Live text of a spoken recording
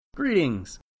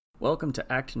Greetings! Welcome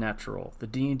to Act Natural, the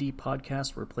D&D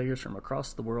podcast where players from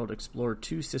across the world explore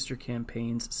two sister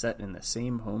campaigns set in the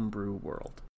same homebrew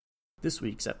world. This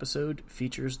week's episode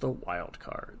features the Wild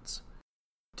Cards.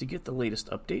 To get the latest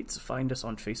updates, find us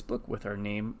on Facebook with our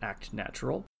name Act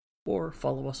Natural, or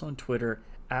follow us on Twitter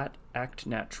at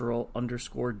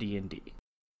ActNatural_D&D.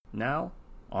 Now,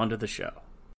 on to the show.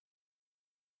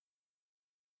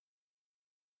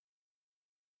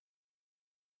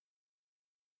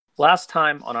 Last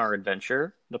time on our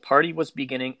adventure, the party was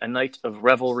beginning a night of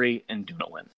revelry in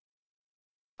Dunalin.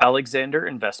 Alexander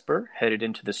and Vesper headed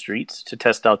into the streets to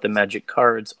test out the magic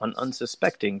cards on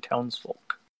unsuspecting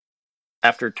townsfolk.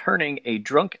 After turning a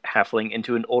drunk halfling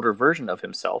into an older version of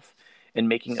himself and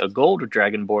making a gold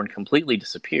dragonborn completely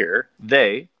disappear,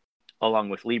 they, along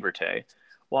with Liberté,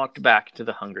 walked back to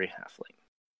the hungry halfling.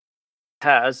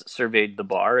 Taz surveyed the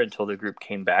bar until the group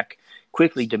came back,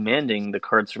 quickly demanding the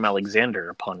cards from Alexander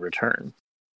upon return.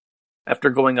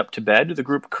 After going up to bed, the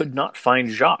group could not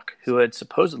find Jacques, who had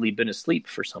supposedly been asleep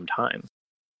for some time.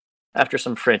 After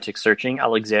some frantic searching,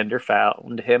 Alexander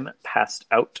found him passed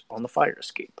out on the fire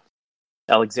escape.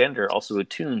 Alexander also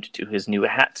attuned to his new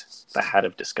hat, the Hat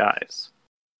of Disguise.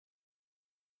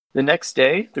 The next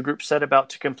day, the group set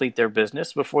about to complete their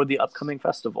business before the upcoming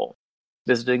festival.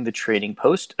 Visiting the trading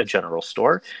post, a general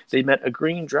store, they met a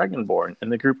green dragonborn,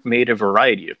 and the group made a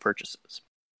variety of purchases.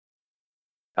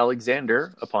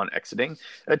 Alexander, upon exiting,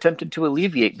 attempted to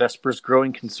alleviate Vesper's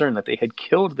growing concern that they had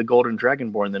killed the golden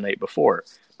dragonborn the night before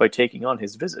by taking on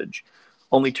his visage,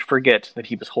 only to forget that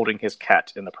he was holding his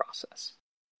cat in the process.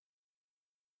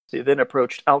 They then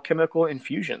approached Alchemical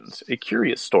Infusions, a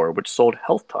curious store which sold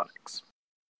health tonics.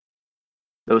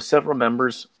 Though several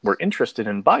members were interested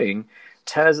in buying,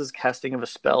 Taz's casting of a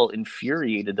spell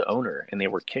infuriated the owner, and they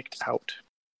were kicked out.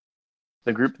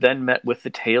 The group then met with the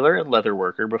tailor and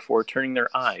leatherworker before turning their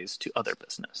eyes to other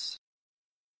business.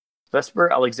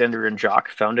 Vesper, Alexander, and Jacques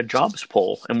found a jobs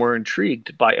pole and were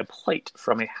intrigued by a plight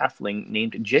from a halfling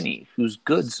named Jenny, whose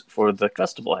goods for the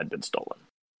festival had been stolen.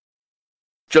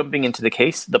 Jumping into the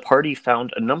case, the party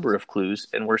found a number of clues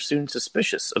and were soon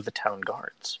suspicious of the town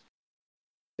guards.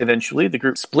 Eventually, the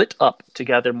group split up to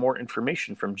gather more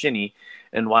information from Ginny,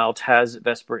 and while Taz,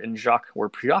 Vesper, and Jacques were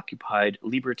preoccupied,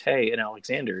 Liberté and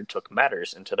Alexander took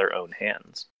matters into their own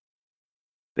hands.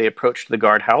 They approached the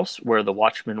guardhouse, where the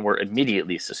watchmen were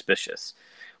immediately suspicious.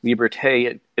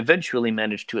 Liberté eventually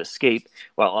managed to escape,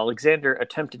 while Alexander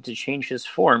attempted to change his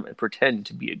form and pretend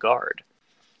to be a guard.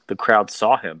 The crowd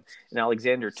saw him, and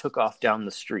Alexander took off down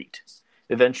the street.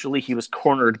 Eventually, he was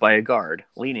cornered by a guard,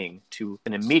 leading to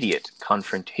an immediate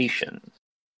confrontation.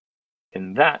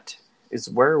 And that is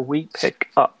where we pick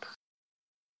up.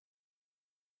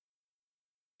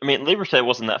 I mean, Liberté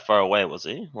wasn't that far away, was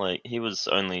he? Like, he was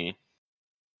only...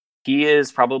 He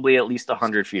is probably at least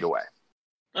 100 feet away.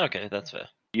 Okay, that's fair.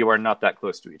 You are not that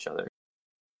close to each other.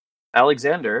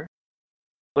 Alexander,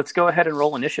 let's go ahead and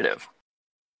roll initiative.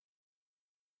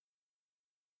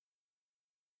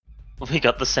 We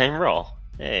got the same roll.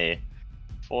 Hey,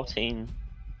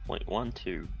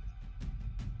 14.12.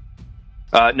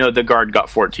 No, the guard got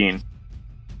 14.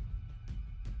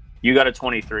 You got a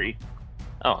 23.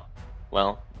 Oh,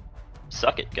 well,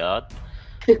 suck it, God.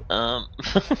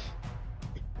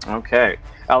 Okay.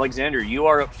 Alexander, you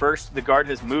are up first. The guard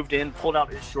has moved in, pulled out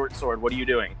his short sword. What are you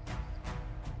doing?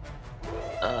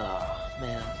 Oh,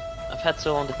 man. I've had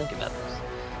so long to think about this.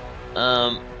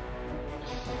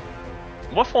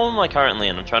 What form am I currently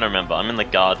in? I'm trying to remember. I'm in the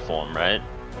guard form, right?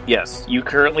 Yes, you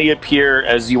currently appear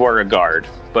as you are a guard,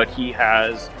 but he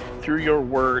has, through your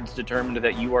words, determined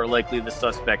that you are likely the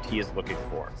suspect he is looking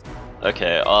for.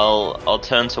 Okay, I'll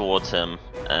turn towards him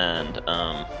and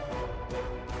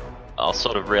I'll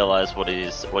sort of realize what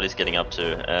he's getting up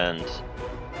to, and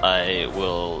I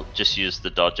will just use the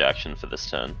dodge action for this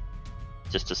turn,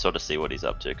 just to sort of see what he's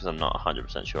up to, because I'm not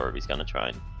 100% sure if he's going to try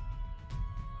and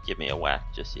give me a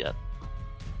whack just yet.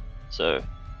 So,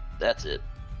 that's it.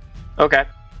 Okay.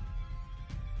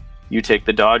 You take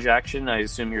the dodge action. I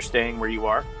assume you're staying where you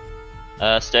are?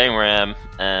 Staying where I am,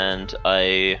 and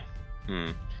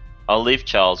I'll leave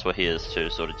Charles where he is too,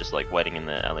 sort of just like waiting in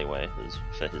the alleyway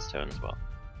for his turn as well.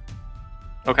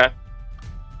 Okay.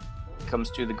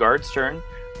 Comes to the guard's turn.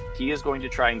 He is going to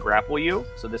try and grapple you,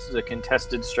 so this is a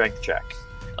contested strength check.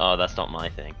 Oh, that's not my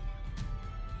thing.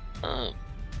 Oh,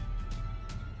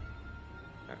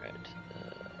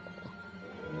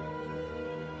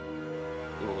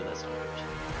 that's not good.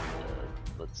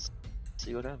 Let's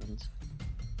see what happens.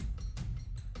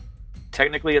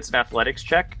 Technically, it's an athletics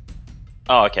check.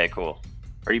 Oh, okay, cool.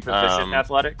 Are you proficient in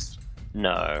athletics?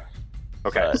 No.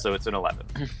 Okay, but... so it's an 11.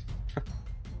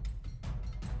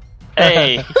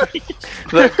 Hey!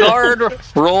 The guard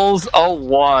rolls a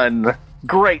 1.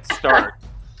 Great start.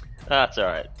 That's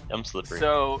alright. I'm slippery.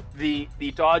 So the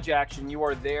dodge action, you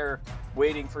are there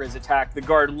waiting for his attack. The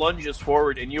guard lunges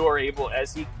forward, and you are able,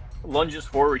 as he lunges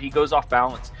forward, he goes off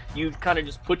balance. You kind of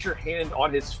just put your hand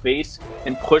on his face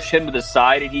and push him to the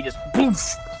side, and he just poof,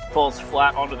 falls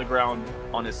flat onto the ground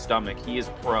on his stomach. He is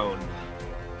prone.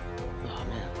 Oh,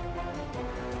 man.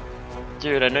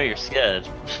 Dude, I know you're scared,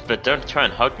 but don't try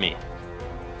and hug me.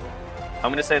 I'm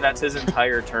going to say that's his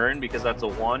entire turn because that's a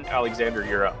 1. Alexander,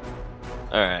 you're up.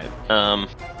 Alright,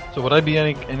 So would I be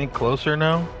any closer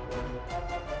now?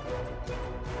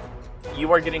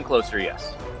 You are getting closer,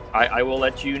 yes. I will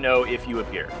let you know if you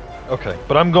appear. Okay,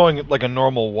 but I'm going like a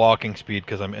normal walking speed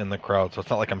because I'm in the crowd, so it's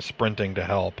not like I'm sprinting to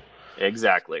help.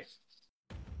 Exactly.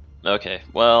 okay.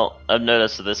 Well, I've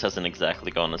noticed that this hasn't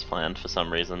exactly gone as planned for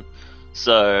some reason.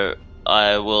 So,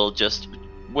 I will just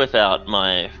whip out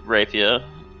my rapier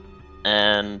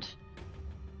and...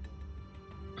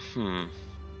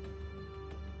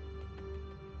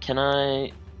 Can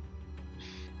I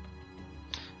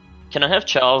have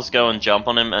Charles go and jump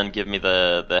on him and give me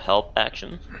the help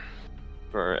action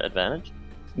for advantage?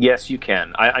 Yes, you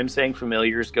can. I'm saying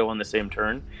familiars go on the same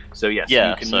turn, so yes,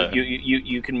 Yeah, you can. so-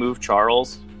 You can move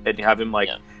Charles and have him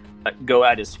go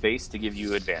at his face to give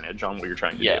you advantage on what you're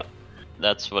trying to Yeah, do.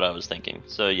 that's what I was thinking.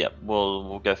 So yeah,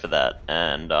 we'll go for that,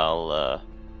 and I'll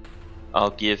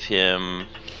give him.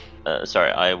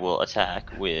 Sorry, I will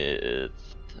attack with.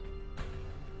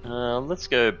 Let's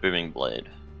go Booming Blade.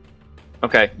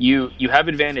 Okay, you have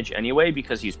advantage anyway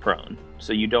because he's prone,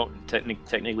 so you don't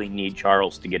technically need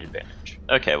Charles to get advantage.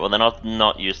 Okay, well then I'll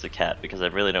not use the cat because I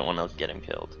really don't want to get him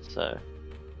killed. So,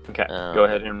 Okay, go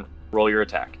ahead and roll your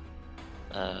attack.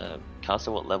 caster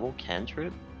what level?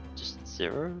 Cantrip? Just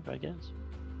 0, I guess.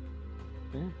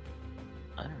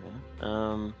 I don't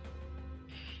know.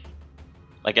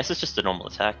 I guess it's just a normal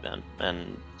attack then,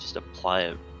 and just apply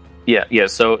it. Yeah.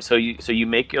 So you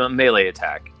make a melee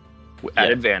attack at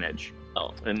Yeah. advantage.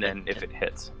 Oh, And then if it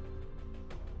hits.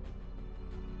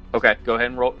 Okay, go ahead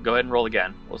and roll. Go ahead and roll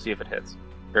again. We'll see if it hits,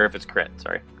 or if it's crit.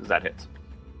 Sorry, because that hits.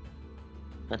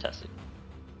 fantastic.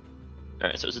 All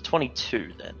right, so it's a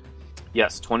 22 then.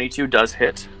 Yes, 22 does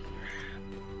hit.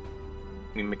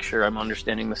 Let me make sure I'm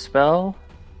understanding the spell.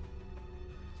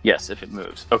 Yes, if it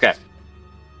moves. Okay.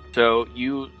 So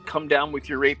you come down with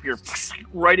your rapier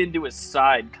right into his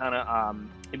side, kind of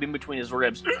in between his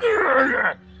ribs.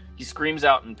 He screams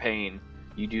out in pain.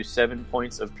 You do 7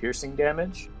 points of piercing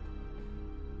damage.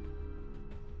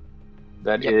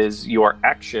 That is your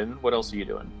action. What else are you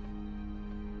doing?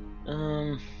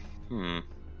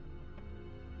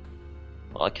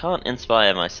 Well, I can't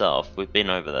inspire myself. We've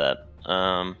been over that.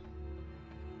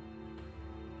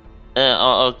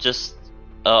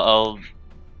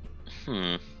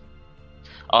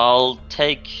 I'll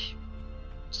take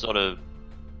sort of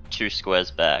 2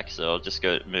 squares back, so I'll just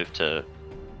move to,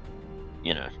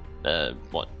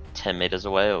 10 meters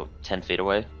away or 10 feet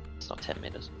away? It's not 10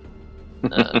 meters.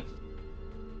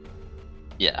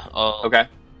 Yeah. Okay.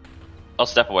 I'll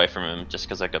step away from him just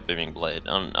because I got Booming Blade,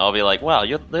 and I'll be like, "Wow,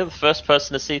 you're the first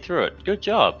person to see through it. Good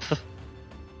job."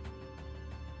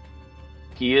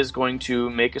 He is going to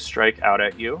make a strike out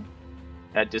at you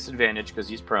at disadvantage because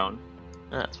he's prone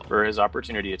That's fine. for his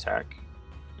opportunity attack.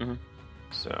 Mhm.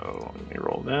 So let me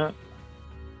roll that.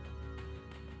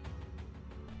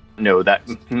 No, that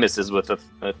misses with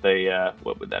a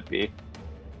what would that be?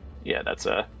 Yeah, that's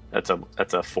a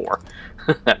 4.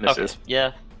 That misses. Okay.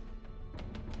 Yeah,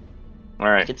 All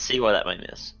I right. can see why that might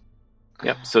miss.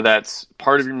 Yep. So that's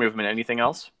part of your movement. Anything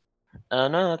else?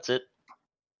 No, that's it.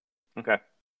 Okay.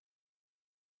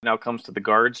 Now comes to the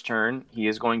guard's turn. He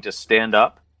is going to stand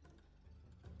up.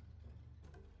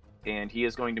 And he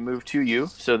is going to move to you,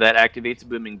 so that activates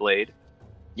Booming Blade.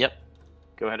 Yep.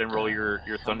 Go ahead and roll your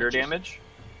How thunder much is- damage.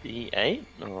 D8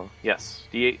 or Yes,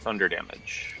 D8 thunder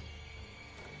damage.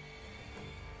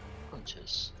 I'll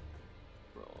just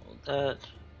roll that.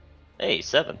 Hey,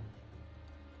 7.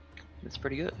 That's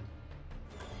pretty good.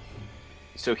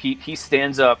 So he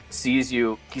stands up, sees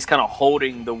you. He's kind of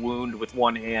holding the wound with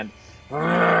one hand.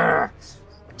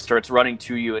 Starts running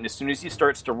to you, and as soon as he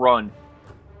starts to run,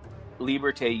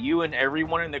 Liberté, you and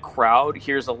everyone in the crowd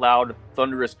hears a loud,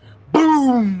 thunderous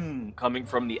boom coming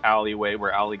from the alleyway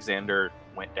where Alexander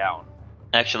went down.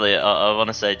 Actually, I want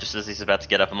to say, just as he's about to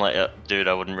get up, I'm like, dude,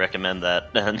 I wouldn't recommend that.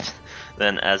 And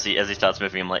then as he starts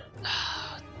moving, I'm like,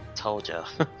 told ya.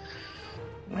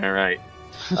 All right.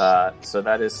 So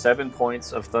that is 7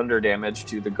 points of thunder damage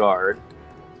to the guard.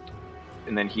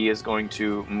 And then he is going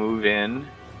to move in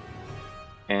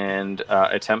and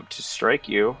attempt to strike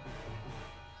you.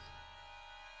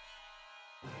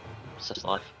 Such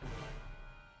life.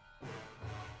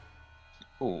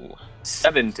 Ooh.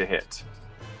 7 to hit.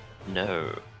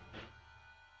 No.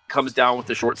 Comes down with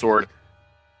the short sword.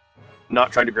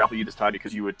 Not trying to grapple you this time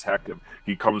because you attacked him.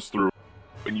 He comes through,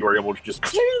 and you are able to just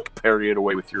parry it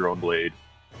away with your own blade.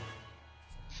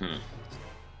 I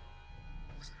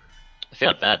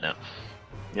feel bad now.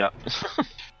 Yeah.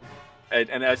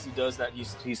 and as he does that,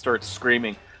 he starts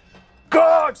screaming,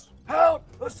 "Gods! Help!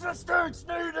 Assistance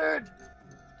needed!"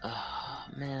 Oh,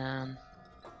 man.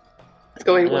 It's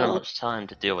going I don't have well. much time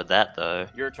to deal with that, though.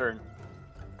 Your turn.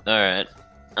 Alright.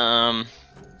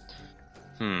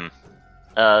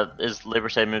 Is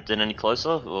Liberté moved in any closer,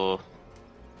 or...?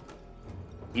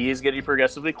 He is getting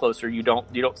progressively closer. You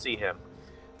don't see him.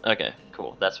 Okay,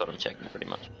 cool. That's what I'm checking, pretty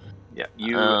much. Yeah,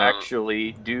 you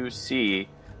actually do see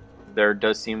there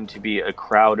does seem to be a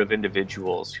crowd of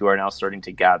individuals who are now starting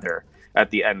to gather at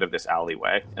the end of this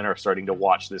alleyway and are starting to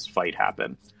watch this fight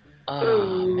happen.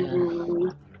 Oh,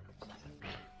 man.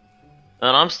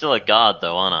 And I'm still a guard,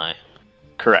 though, aren't I?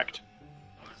 Correct.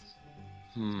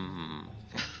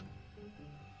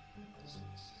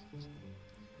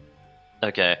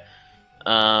 Okay.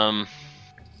 Damn.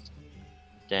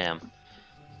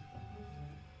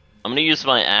 I'm gonna use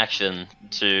my action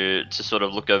to sort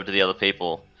of look over to the other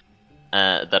people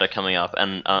that are coming up,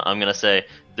 and I'm gonna say,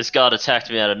 this guard attacked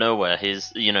me out of nowhere.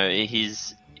 He's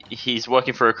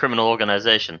working for a criminal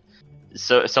organization.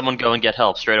 So someone go and get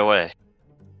help straight away.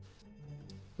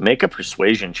 Make a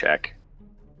persuasion check.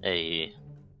 Hey,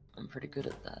 I'm pretty good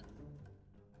at that.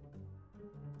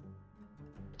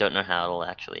 Don't know how it'll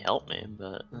actually help me,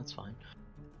 but that's fine.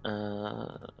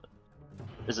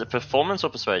 Is it performance or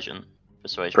persuasion?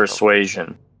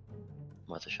 Persuasion.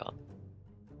 Worth a shot.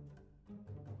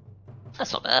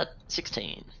 That's not bad.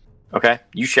 16. Okay,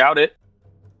 you shout it.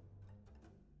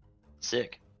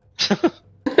 Sick. Can't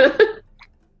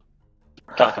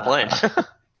complain.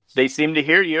 They seem to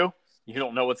hear you. You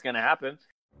don't know what's going to happen.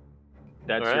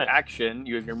 That's All your right. action.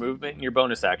 You have your movement and your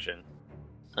bonus action.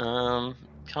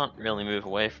 Can't really move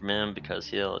away from him because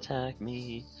he'll attack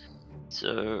me.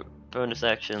 So, bonus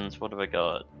actions, what have I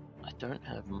got? I don't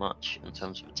have much in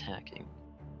terms of attacking.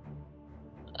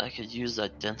 I could use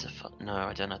identify. No,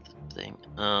 I don't have the thing.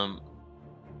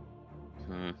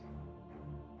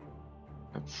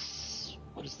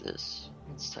 What is this?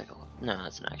 Let's take a look. No,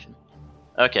 that's an action.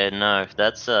 Okay, no,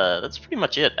 that's pretty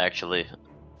much it, actually.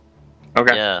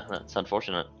 Okay. Yeah, that's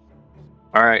unfortunate.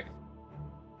 All right.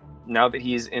 Now that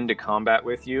he's into combat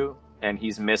with you and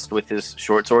he's missed with his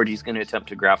short sword, he's going to attempt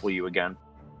to grapple you again.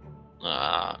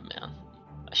 Ah, man.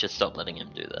 I should stop letting him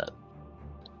do that.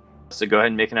 So go ahead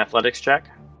and make an athletics check.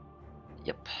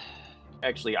 Yep.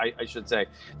 Actually, I should say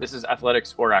this is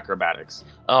athletics or acrobatics.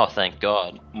 Oh, thank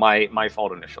God. My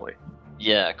fault initially.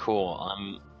 Yeah, cool.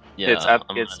 It's I'm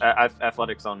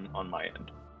athletics on my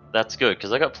end. That's good,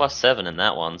 because I got +7 in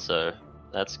that one, so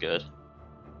that's good.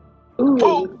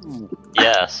 Ooh.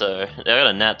 Yeah, so I got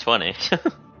a nat 20.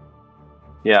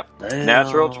 Yeah.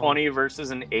 Natural 20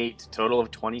 versus an 8, total of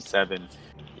 27.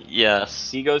 Yes.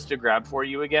 He goes to grab for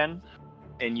you again,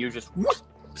 and you just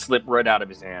slip right out of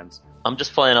his hands. I'm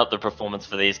just playing up the performance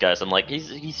for these guys. I'm like,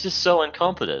 he's just so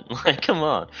incompetent. Like, come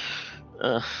on.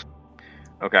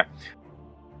 Okay.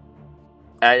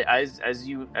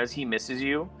 As he misses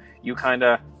you, you kind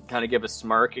of give a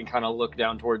smirk and kind of look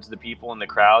down towards the people in the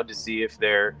crowd to see if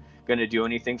they're going to do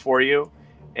anything for you,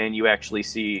 and you actually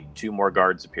see 2 more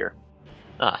guards appear.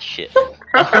 Ah, shit.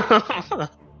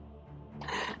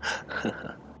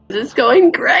 This is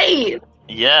going great.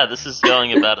 Yeah, this is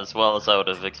going about as well as I would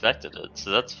have expected it,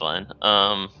 so that's fine.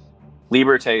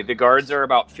 Liberté, the guards are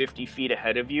about 50 feet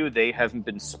ahead of you. They haven't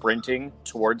been sprinting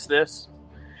towards this.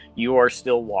 You are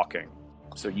still walking,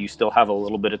 so you still have a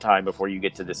little bit of time before you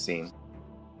get to this scene.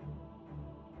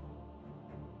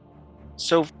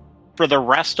 So, for the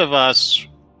rest of us,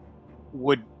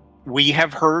 would we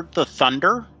have heard the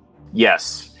thunder?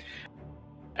 Yes.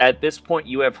 At this point,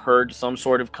 you have heard some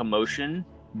sort of commotion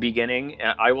beginning.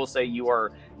 I will say you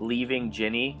are leaving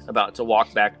Ginny, about to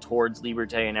walk back towards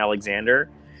Liberté and Alexander,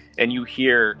 and you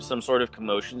hear some sort of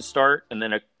commotion start, and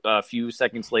then a few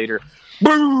seconds later,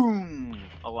 boom!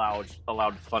 A loud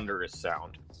thunderous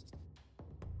sound.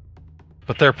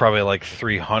 But they're probably like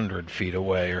 300 feet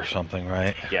away or something,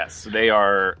 right? Yes, they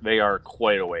are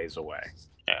quite a ways away.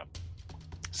 Yeah.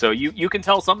 So you can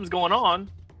tell something's going on,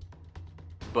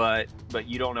 but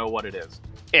you don't know what it is.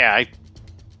 Yeah, I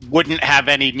wouldn't have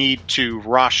any need to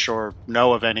rush or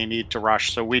know of any need to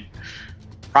rush, so we'd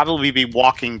probably be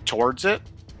walking towards it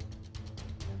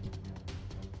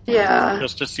Yeah.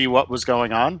 just to see what was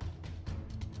going on.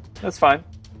 That's fine.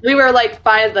 We were like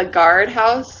by the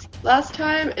guardhouse last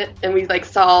time, and we like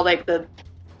saw like the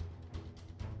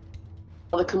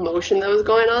commotion that was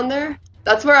going on there.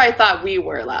 That's where I thought we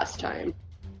were last time.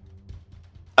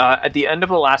 At the end of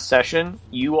the last session,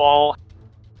 you all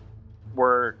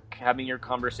were having your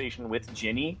conversation with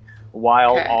Ginny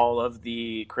while all of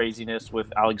the craziness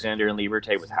with Alexander and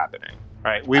Liberté was happening.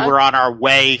 Right. We were on our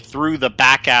way through the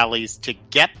back alleys to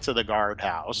get to the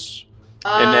guardhouse.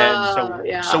 And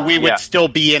then, So we would still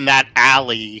be in that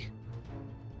alley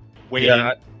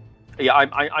waiting. Yeah,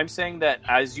 I'm saying that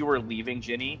as you were leaving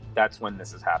Ginny, that's when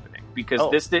this is happening. Because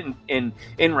this didn't,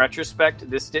 in retrospect,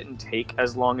 this didn't take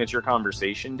as long as your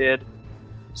conversation did.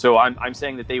 So I'm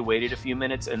saying that they waited a few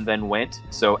minutes and then went.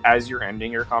 So as you're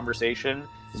ending your conversation,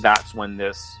 that's when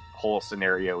this whole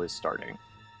scenario is starting.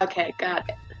 Okay, got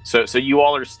it. So you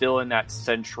all are still in that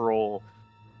central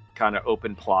kind of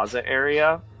open plaza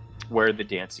area where the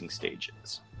dancing stage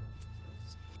is.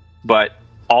 But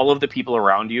all of the people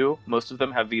around you, most of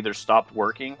them have either stopped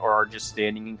working or are just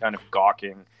standing and kind of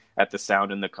gawking at the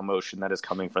sound and the commotion that is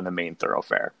coming from the main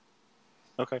thoroughfare.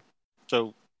 Okay.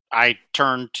 So I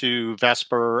turn to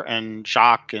Vesper and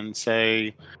Jacques and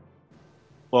say,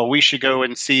 well, we should go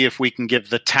and see if we can give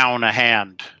the town a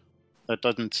hand. That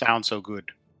doesn't sound so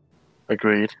good.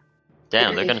 Agreed.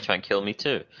 Damn, they're going to try and kill me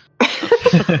too.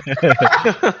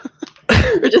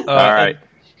 All right.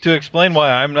 To explain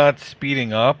why I'm not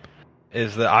speeding up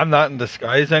is that I'm not in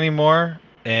disguise anymore,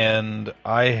 and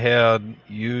I had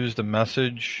used a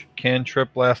message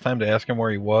cantrip last time to ask him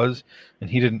where he was, and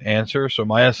he didn't answer. So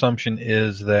my assumption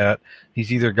is that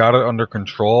he's either got it under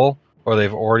control or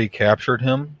they've already captured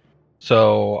him.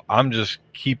 So I'm just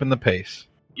keeping the pace.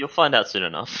 You'll find out soon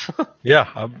enough. Yeah,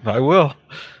 I will.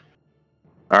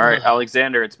 All right,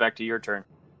 Alexander, it's back to your turn.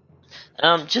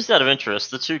 Just out of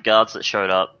interest, the two guards that showed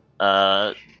up,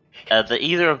 are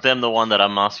either of them the one that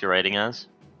I'm masquerading as?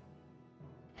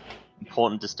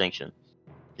 Important distinction,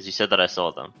 because you said that I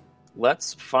saw them.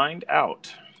 Let's find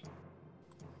out.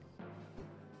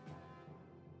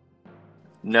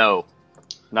 No,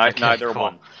 neither cool.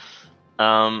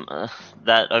 one.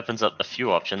 That opens up a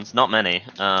few options. Not many.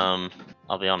 I'll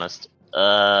be honest.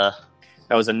 That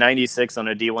was a 96 on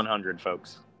a D100,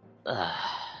 folks.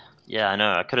 Yeah, I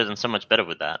know. I could have done so much better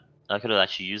with that. I could have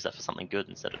actually used that for something good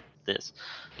instead of this.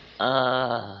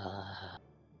 Man,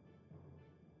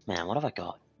 what have I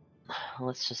got?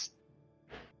 Let's just...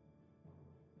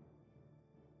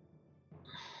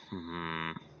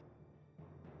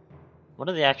 What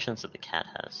are the actions that the cat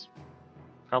has?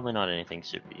 Probably not anything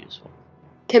super useful.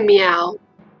 Can meow.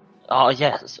 Oh,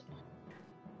 yes.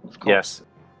 Of course. Yes.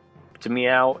 To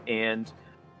meow, and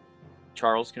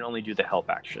Charles can only do the help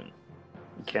action.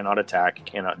 He cannot attack,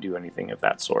 cannot do anything of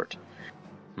that sort.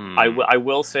 I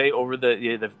will say, over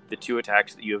the two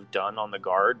attacks that you have done on the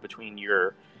guard, between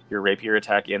your rapier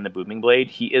attack and the booming blade,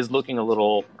 he is looking a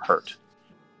little hurt.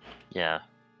 Yeah.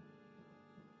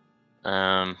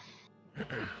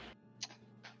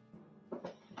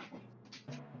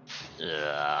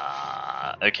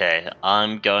 Okay,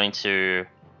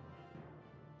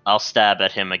 I'll stab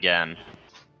at him again,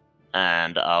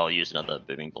 and I'll use another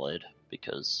booming blade,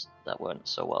 because that went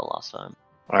so well last time.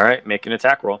 Alright, make an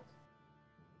attack roll.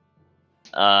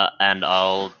 And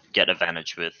I'll get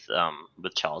advantage with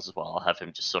Charles as well. I'll have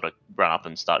him just sort of run up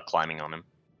and start climbing on him.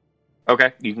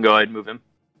 Okay, you can go ahead and move him.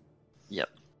 Yep.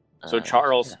 So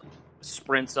Charles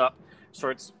sprints up,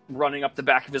 starts running up the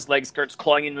back of his leg, starts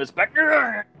clawing into his back.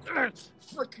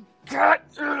 Fucking cat!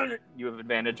 You have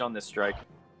advantage on this strike.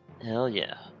 Hell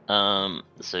yeah.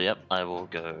 So yep, I will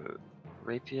go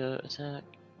rapier attack.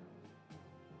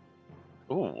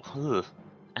 Ooh, ugh.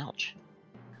 Ouch.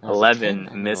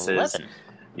 11 misses. 11.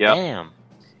 Yep. Damn.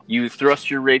 You thrust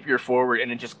your rapier forward,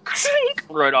 and it just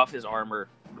right off his armor,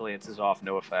 glances off,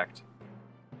 no effect.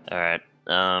 Alright,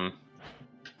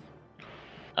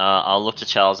 I'll look to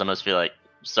Charles and I'll just be like,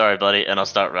 sorry buddy, and I'll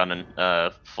start running,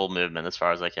 full movement as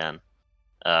far as I can,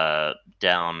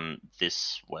 down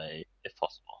this way, if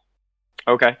possible.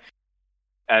 Okay.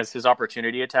 As his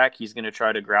opportunity attack, he's going to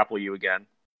try to grapple you again.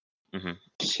 Mm-hmm.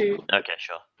 Shoot. Okay,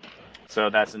 sure. So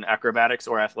that's an acrobatics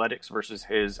or athletics versus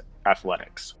his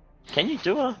athletics. Can you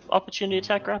do an opportunity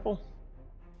attack grapple?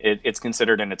 It's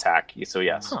considered an attack, so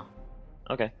yes. Huh.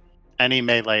 Okay. Any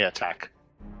melee attack.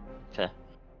 Fair.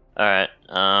 Alright,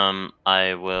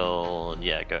 I will,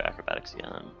 go acrobatics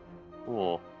again.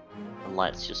 Ooh, the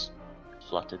lights just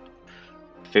fluttered.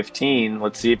 15,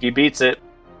 let's see if he beats it.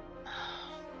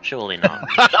 Surely not.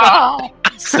 Oh!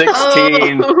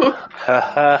 16!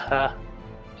 Oh.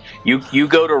 You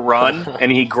go to run,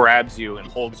 and he grabs you and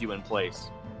holds you in place.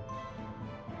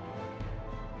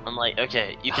 I'm like,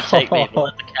 okay, you can take me, but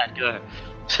let the cat go.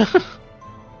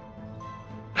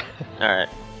 Alright.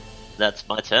 That's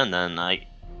my turn then, I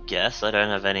guess. I don't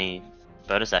have any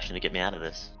bonus action to get me out of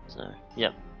this. So,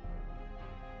 yep.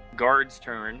 Guard's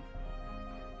turn.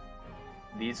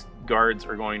 These guards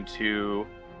are going to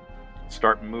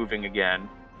start moving again.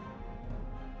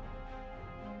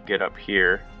 Get up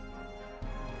here.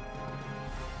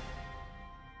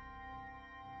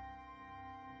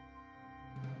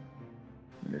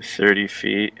 The 30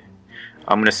 feet.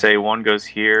 I'm going to say one goes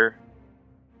here,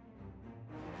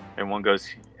 and one goes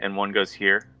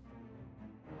here.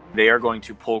 They are going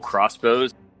to pull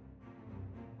crossbows.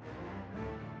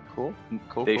 Cool.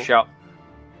 They shout,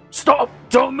 "Stop!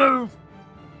 Don't move!"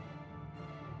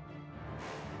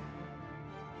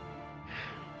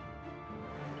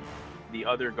 The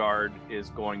other guard is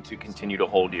going to continue to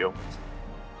hold you.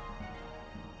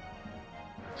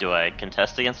 Do I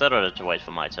contest against that, or to wait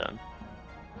for my turn?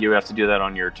 You have to do that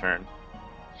on your turn.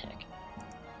 Heck.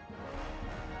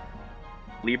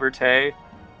 Liberté,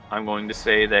 I'm going to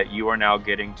say that you are now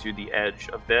getting to the edge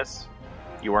of this.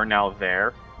 You are now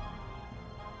there.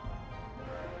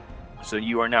 So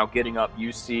you are now getting up.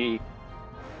 You see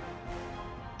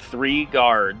 3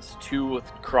 guards, 2 with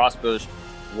crossbows,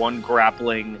 1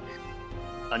 grappling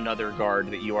another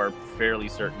guard that you are fairly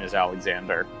certain is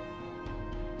Alexander.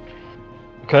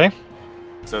 Okay.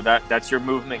 So that's your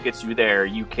movement, gets you there.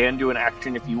 You can do an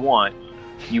action if you want.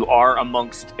 You are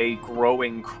amongst a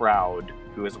growing crowd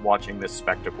who is watching this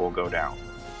spectacle go down.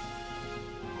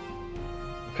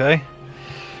 Okay.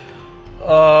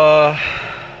 So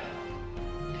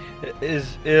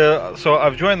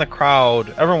I've joined the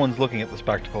crowd. Everyone's looking at the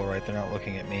spectacle, right? They're not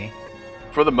looking at me.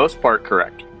 For the most part,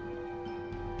 correct.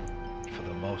 For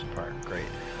the most part, great.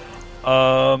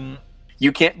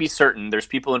 You can't be certain. There's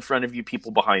people in front of you,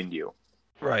 people behind you.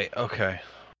 Right. Okay.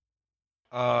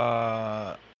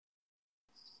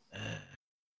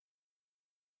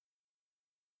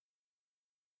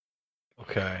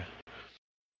 Okay.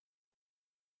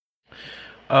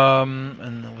 And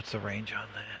then what's the range on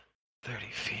that?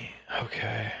 30 feet.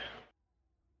 Okay.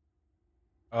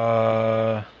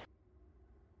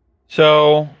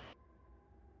 So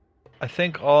I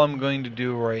think all I'm going to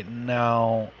do right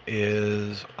now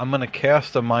is I'm going to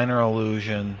cast a minor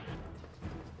illusion,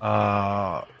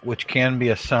 which can be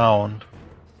a sound.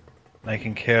 I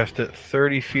can cast it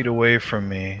 30 feet away from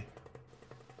me.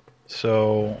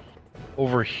 So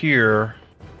over here,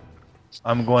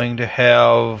 I'm going to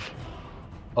have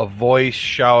a voice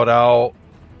shout out,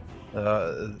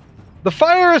 "The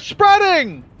fire is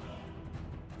spreading!"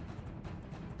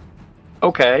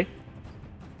 Okay.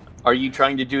 Are you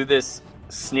trying to do this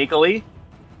sneakily?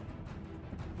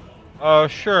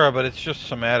 Sure, but it's just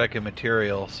somatic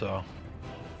immaterial, so...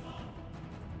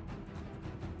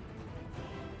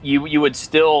 You would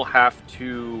still have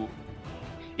to...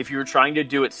 If you were trying to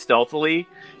do it stealthily,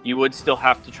 you would still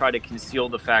have to try to conceal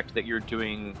the fact that you're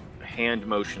doing hand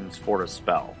motions for a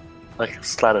spell. Like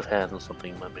sleight of hand or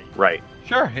something, maybe. Right.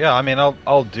 Sure, yeah, I mean,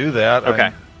 I'll do that.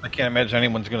 Okay. I can't imagine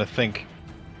anyone's going to think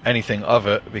anything of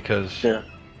it, because... Yeah.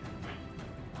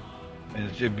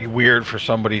 It'd be weird for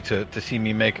somebody to see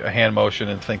me make a hand motion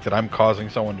and think that I'm causing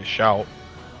someone to shout.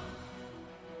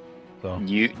 So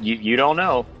You don't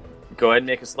know. Go ahead and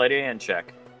make a sleight of hand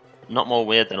check. Not more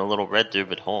weird than a little red dude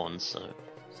with horns, so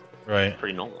right.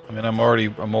 pretty normal. I mean, I'm already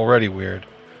weird.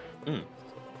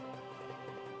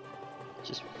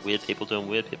 Just weird people doing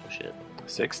weird people shit.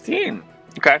 16.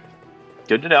 Okay.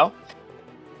 Good to know.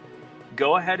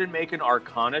 Go ahead and make an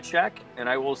Arcana check, and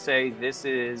I will say this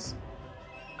is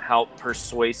how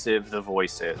persuasive the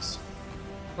voice is.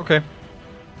 Okay.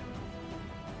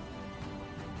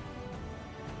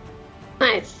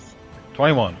 Nice.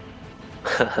 21.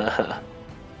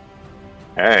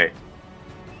 Hey.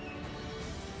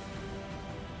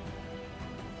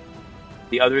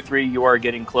 The other 3, you are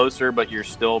getting closer, but you're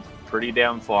still pretty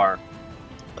damn far.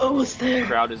 Almost The there.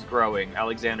 crowd is growing.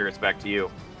 Alexander, it's back to you.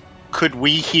 Could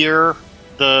we hear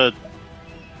the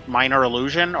minor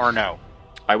illusion or no?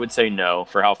 I would say no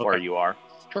for how far Okay. you are.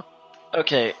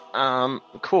 Okay,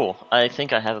 cool. I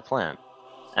think I have a plan.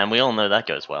 And we all know that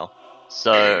goes well.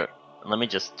 So, let me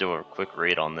just do a quick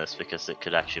read on this, because it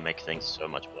could actually make things so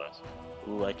much worse.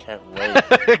 Ooh, I can't wait.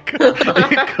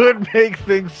 it could make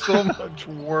things so much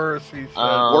worse, he said.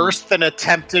 Worse than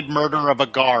attempted murder of a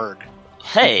guard.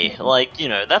 Hey, like,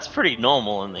 that's pretty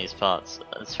normal in these parts,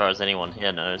 as far as anyone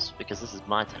here knows, because this is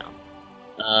my town.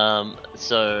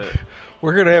 So...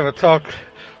 We're gonna have a talk.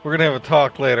 We're gonna have a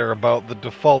talk later about the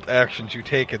default actions you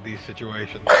take in these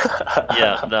situations.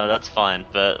 Yeah, no, that's fine,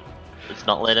 but it's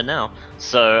not later now.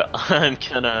 So I'm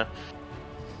gonna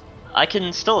I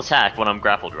can still attack when I'm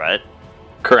grappled, right?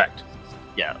 Correct.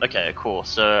 Yeah, okay, cool.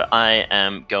 So I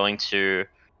am going to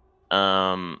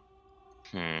I'm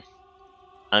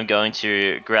going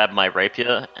to grab my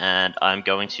rapier and I'm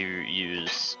going to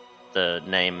use, the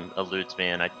name eludes me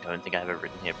and I don't think I have it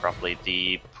written here properly,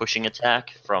 the pushing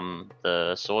attack from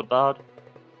the sword bard.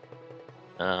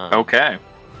 Okay.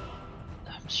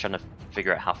 I'm just trying to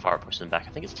figure out how far it pushes them back.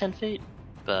 I think it's 10 feet,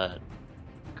 but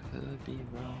could be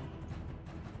wrong.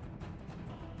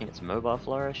 I think it's mobile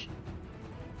flourish.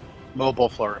 Mobile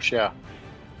flourish, yeah.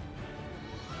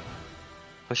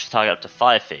 Push the target up to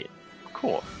 5 feet.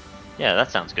 Cool. Yeah,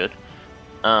 that sounds good.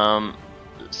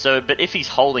 So, but if he's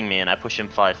holding me and I push him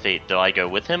 5 feet, do I go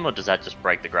with him, or does that just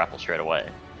break the grapple straight away?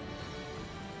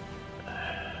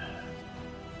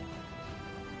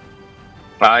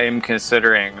 I am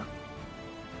considering.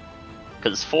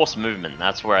 Because it's forced movement,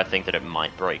 that's where I think that it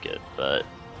might break it, but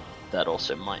that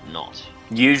also might not.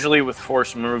 Usually with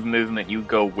forced movement, you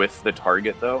go with the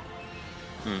target, though.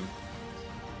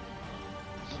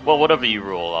 Well, whatever you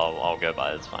rule, I'll go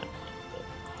by. It's fine.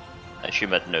 But I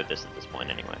assume I'd know this at this point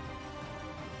anyway.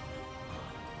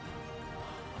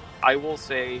 I will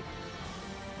say,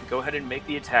 go ahead and make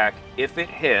the attack. If it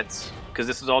hits, because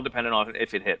this is all dependent on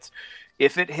if it hits.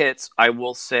 If it hits, I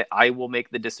will make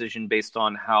the decision based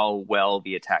on how well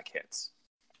the attack hits.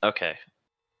 Okay.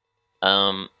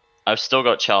 I've still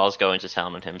got Charles going to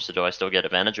town on him, so do I still get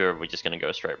advantage, or are we just going to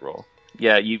go straight roll?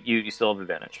 Yeah, you still have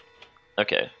advantage.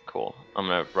 Okay, cool. I'm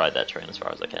going to ride that train as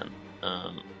far as I can.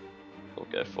 We'll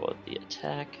go for the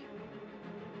attack.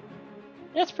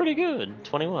 That's pretty good.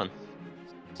 21.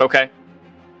 Okay.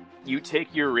 You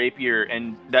take your rapier,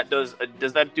 and that does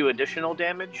that do additional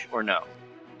damage, or no?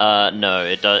 No,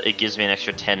 it does. It gives me an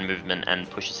extra 10 movement and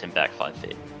pushes him back 5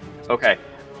 feet. Okay.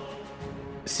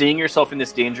 Seeing yourself in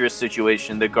this dangerous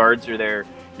situation, the guards are there.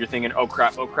 You're thinking, oh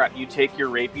crap. You take your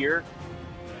rapier,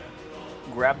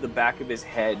 grab the back of his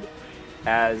head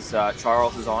as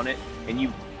Charles is on it, and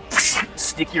you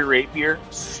stick your rapier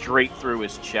straight through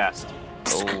his chest.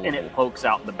 Oh. And it pokes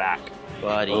out the back.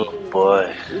 Buddy. Oh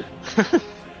boy.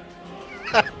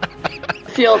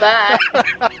 Feel that.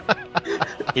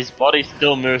 His body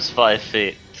still moves 5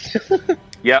 feet.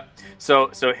 Yep. So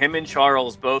him and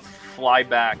Charles both fly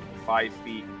back 5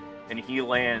 feet, and he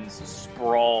lands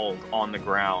sprawled on the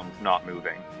ground, not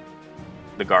moving.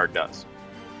 The guard does.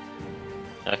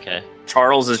 Okay.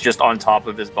 Charles is just on top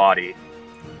of his body.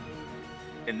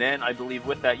 And then I believe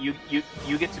with that you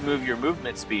get to move your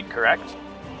movement speed, correct?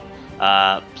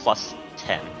 Plus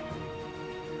 10.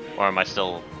 Or am I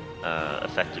still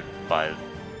affected by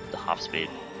the half speed?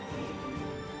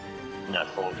 No,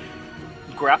 4.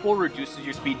 Grapple reduces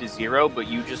your speed to 0, but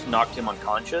you just knocked him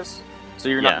unconscious, so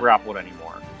you're Yeah. not grappled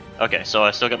anymore. Okay, so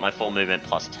I still get my full movement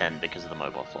plus 10 because of the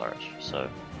mobile flourish, so...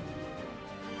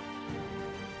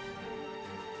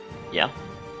 Yeah?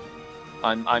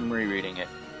 I'm rereading it.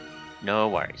 No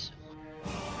worries.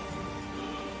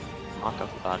 Mark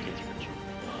off the bard gets you rich.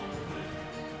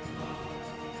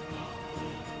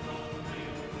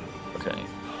 Okay.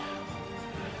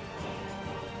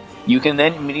 You can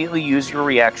then immediately use your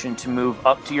reaction to move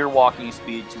up to your walking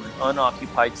speed to an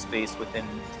unoccupied space within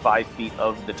 5 feet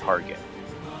of the target.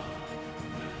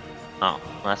 Oh,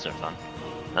 well, that's no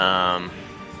fun.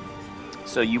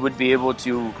 So you would be able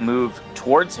to move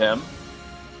towards him.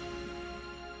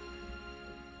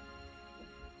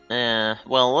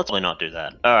 Well, let's really not do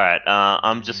that. Alright,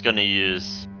 I'm just gonna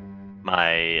use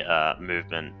my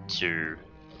movement to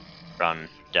run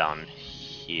down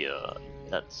here.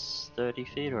 That's 30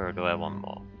 feet, or do I want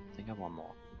more? I think I want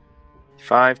more.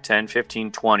 5, 10,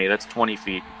 15, 20. That's 20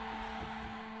 feet.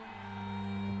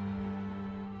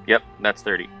 Yep, that's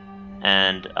 30.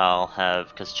 And I'll have,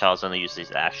 because Charles only uses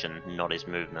his action, not his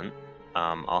movement,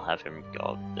 I'll have him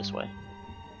go this way.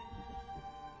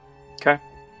 Okay.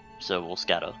 So we'll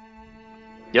scatter.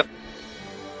 Yep.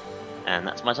 And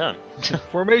that's my turn.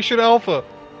 Formation Alpha.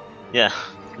 Yeah,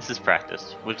 this is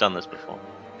practice. We've done this before.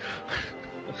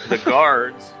 The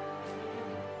guards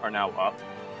are now up.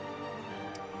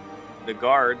 The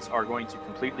guards are going to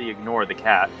completely ignore the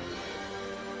cat,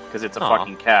 because it's a Aw.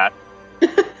 fucking cat.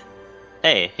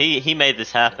 Hey, he made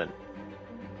this happen.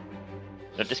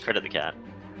 Don't discredit the cat.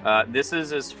 This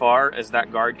is as far as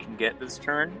that guard can get this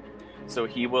turn, so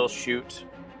he will shoot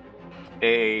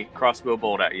a crossbow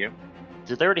bolt at you.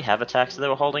 Did they already have attacks that they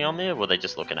were holding on me, or were they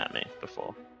just looking at me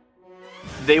before?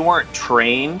 They weren't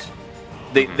trained.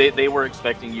 They were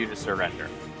expecting you to surrender,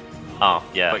 Oh,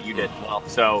 yeah. but you didn't.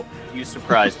 So you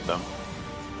surprised them.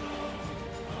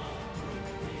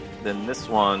 Then this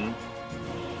one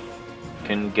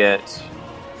can get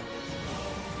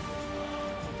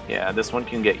Yeah, this one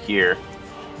can get here.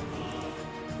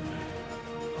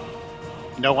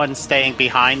 No one's staying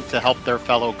behind to help their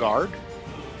fellow guard?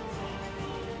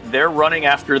 They're running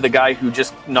after the guy who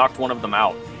just knocked one of them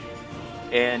out.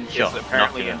 And Sure, is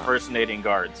apparently knocking him out. impersonating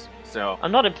guards. So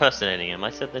I'm not impersonating him.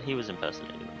 I said that he was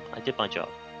impersonating him. I did my job.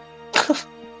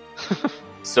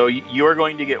 So you are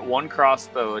going to get one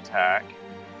crossbow attack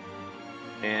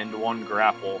and one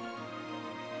grapple.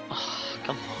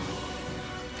 Come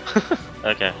on.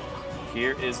 Okay.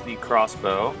 Here is the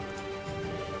crossbow.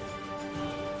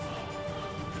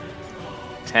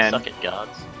 10. Suck it,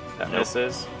 guards. That Nope.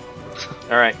 misses.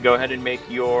 Alright, go ahead and make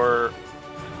your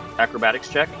acrobatics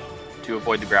check to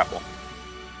avoid the grapple.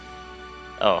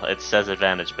 Oh, it says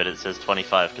advantage, but it says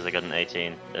 25 because I got an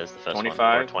 18. There's the first 25?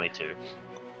 one. Or 22.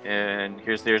 And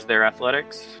there's their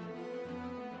athletics.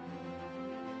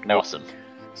 Nope. Awesome.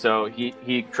 So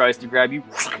he tries to grab you,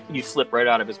 you slip right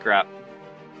out of his grab.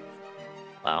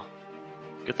 Wow.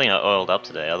 Good thing I oiled up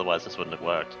today, otherwise this wouldn't have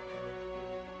worked.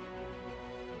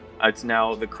 It's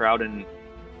now the crowd and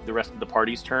the rest of the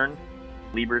party's turn.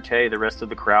 Liberté, the rest of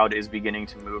the crowd is beginning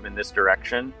to move in this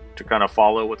direction to kind of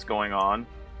follow what's going on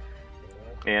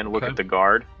and look Okay. at the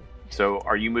guard. So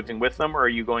are you moving with them or are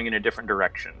you going in a different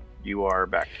direction? You are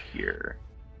back here.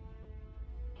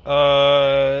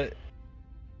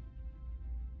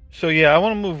 So yeah, I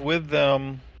want to move with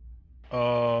them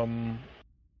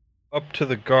up to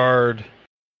the guard.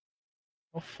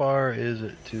 How far is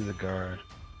it to the guard?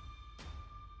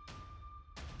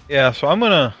 Yeah, so I'm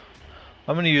gonna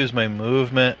use my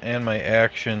movement and my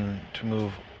action to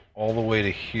move all the way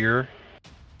to here.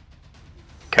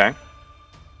 Okay.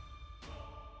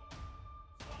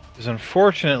 Because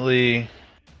unfortunately,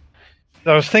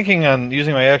 I was thinking on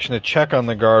using my action to check on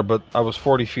the guard, but I was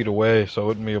 40 feet away, so I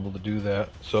wouldn't be able to do that.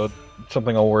 So it's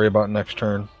something I'll worry about next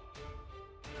turn.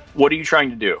 What are you trying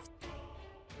to do?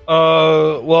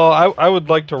 Well, I would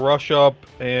like to rush up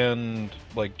and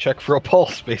like check for a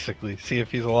pulse, basically, see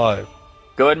if he's alive.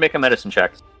 Go ahead and make a medicine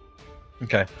check.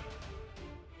 Okay.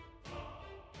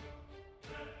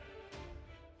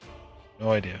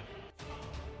 No idea.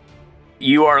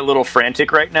 You are a little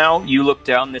frantic right now. You look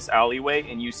down this alleyway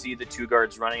and you see the two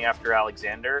guards running after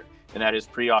Alexander, and that is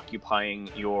preoccupying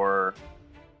your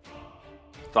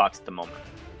thoughts at the moment.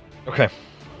 Okay.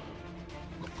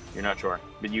 You're not sure,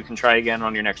 but you can try again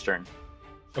on your next turn.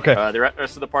 Okay. The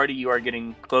rest of the party, you are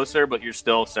getting closer, but you're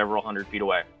still several hundred feet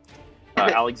away.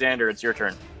 Alexander, it's your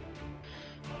turn.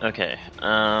 Okay.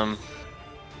 I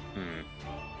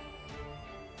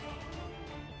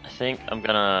think I'm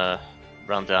gonna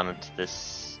run down into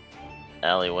this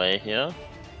alleyway here.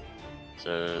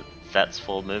 So that's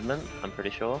full movement, I'm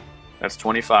pretty sure. That's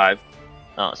 25.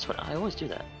 Oh, it's I always do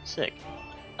that. Sick.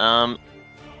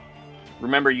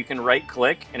 Remember, you can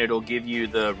right-click, and it'll give you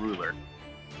the ruler.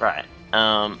 Right.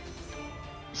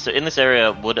 So in this area,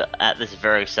 at this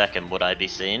very second, would I be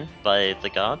seen by the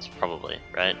guards? Probably,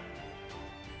 right?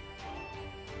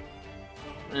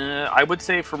 I would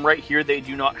say from right here, they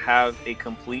do not have a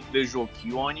complete visual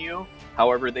cue on you.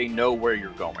 However, they know where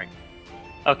you're going.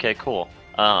 Okay, cool.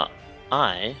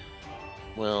 I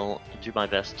will do my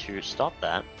best to stop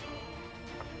that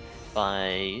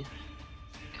by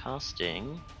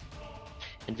casting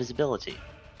invisibility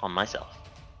on myself.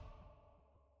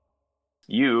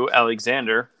 You,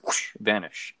 Alexander,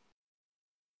 vanish.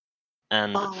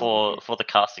 And Oh. for the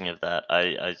casting of that,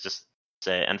 I just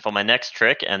say, and for my next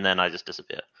trick, and then I just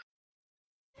disappear.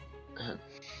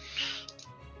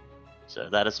 So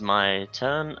that is my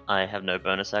turn. I have no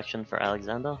bonus action for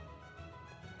Alexander.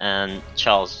 And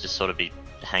Charles just sort of be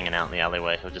hanging out in the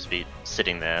alleyway. He'll just be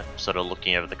sitting there, sort of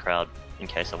looking over the crowd in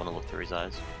case I want to look through his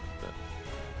eyes.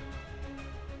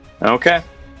 Okay.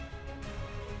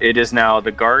 It is now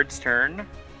the guard's turn.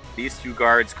 These two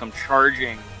guards come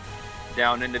charging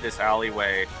down into this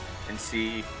alleyway and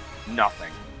see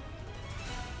nothing.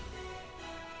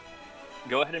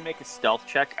 Go ahead and make a stealth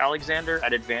check, Alexander,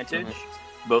 at advantage.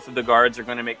 Both of the guards are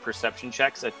going to make perception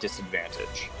checks at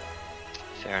disadvantage.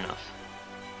 Fair enough.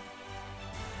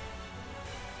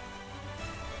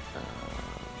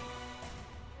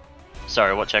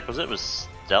 Sorry, what check was it? Was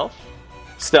stealth?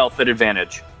 Stealth at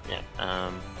advantage. Yeah.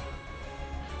 I'm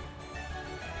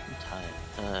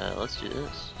tired. Let's do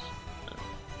this.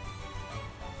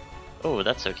 Oh,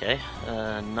 that's okay.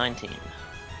 19.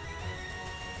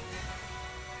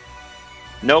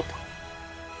 Nope.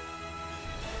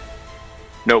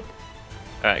 Nope.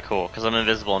 Alright, cool. Because I'm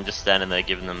invisible, I'm just standing there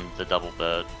giving them the double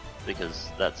bird. Because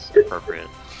that's appropriate.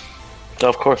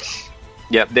 Of course.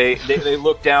 Yep, they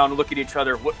look down, look at each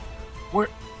other. Where?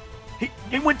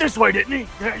 He went this way, didn't he?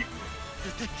 Yeah,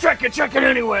 just check it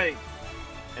anyway.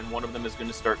 and one of them is going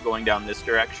to start going down this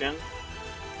direction,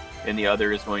 and the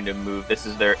other is going to move.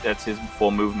 That's his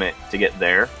full movement to get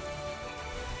there.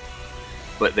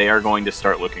 But they are going to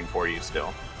start looking for you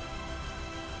still.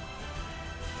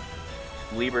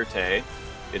 Liberté,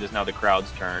 it is now the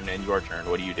crowd's turn and your turn.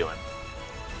 What are you doing?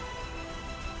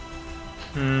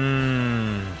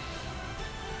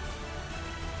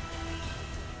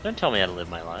 Don't tell me how to live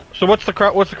my life. So what's the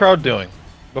crowd doing?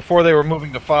 Before they were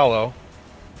moving to follow.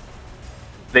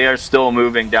 They are still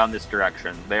moving down this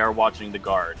direction. They are watching the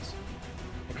guards.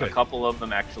 Okay. A couple of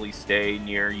them actually stay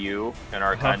near you and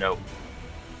are kind of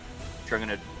trying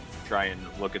to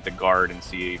look at the guard and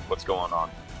see what's going on.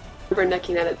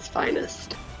 Rubbernecking at its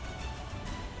finest.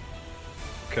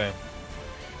 Okay.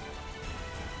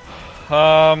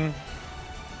 I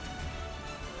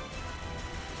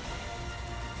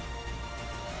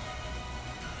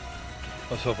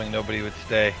was hoping nobody would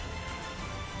stay.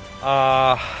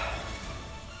 I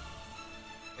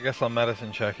guess I'll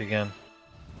medicine check again.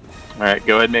 Alright,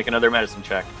 go ahead and make another medicine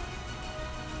check.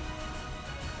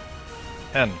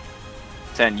 10.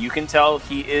 10. You can tell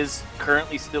he is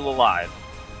currently still alive.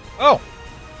 Oh!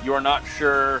 You are not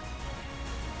sure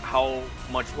how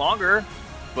much longer,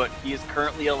 but he is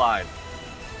currently alive.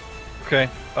 Okay.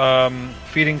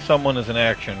 Feeding someone is an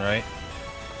action, right?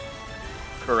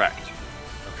 Correct.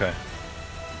 Okay.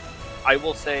 I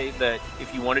will say that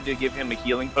if you wanted to give him a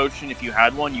healing potion, if you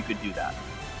had one, you could do that.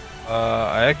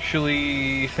 I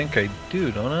actually think I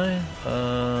do, don't I?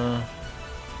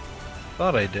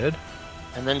 Thought I did.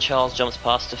 And then Charles jumps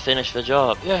past to finish the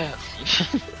job. Yeah.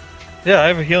 Yeah, I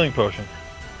have a healing potion.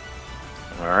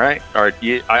 Alright.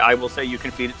 I will say you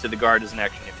can feed it to the guard as an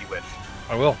action if you wish.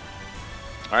 I will.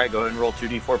 Alright, go ahead and roll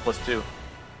 2d4 plus 2.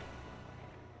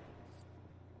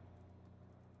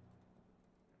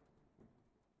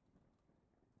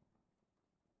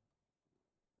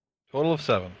 Total of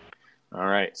 7.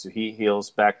 Alright, so he heals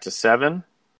back to 7.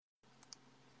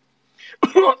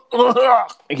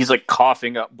 He's like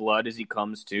coughing up blood as he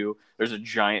comes to. There's a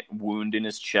giant wound in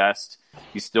his chest.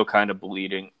 He's still kind of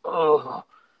bleeding.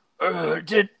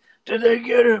 Did they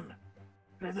get him?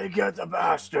 Did they get the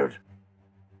bastard?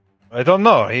 I don't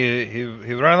know. He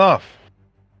ran off.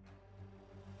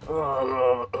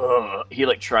 He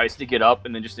like tries to get up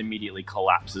and then just immediately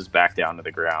collapses back down to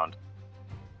the ground.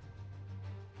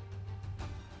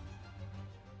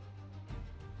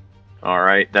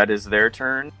 Alright, that is their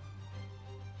turn.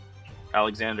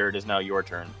 Alexander, it is now your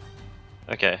turn.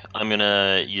 Okay, I'm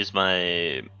gonna use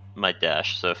my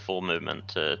dash, so full movement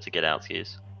to get out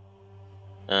skis.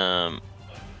 Where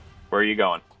are you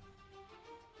going?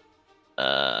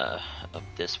 Up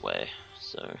this way.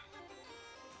 So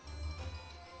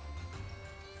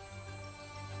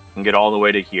You can get all the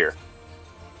way to here.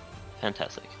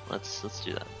 fantastic. Let's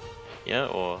do that. Yeah,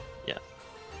 or yeah,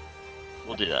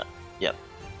 we'll do that. Yep.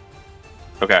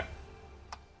 Okay.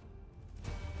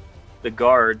 The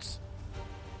guards,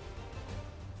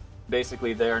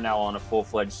 basically, they are now on a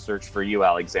full-fledged search for you,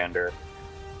 Alexander.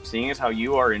 Seeing as how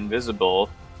you are invisible,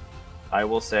 I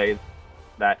will say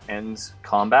that ends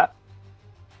combat.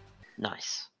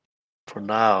 Nice. For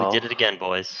now. We did it again,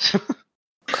 boys.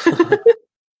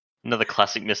 Another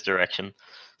classic misdirection.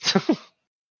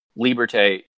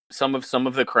 Liberté, some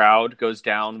of the crowd goes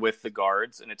down with the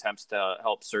guards and attempts to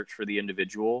help search for the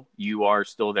individual. You are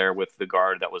still there with the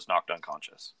guard that was knocked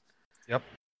unconscious. Yep.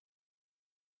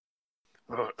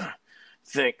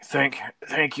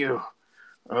 Thank you.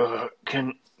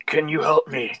 Can you help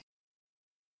me?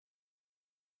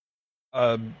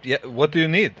 Yeah. What do you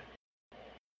need?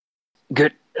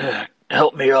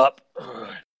 Help me up.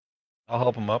 I'll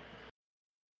help him up.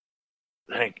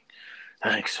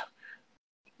 Thanks.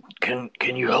 Can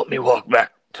you help me walk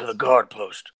back to the guard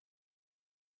post?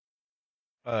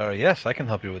 Yes, I can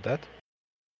help you with that.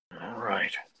 All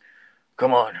right.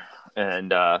 Come on.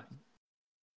 And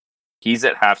he's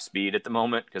at half speed at the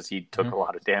moment because he took a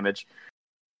lot of damage.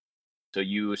 So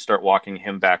you start walking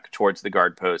him back towards the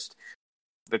guard post.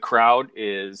 The crowd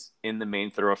is in the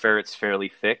main thoroughfare. It's fairly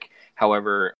thick.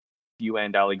 However, you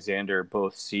and Alexander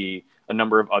both see a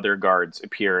number of other guards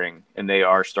appearing, and they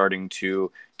are starting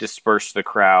to disperse the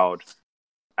crowd,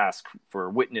 ask for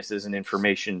witnesses and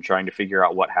information, trying to figure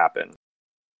out what happened.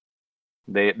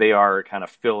 They are kind of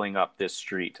filling up this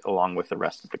street along with the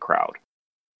rest of the crowd.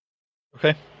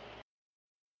 Okay.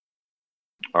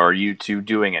 Are you two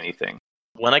doing anything?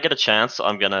 When I get a chance,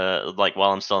 I'm gonna, like,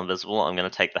 while I'm still invisible, I'm gonna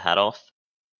take the hat off.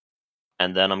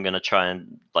 And then I'm gonna try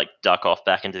and, like, duck off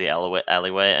back into the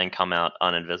alleyway and come out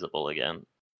uninvisible again.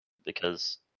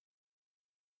 Because,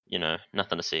 you know,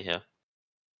 nothing to see here.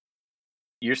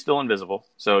 You're still invisible,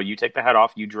 so you take the hat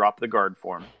off, you drop the guard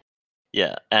form.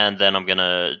 Yeah, and then I'm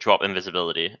gonna drop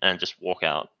invisibility and just walk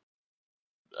out.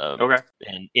 Okay.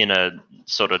 In a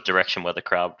sort of direction where the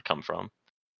crowd would come from,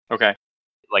 Okay.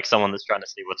 like someone that's trying to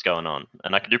see what's going on.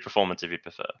 And I can do performance if you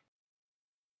prefer.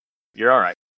 You're all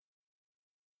right.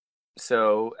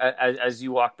 So as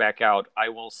you walk back out, I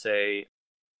will say,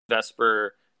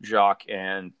 Vesper, Jacques,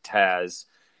 and Taz,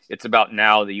 it's about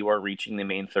now that you are reaching the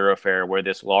main thoroughfare where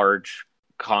this large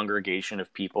congregation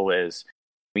of people is.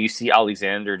 You see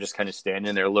Alexander just kind of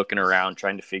standing there looking around,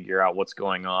 trying to figure out what's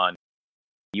going on.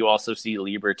 You also see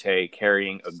Liberté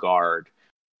carrying a guard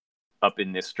up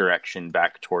in this direction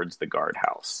back towards the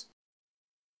guardhouse.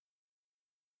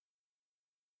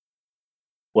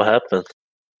 What happened?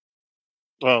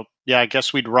 Well, yeah, I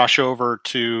guess we'd rush over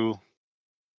to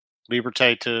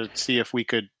Liberté to see if we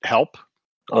could help.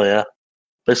 Oh yeah,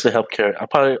 basically help carry.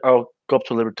 I'll go up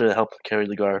to Liberté to help carry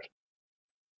the guard.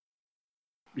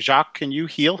 Jacques, can you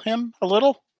heal him a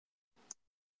little?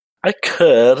 I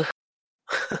could.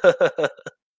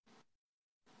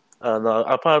 No,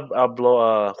 I'll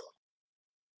blow.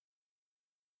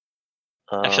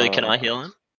 Actually, can I heal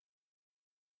him?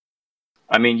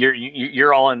 I mean,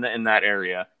 you're all in that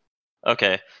area.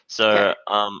 Okay, so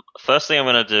first thing I'm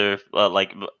gonna do,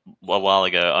 like a while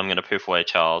ago, I'm gonna poof away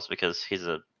Charles because he's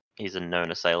a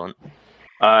known assailant.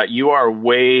 You are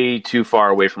way too far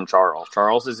away from Charles.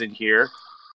 Charles is in here.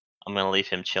 I'm gonna leave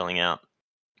him chilling out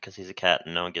because he's a cat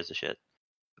and no one gives a shit.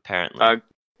 Apparently.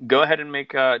 Go ahead and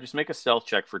make a stealth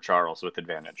check for Charles with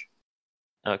advantage.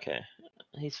 Okay,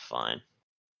 he's fine.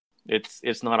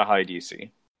 It's not a high DC.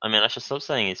 I mean, I should stop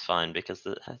saying he's fine because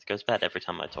it goes bad every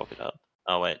time I talk it up.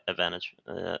 Oh wait, advantage.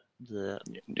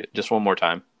 Just one more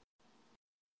time.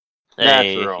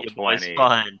 Hey, Natural your boy's 20.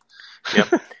 fine.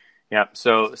 Yep. Yep.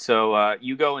 So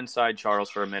you go inside Charles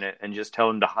for a minute and just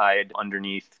tell him to hide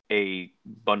underneath a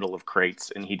bundle of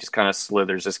crates, and he just kind of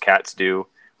slithers as cats do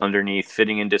underneath,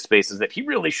 fitting into spaces that he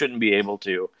really shouldn't be able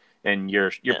to. And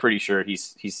you're pretty sure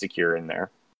he's secure in there.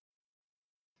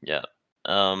 Yeah.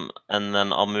 And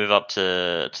then I'll move up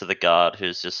to the guard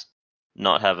who's just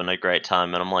not having a great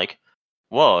time, and I'm like,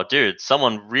 "Whoa, dude!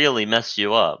 Someone really messed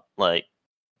you up. Like,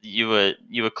 you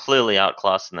were clearly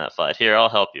outclassed in that fight. Here, I'll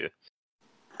help you."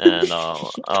 And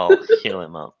I'll heal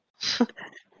him up.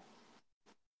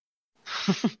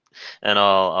 And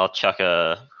I'll chuck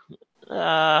a.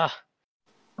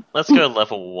 Let's go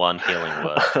level 1 healing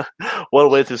word.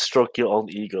 One way to stroke your own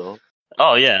ego.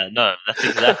 Oh yeah, no, that's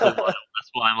exactly what. That's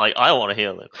why I'm like, I want to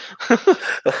heal him.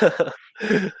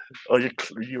 Oh,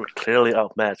 you were clearly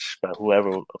outmatched by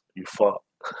whoever you fought.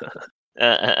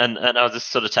 And I was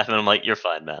just sort of tapping him like, "You're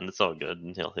fine, man. It's all good,"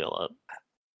 and he'll heal up.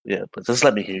 Yeah, but just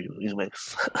let me hear you. You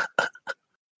makes.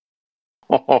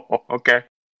 Oh, okay.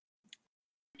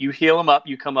 You heal him up.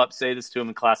 You come up, say this to him,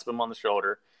 and clasp him on the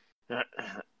shoulder.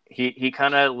 He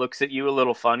kind of looks at you a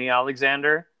little funny,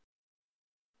 Alexander,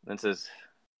 and says,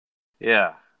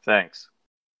 "Yeah, thanks."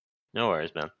 No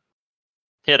worries, man.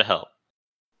 Here to help.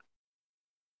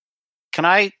 Can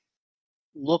I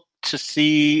look to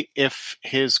see if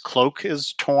his cloak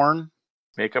is torn?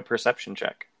 Make a perception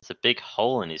check. It's a big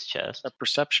hole in his chest. A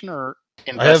perception or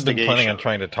I have investigation? been planning on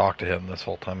trying to talk to him this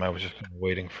whole time. I was just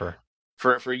waiting for...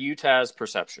 For you, Taz,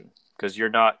 perception, because you're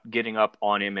not getting up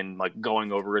on him and like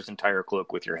going over his entire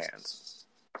cloak with your hands.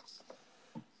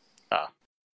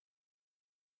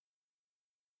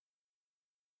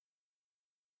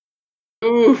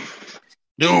 Oof.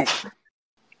 Oof.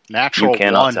 Natural You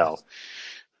cannot 1. tell.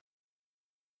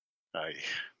 Aye.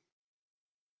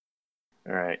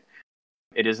 All right.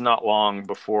 It is not long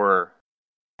before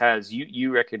Taz,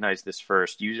 you recognize this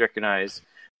first. You recognize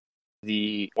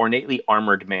the ornately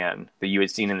armored man that you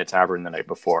had seen in the tavern the night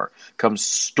before comes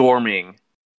storming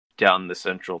down the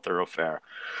central thoroughfare.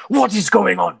 What is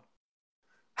going on?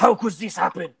 How could this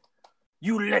happen?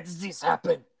 You let this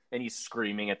happen. And he's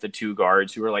screaming at the two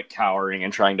guards who are like cowering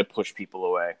and trying to push people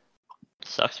away.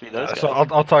 Sucks to be those guys. So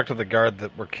I'll talk to the guard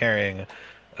that we're carrying.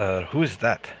 Who is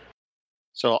that?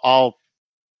 So I'll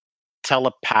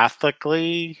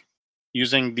telepathically,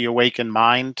 using the awakened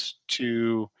mind,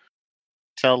 to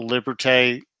tell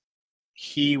Liberté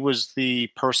he was the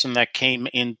person that came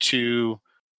into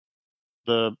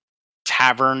the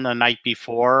tavern the night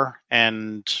before,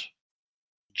 and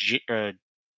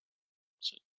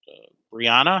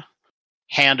Brianna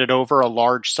handed over a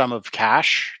large sum of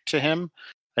cash to him.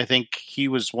 I think he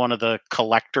was one of the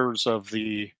collectors of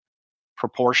the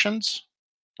proportions.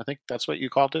 I think that's what you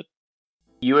called it.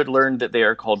 You had learned that they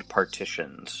are called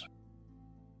partitions.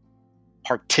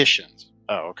 Partitions.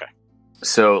 Oh, okay.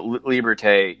 So,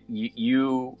 Liberté,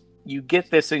 you get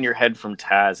this in your head from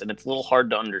Taz, and it's a little hard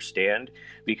to understand,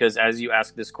 because as you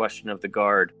ask this question of the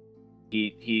guard,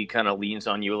 He kind of leans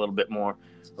on you a little bit more.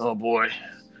 Oh boy,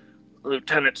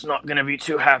 Lieutenant's not going to be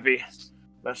too happy.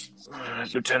 That's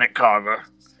Lieutenant Carver.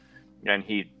 And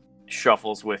he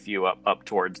shuffles with you up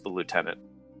towards the lieutenant.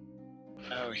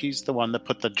 Oh, he's the one that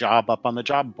put the job up on the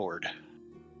job board.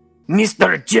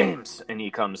 Mr. James! And he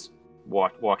comes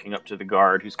walking up to the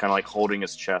guard, who's kind of like holding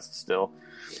his chest still.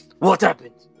 What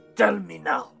happened? Tell me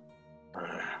now.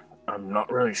 I'm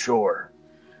not really sure.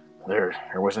 There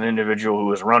was an individual who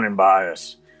was running by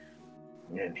us,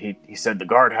 and he said the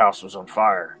guardhouse was on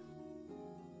fire.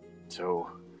 So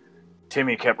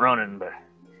Timmy kept running, but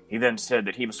he then said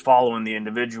that he was following the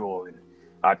individual, and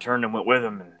I turned and went with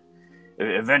him, and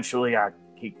eventually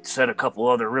he said a couple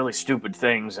other really stupid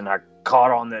things, and I caught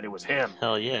on that it was him.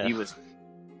 Hell yeah. He was.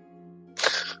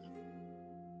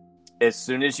 As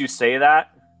soon as you say that,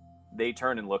 they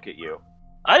turn and look at you.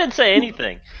 I didn't say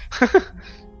anything.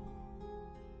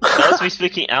 That was me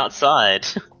speaking outside.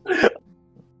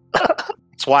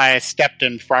 That's why I stepped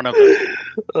in front of him.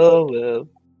 Oh man.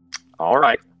 All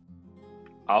right.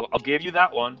 I'll give you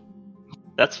that one.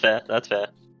 That's fair. That's fair.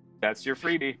 That's your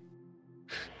freebie.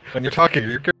 When you're talking to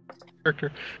your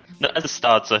character. No, as it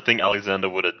starts, I think Alexander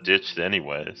would have ditched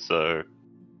anyway, so...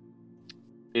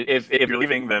 If you're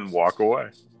leaving, then walk away.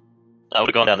 I would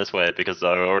have gone down this way because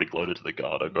I already gloated to the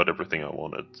guard. I got everything I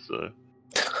wanted, so...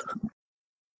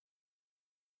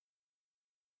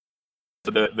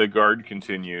 The guard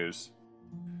continues.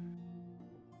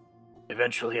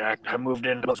 Eventually, I moved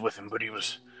in with him, but he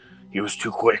was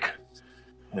too quick.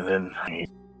 And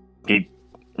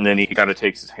then he kind of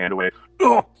takes his hand away.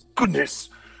 Oh goodness!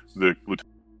 The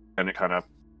lieutenant kind of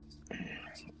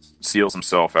seals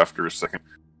himself after a second.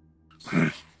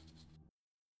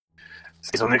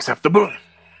 It's unacceptable.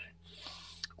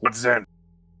 What's that?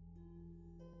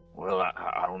 Well,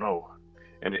 I don't know.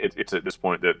 And it's at this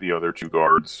point that the other two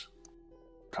guards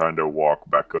kind of walk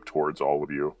back up towards all of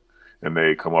you, and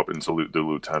they come up and salute the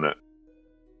lieutenant.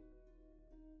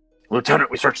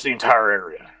 Lieutenant, we searched the entire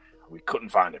area. We couldn't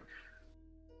find him.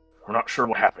 We're not sure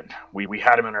what happened. We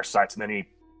had him in our sights, and then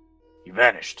he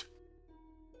vanished.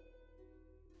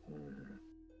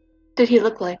 Did he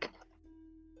look like?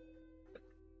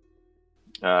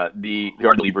 The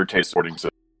Guard Liberté sorting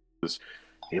says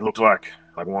he looked like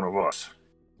one of us.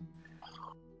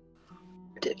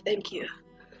 Thank you.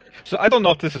 So I don't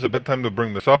know if this is a bad time to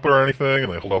bring this up or anything,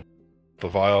 and I hold up the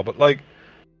vial, but like,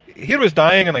 he was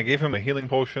dying and I gave him a healing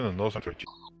potion, and those are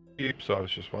cheap, so I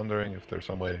was just wondering if there's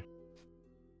some way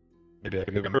maybe I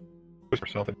could give him or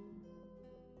something.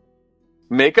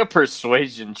 Make a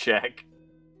persuasion check.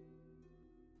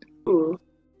 Ooh.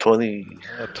 20.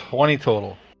 20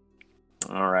 total.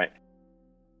 All right.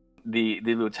 The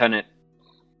lieutenant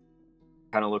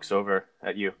kind of looks over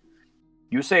at you.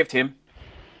 You saved him.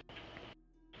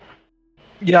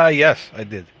 Yeah, yes, I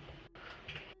did.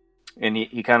 And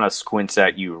he kind of squints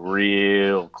at you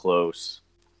real close.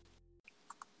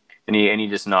 And he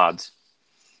just nods.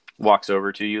 Walks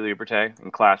over to you, Liberté,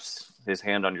 and clasps his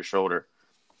hand on your shoulder.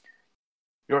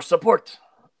 Your support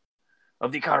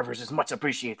of the Carvers is much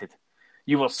appreciated.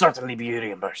 You will certainly be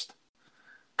reimbursed.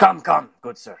 Come,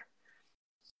 good sir.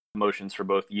 Motions for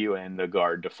both you and the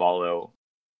guard to follow.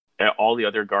 All the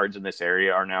other guards in this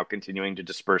area are now continuing to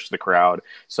disperse the crowd.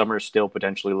 Some are still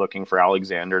potentially looking for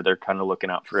Alexander. They're kind of looking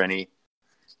out for any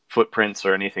footprints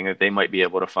or anything that they might be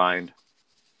able to find.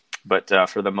 But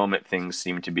for the moment, things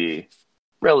seem to be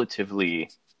relatively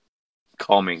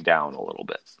calming down a little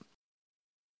bit.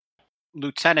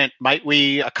 Lieutenant, might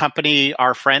we accompany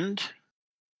our friend?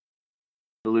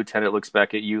 The lieutenant looks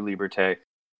back at you, Liberté.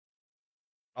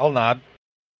 I'll nod.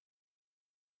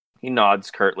 He nods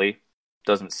curtly.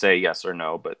 Doesn't say yes or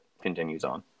no, but continues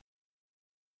on.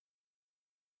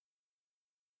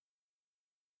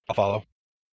 I'll follow.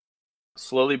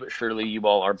 Slowly but surely, you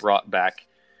all are brought back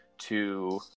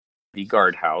to the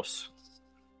guardhouse,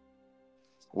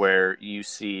 where you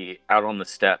see out on the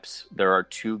steps there are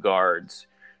two guards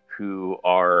who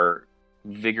are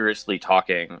vigorously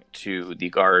talking to the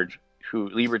guard who,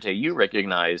 Liberté, you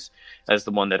recognize as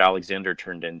the one that Alexander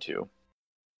turned into.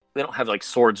 They don't have like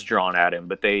swords drawn at him,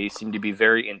 but they seem to be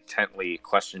very intently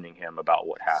questioning him about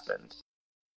what happened.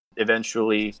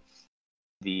 Eventually,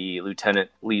 the lieutenant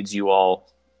leads you all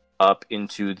up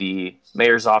into the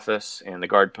mayor's office and the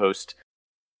guard post.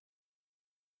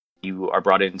 You are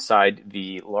brought inside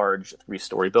the large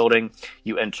 3-story building.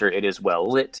 You enter, it is well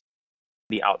lit.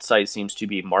 The outside seems to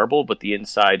be marble, but the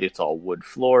inside, it's all wood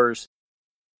floors.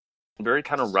 Very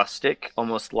kind of rustic,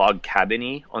 almost log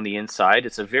cabin-y on the inside.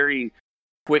 It's a very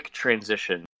quick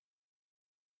transition,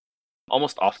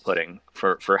 almost off-putting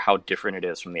for how different it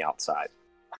is from the outside.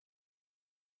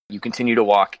 You continue to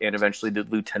walk, and eventually the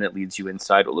lieutenant leads you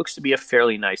inside what looks to be a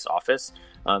fairly nice office.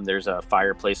 There's a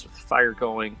fireplace with fire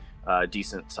going, a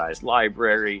decent-sized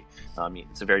library.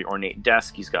 It's a very ornate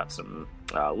desk. He's got some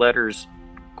letters,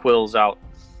 quills out,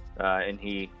 and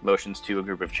he motions to a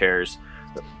group of chairs.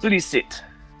 Please sit.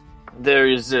 There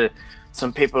is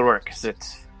some paperwork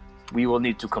that we will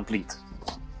need to complete.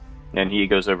 And he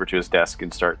goes over to his desk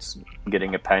and starts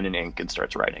getting a pen and ink and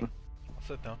starts writing. I'll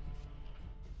sit down.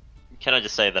 Can I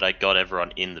just say that I got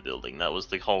everyone in the building? That was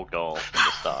the whole goal from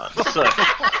the start.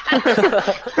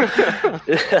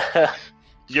 So,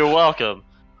 you're welcome.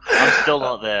 I'm still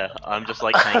not there. I'm just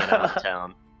like hanging out in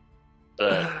town.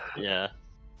 But yeah,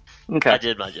 Okay. I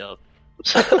did my job.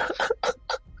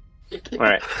 All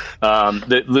right.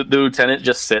 The lieutenant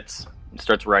just sits and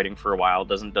starts writing for a while.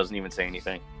 Doesn't even say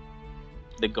anything.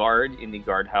 The guard in the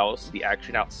guardhouse, the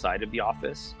action outside of the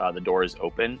office, the door is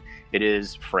open. It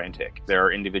is frantic. There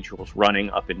are individuals running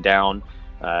up and down.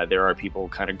 There are people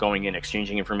kind of going in,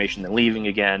 exchanging information, then leaving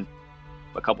again.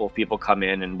 A couple of people come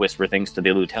in and whisper things to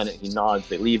the lieutenant. He nods.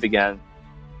 They leave again.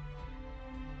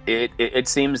 It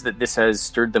seems that this has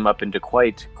stirred them up into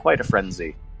quite a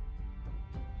frenzy.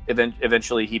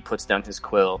 Eventually, he puts down his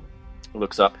quill,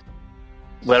 looks up.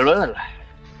 Well.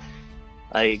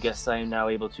 I guess I am now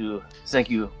able to thank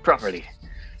you properly.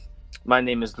 My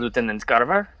name is Lieutenant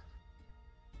Carver.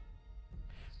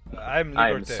 I'm I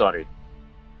am Liberté. sorry.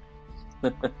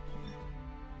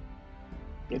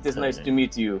 It is nice to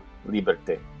meet you,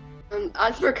 Liberté.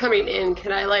 As we're coming in,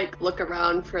 can I look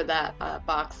around for that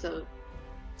box of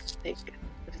what is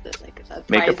it,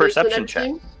 Make a prizes and perception check.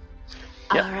 everything?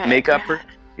 Yep. All right. Make up.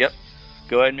 Yep.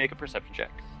 Go ahead and make a perception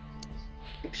check.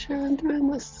 Make sure I'm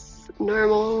doing this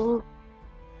normal.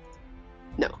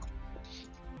 No.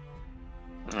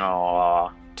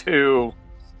 Aw, 2.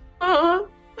 Uh-huh.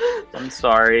 I'm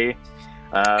sorry.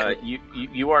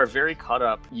 You are very caught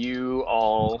up. You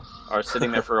all are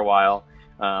sitting there for a while.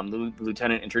 The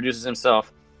lieutenant introduces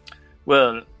himself.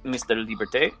 Well, Mr.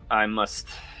 Liberté, I must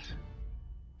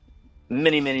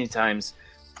many times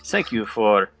thank you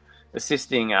for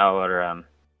assisting our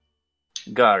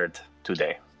guard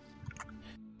today.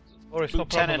 Oh, it's no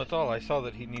problem Lieutenant. at all. I saw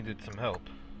that he needed some help.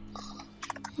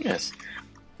 Yes,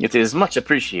 it is much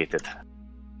appreciated.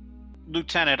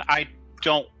 Lieutenant, I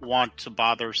don't want to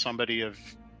bother somebody of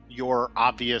your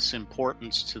obvious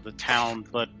importance to the town,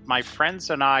 but my friends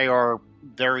and I are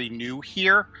very new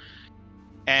here,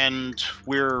 and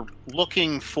we're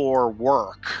looking for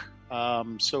work.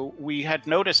 So we had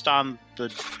noticed on the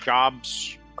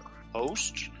jobs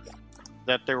post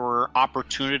that there were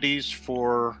opportunities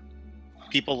for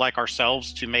people like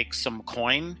ourselves to make some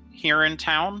coin here in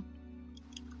town.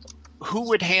 Who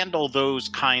would handle those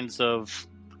kinds of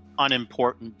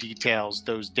unimportant details,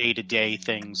 those day-to-day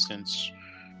things, since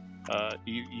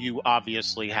you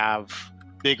obviously have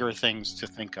bigger things to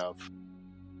think of?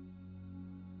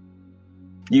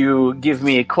 You give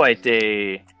me quite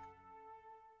a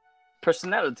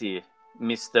personality,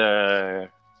 Mr.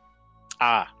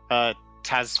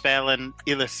 Tazfelin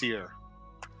Ilisir.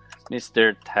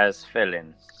 Mr.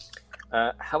 Tazfelin.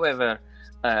 However,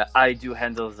 I do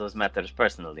handle those matters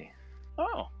personally.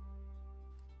 Oh.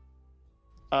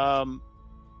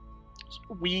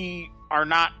 We are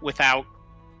not without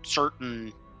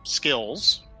certain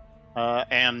skills,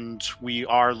 and we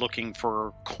are looking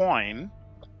for coin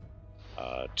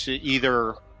to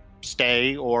either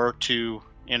stay or to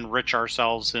enrich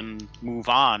ourselves and move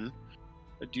on.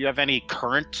 Do you have any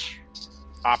current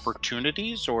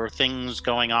opportunities or things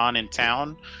going on in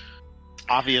town?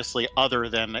 Obviously, other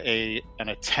than an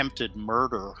attempted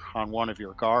murder on one of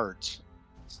your guards.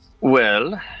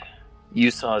 Well,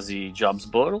 you saw the jobs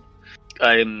board.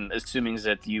 I'm assuming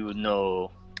that you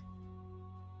know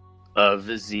of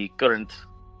the current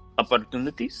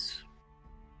opportunities.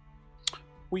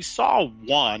 We saw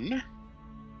one,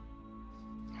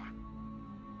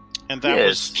 and that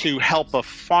was to help a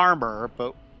farmer,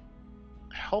 but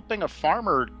helping a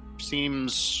farmer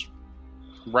seems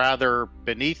rather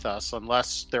beneath us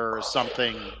unless there is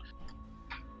something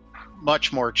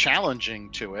much more challenging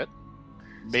to it.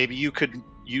 Maybe you could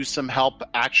use some help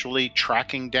actually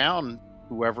tracking down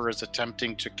whoever is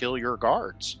attempting to kill your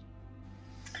guards.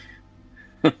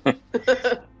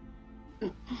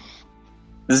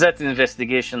 That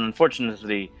investigation,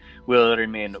 unfortunately, will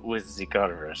remain with the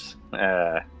Carvers.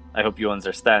 I hope you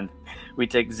understand. We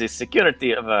take the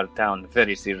security of our town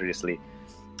very seriously.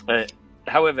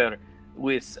 However,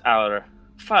 with our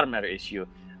farmer issue,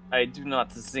 I do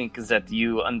not think that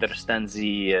you understand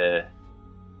the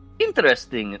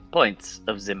interesting points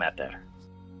of the matter.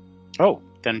 Oh,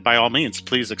 then by all means,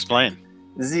 please explain.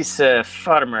 This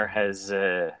farmer has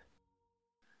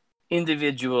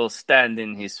individual stand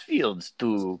in his fields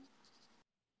to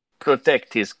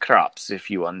protect his crops, if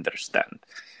you understand.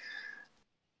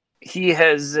 He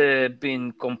has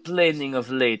been complaining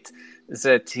of late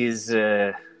that his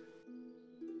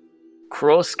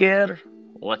crow scare,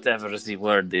 whatever the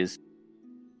word is,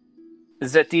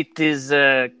 that it is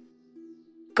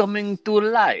coming to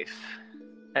life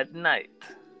at night.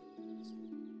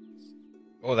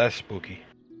 Oh, that's spooky.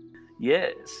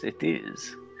 Yes, it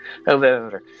is.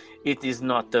 However, it is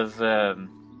not of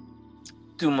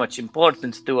too much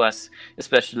importance to us,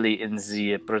 especially in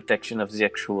the protection of the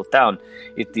actual town.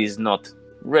 It is not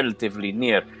relatively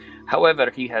near. However,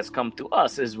 he has come to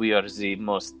us as we are the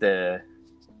most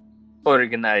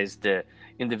organized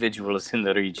individuals in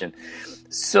the region.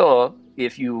 So,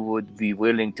 if you would be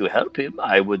willing to help him,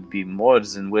 I would be more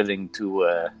than willing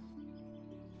to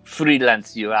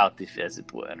freelance you out, if as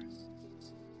it were.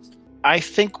 I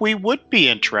think we would be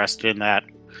interested in that.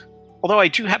 Although I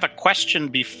do have a question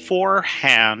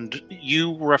beforehand.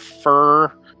 You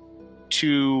refer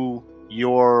to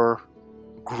your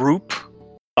group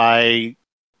by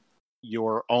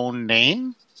your own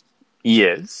name?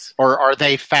 Yes. Or are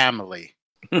they family?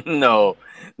 No,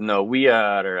 we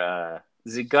are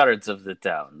the guards of the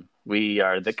town. We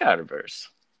are the Carvers.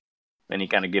 And he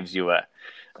kind of gives you a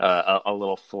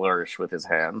little flourish with his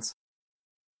hands.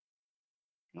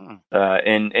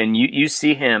 And you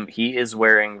see him. He is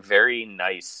wearing very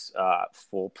nice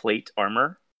full plate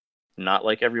armor, not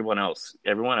like everyone else.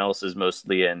 Everyone else is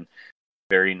mostly in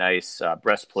very nice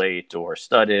breastplate or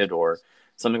studded or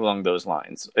something along those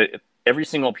lines. Every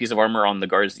single piece of armor on the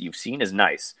guards that you've seen is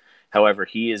nice. However,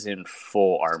 he is in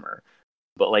full armor.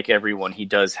 But like everyone, he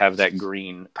does have that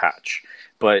green patch.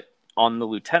 But on the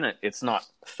lieutenant, it's not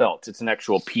felt. It's an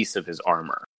actual piece of his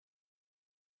armor.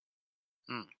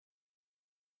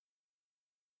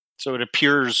 So it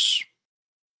appears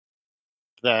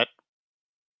that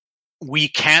we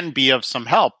can be of some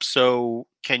help. So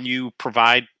can you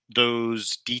provide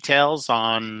those details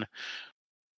on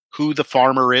who the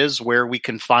farmer is, where we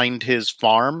can find his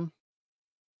farm,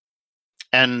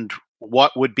 and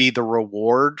what would be the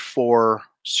reward for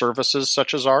services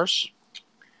such as ours?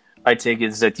 I take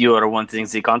it that you are wanting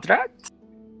the contract?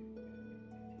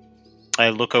 I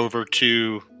look over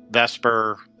to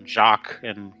Vesper, Jacques,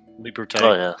 and Liberté.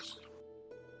 Oh, yeah.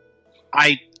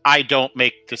 I don't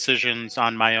make decisions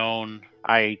on my own.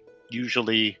 I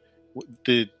usually,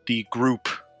 the group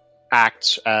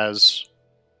acts as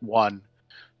one.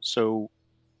 So,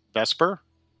 Vesper?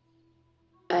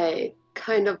 I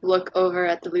kind of look over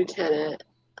at the lieutenant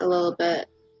a little bit,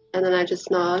 and then I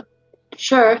just nod.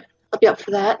 Sure, I'll be up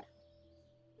for that.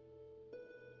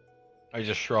 I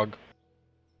just shrug.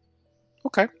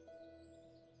 Okay.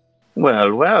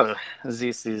 Well,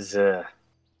 this is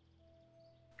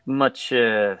much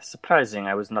surprising.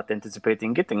 I was not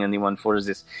anticipating getting anyone for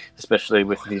this, especially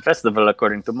with the festival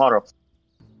occurring tomorrow.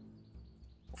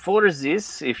 For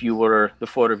this, if you were the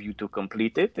four of you to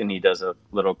complete it, and he does a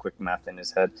little quick math in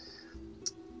his head,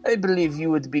 I believe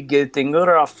you would be getting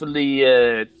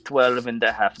roughly 12 and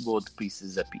a half gold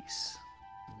pieces apiece.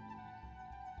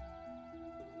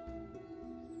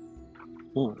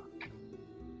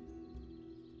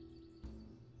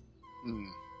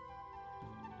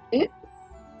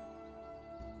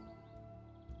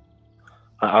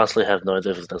 I honestly have no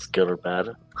idea if that's good or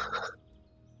bad.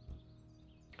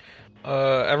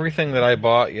 Everything that I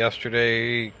bought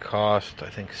yesterday cost, I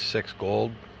think, 6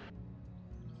 gold.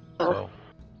 So,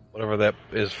 whatever that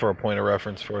is for a point of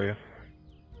reference for you.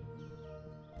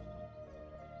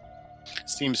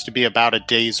 Seems to be about a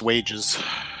day's wages.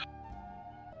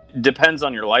 Depends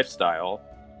on your lifestyle.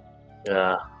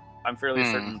 Yeah. I'm fairly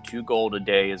certain 2 gold a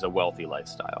day is a wealthy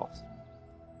lifestyle.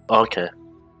 Okay.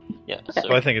 Yeah.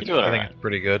 So I think it's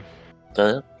pretty good.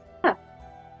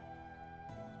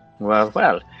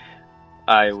 Well.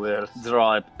 I will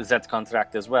draw up that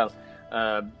contract as well.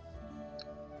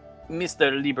 Mr.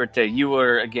 Liberté, you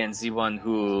were again the one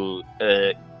who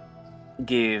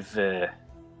gave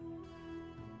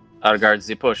our guards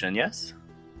the potion, yes?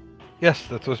 Yes,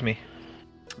 that was me.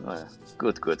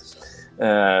 Good.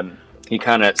 He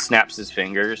kind of snaps his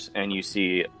fingers, and you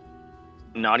see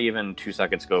not even 2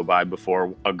 seconds go by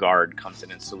before a guard comes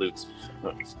in and salutes.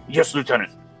 Yes,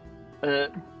 Lieutenant.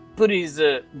 Please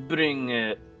bring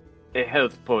a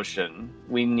health potion.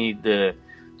 We need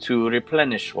to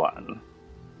replenish one.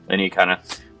 And he kind of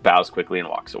bows quickly and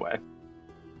walks away.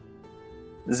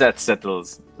 That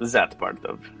settles that part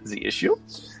of the issue.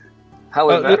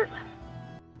 However,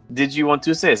 did you want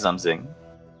to say something?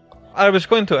 I was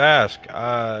going to ask.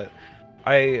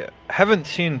 I haven't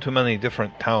seen too many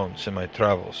different towns in my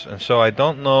travels, and so I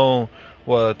don't know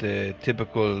what a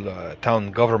typical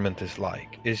town government is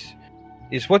like.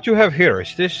 Is what you have here?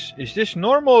 Is this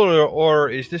normal or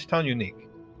is this town unique?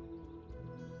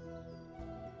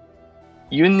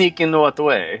 Unique in what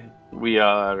way? We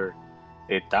are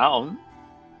a town.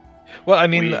 Well, I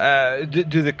mean,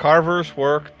 do the carvers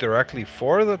work directly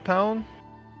for the town?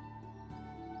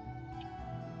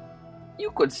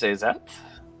 You could say that.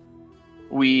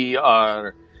 We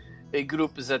are a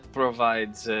group that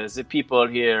provides the people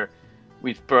here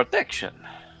with protection.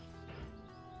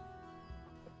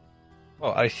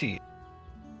 Oh, I see.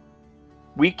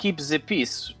 We keep the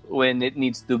peace when it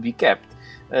needs to be kept.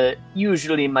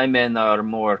 Usually my men are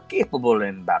more capable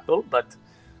in battle, but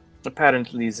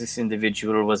apparently this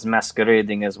individual was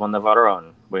masquerading as one of our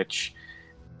own, which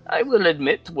I will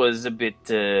admit was a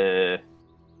bit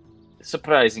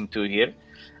surprising to hear.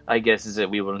 I guess that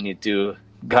we will need to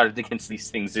guard against these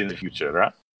things in the future,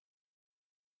 huh?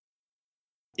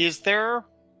 Is there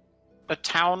a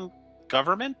town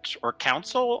government or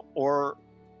council, or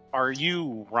are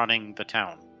you running the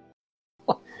town?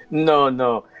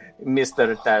 No,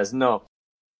 Mr. Taz, no.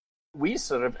 We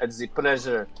serve at the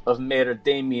pleasure of Mayor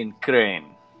Damien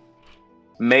Crane.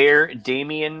 Mayor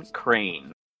Damien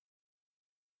Crane.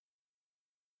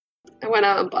 I went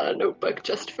out and bought a notebook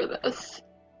just for this.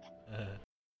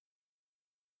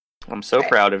 I'm so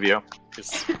proud of you.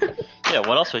 Yeah,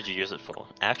 what else would you use it for?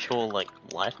 Actual, like,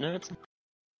 life notes?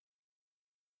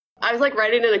 I was like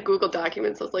writing in a Google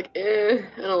document, so I was like, I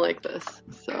don't like this.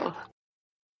 So,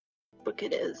 book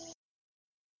it is.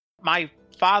 My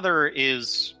father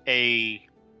is an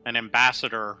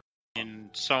ambassador in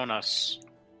Sonus,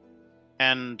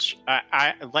 and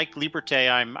I like Liberté.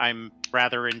 I'm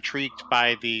rather intrigued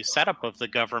by the setup of the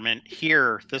government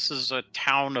here. This is a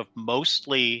town of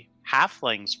mostly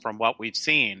halflings, from what we've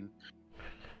seen,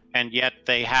 and yet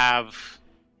they have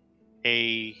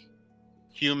a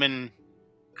human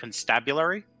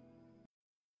constabulary.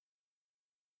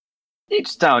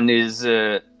 Each town is,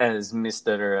 as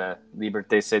Mr.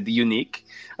 Liberté said, unique.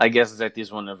 I guess that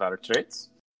is one of our traits.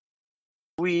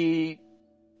 We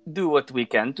do what we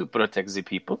can to protect the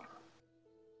people.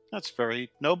 That's very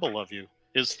noble of you.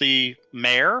 Is the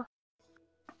mayor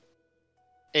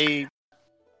a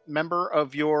member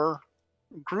of your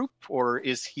group, or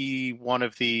is he one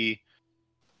of the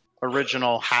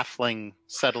original halfling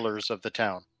settlers of the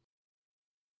town?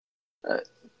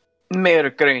 Mayor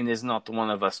Crane is not one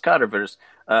of us carvers.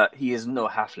 He is no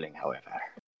halfling, however.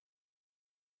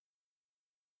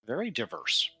 Very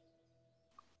diverse.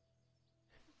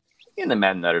 In a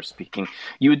manner of speaking.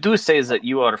 You do say that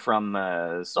you are from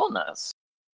Sonus.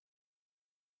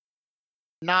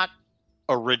 Not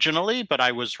originally, but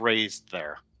I was raised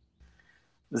there.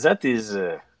 That is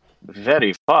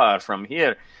very far from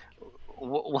here.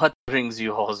 What brings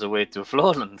you all the way to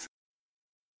Floland?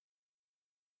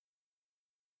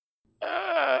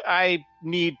 I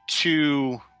need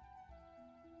to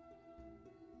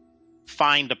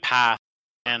find a path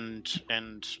and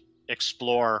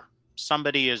explore.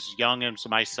 Somebody as young as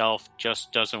myself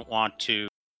just doesn't want to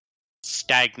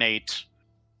stagnate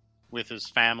with his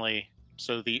family.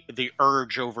 So the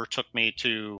urge overtook me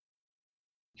to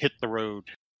hit the road,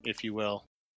 if you will.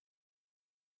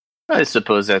 I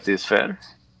suppose that is fair.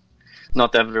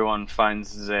 Not everyone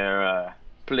finds their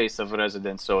place of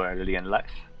residence so early in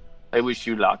life. I wish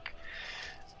you luck.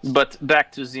 But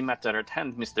back to the matter at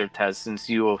hand, Mr. Taz, since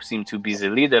you seem to be the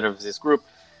leader of this group,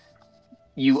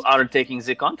 you are taking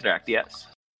the contract, yes?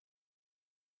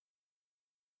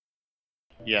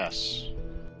 Yes.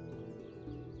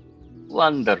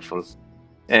 Wonderful.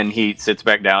 And he sits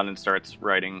back down and starts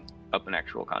writing up an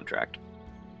actual contract.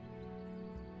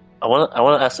 I want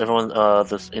to ask everyone,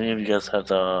 does any of you guys have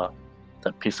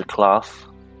that piece of cloth?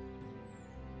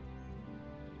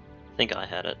 I think I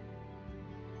had it.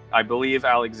 I believe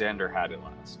Alexander had it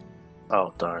last.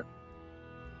 Oh, darn.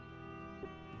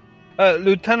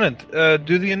 Lieutenant,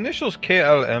 do the initials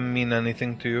KLM mean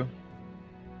anything to you?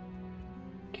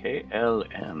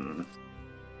 KLM.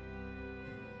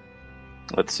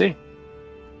 Let's see.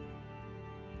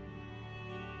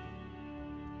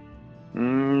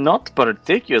 Not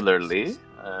particularly.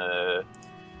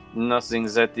 Nothing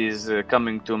that is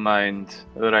coming to mind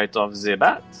right off the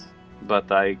bat.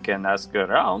 But I can ask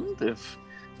around if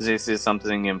this is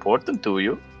something important to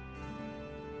you.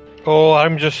 Oh,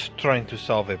 I'm just trying to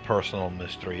solve a personal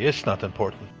mystery. It's not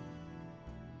important.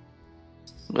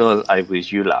 Well, I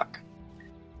wish you luck.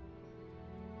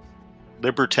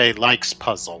 Liberté likes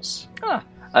puzzles.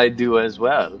 I do as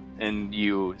well. And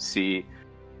you see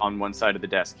on one side of the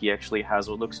desk, he actually has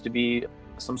what looks to be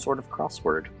some sort of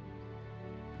crossword.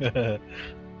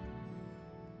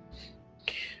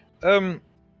 You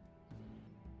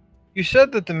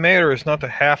said that the mayor is not a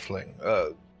halfling.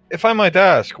 If I might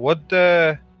ask, what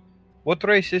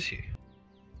race is he?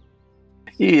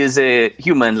 He is a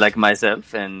human like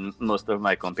myself and most of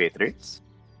my compatriots.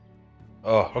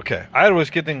 Oh, okay. I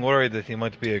was getting worried that he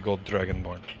might be a gold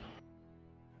dragonborn.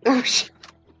 Oh, shit.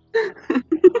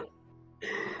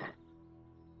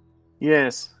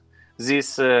 Yes,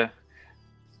 this.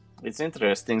 It's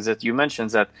interesting that you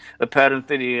mentioned that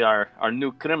apparently our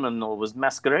new criminal was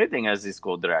masquerading as this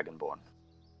gold dragonborn.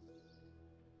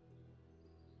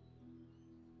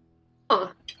 Huh.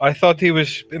 I thought he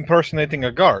was impersonating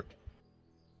a guard.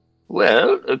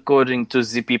 Well, according to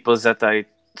the people that I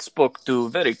spoke to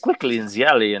very quickly in the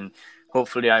alley, and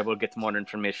hopefully I will get more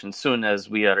information soon as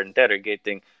we are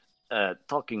interrogating,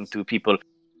 talking to people.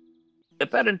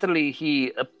 Apparently,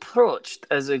 he approached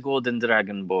as a golden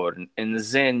dragonborn and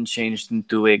then changed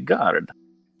into a guard,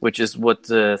 which is what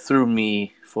threw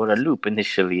me for a loop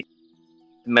initially.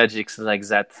 Magics like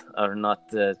that are not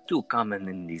too common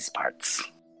in these parts.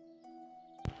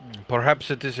 Perhaps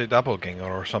it is a doppelganger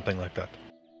or something like that.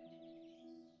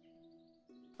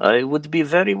 I would be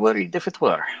very worried if it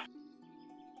were.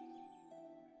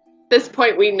 At this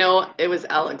point, we know it was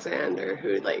Alexander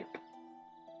who,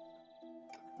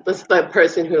 was the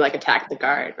person who, attacked the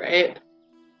guard, right?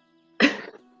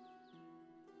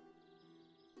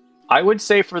 I would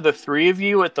say for the three of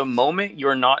you at the moment,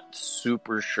 you're not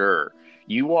super sure.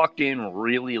 You walked in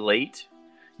really late.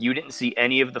 You didn't see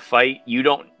any of the fight. You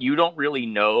don't really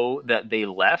know that they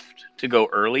left to go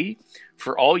early.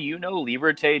 For all you know,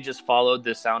 Liberté just followed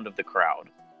the sound of the crowd.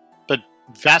 But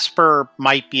Vesper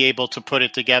might be able to put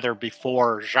it together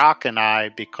before Jacques and I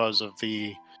because of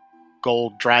the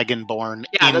gold dragonborn.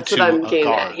 Yeah, that's what I'm getting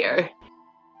at here.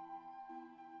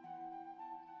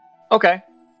 Okay.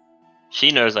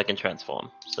 She knows I can transform,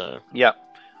 so... Yeah.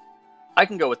 I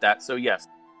can go with that. So yes,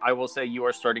 I will say you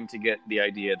are starting to get the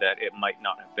idea that it might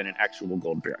not have been an actual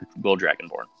gold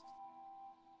dragonborn.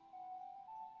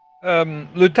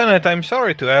 Lieutenant, I'm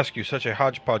sorry to ask you such a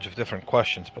hodgepodge of different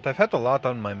questions, but I've had a lot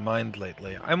on my mind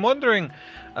lately. I'm wondering,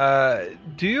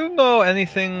 do you know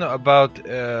anything about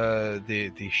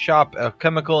the shop,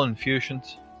 Chemical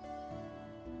Infusions?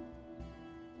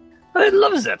 I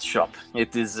love that shop.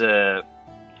 It is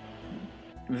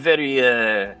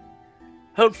very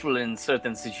helpful in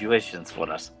certain situations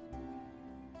for us.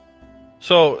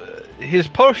 So, his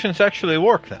potions actually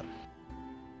work then?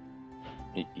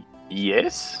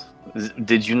 Yes?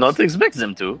 Did you not expect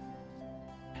them to?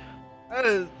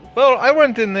 Well, I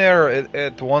went in there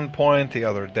at one point the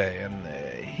other day, and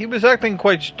he was acting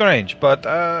quite strange, but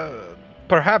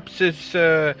perhaps it's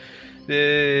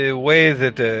the way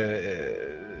that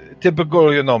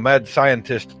typical, mad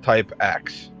scientist type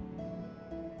acts.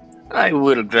 I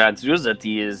will grant you that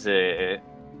he is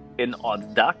an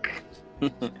odd duck.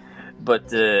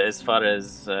 But as far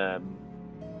as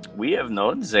we have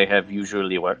known, they have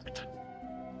usually worked.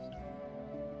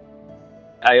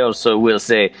 I also will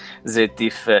say that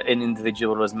if an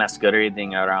individual was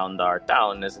masquerading around our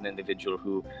town as an individual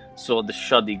who sold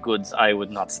shoddy goods, I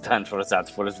would not stand for that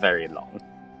for very long.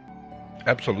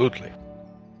 Absolutely.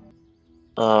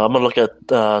 I'm gonna look at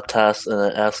Tass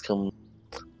and ask him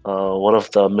what of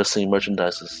the missing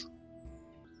merchandises.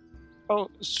 Oh,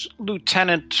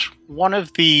 Lieutenant, one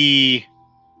of the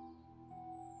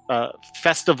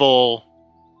festival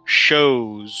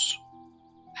shows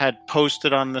had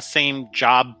posted on the same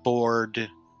job board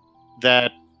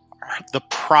that the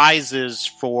prizes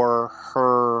for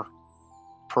her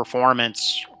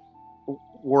performance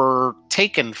were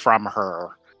taken from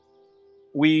her.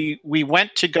 We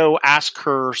went to go ask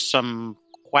her some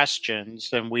questions,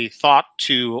 and we thought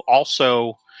to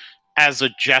also, as a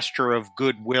gesture of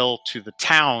goodwill to the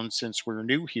town, since we're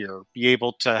new here, be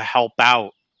able to help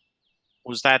out.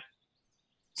 Was that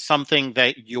something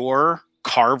that your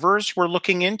carvers were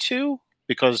looking into?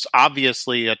 Because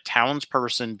obviously a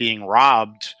townsperson being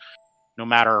robbed, no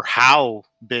matter how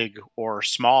big or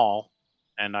small,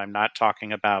 and I'm not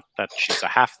talking about that she's a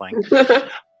halfling,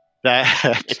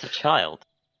 that It's a child.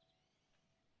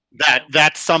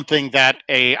 that's something that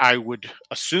I would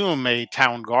assume a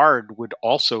town guard would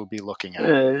also be looking at.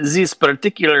 This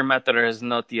particular matter has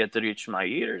not yet reached my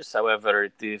ears. However,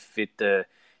 if it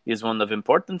is one of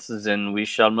importance, then we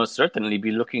shall most certainly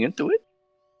be looking into it.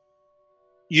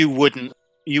 You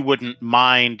wouldn't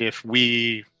mind if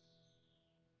we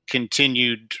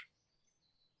continued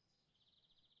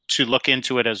to look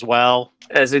into it as well?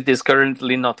 As it is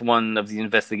currently not one of the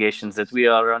investigations that we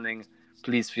are running,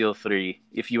 please feel free.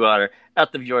 If you are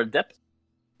out of your depth,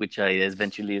 which I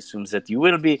eventually assume that you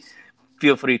will be,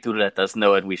 feel free to let us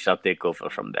know and we shall take over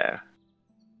from there.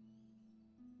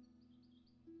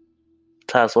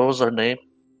 Taz, what was her name?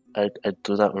 I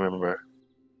do not remember.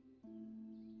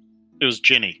 It was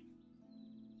Ginny.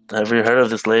 Have you heard of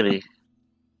this lady?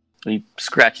 He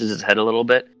scratches his head a little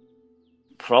bit.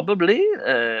 Probably.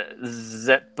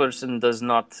 That person does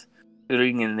not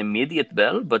ring an immediate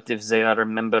bell, but if they are a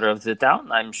member of the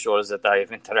town, I'm sure that I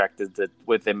have interacted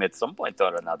with them at some point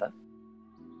or another.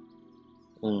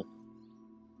 Well,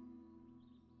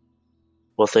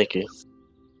 thank you.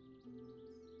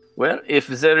 Well, if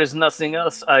there is nothing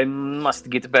else, I must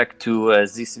get back to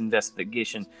this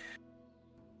investigation.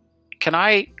 Can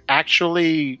I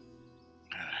actually...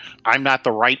 I'm not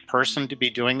the right person to be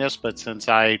doing this, but since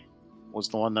I was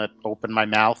the one that opened my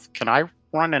mouth, can I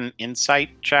run an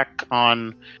insight check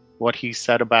on what he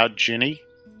said about Ginny?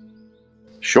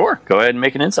 Sure, go ahead and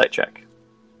make an insight check.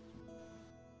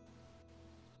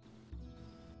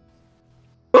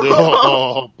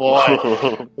 Oh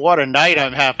boy, what a night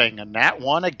I'm having, and that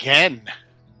one again.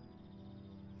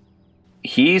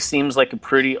 He seems like a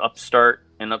pretty upstart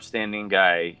and upstanding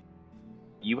guy.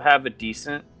 You have a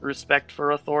decent respect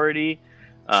for authority.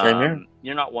 Same here.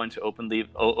 You're not one to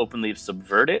openly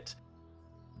subvert it,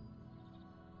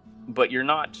 but you're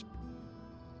not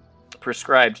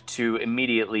prescribed to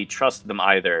immediately trust them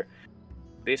either.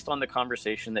 Based on the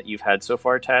conversation that you've had so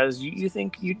far, Taz, you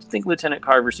think Lieutenant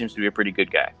Carver seems to be a pretty good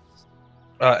guy.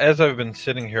 As I've been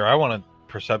sitting here, I want to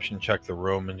perception check the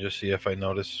room and just see if I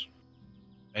notice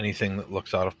anything that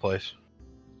looks out of place.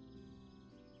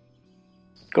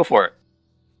 Go for it.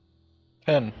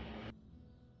 10.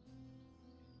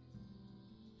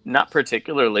 Not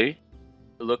particularly.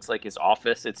 It looks like his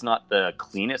office. It's not the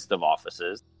cleanest of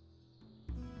offices.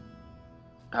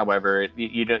 However,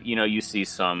 you see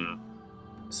some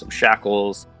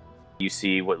shackles. You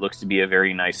see what looks to be a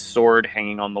very nice sword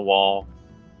hanging on the wall.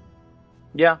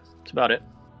 Yeah, that's about it.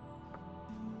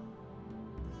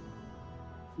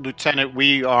 Lieutenant,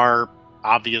 we are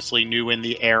obviously new in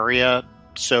the area,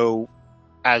 so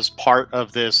as part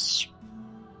of this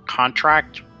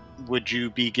contract, would you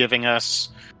be giving us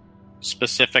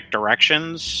specific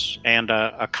directions and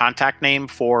a contact name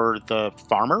for the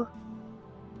farmer?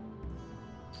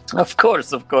 Of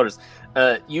course.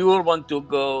 You will want to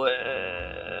go...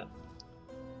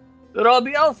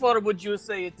 Robbie, how far would you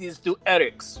say it is to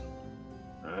Eric's?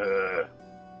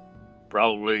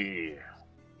 Probably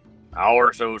hour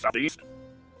or so southeast.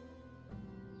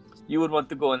 You would want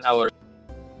to go an hour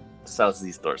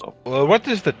southeast or so. Well, what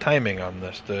is the timing on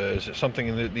this? Is it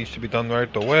something that needs to be done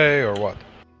right away, or what?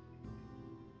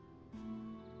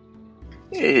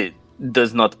 It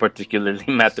does not particularly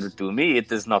matter to me.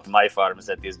 It is not my farm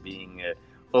that is being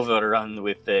overrun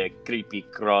with creepy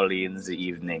crawly in the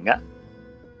evening. Huh?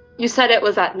 You said it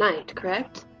was at night,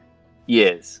 correct?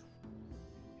 Yes.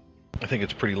 I think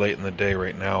it's pretty late in the day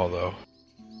right now, though.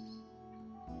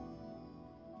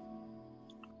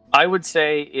 I would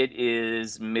say it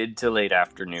is mid to late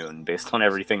afternoon, based on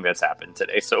everything that's happened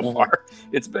today so far.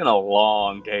 It's been a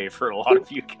long day for a lot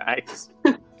of you guys.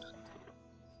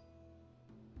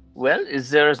 Well, if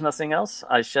there is nothing else,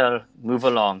 I shall move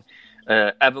along.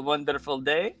 Have a wonderful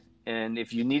day, and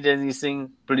if you need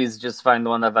anything, please just find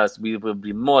one of us. We will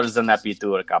be more than happy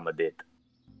to accommodate.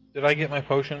 Did I get my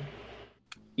potion?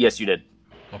 Yes, you did.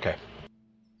 Okay.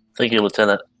 Thank you,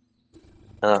 Lieutenant.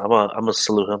 I'm gonna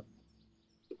salute him.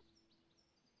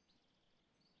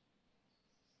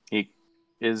 He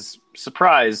is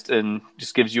surprised and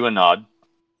just gives you a nod.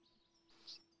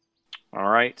 All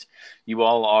right. You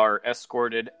all are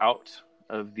escorted out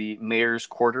of the mayor's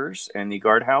quarters and the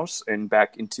guardhouse and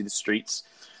back into the streets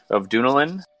of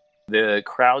Dunalin. The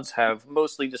crowds have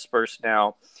mostly dispersed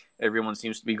now. Everyone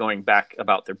seems to be going back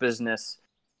about their business.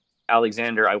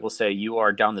 Alexander, I will say you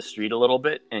are down the street a little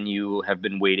bit, and you have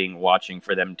been waiting, watching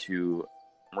for them to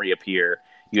reappear.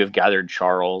 You have gathered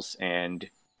Charles, and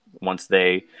once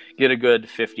they get a good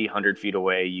 50, 100 feet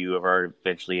away, you are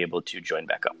eventually able to join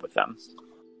back up with them.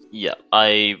 Yeah,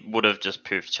 I would have just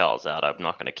poofed Charles out. I'm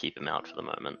not going to keep him out for the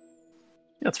moment.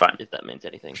 That's fine. If that means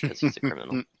anything, because he's a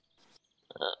criminal.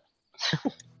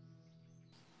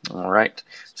 All right.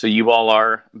 So you all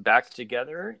are back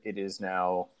together. It is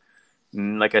now,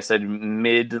 like I said,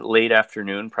 late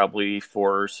afternoon, probably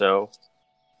 4 or so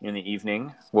in the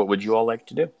evening. What would you all like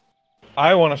to do?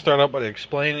 I want to start out by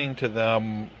explaining to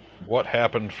them what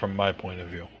happened from my point of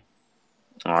view.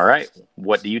 All right.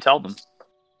 What do you tell them?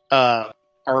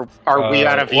 Are we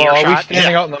out of earshot? Are we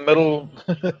standing out in the middle?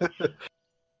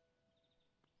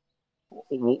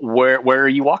 Where are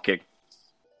you walking?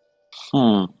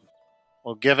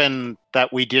 Well, given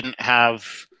that we didn't have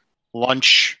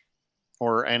lunch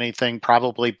or anything,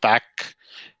 probably back,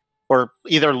 or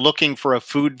either looking for a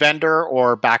food vendor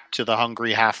or back to the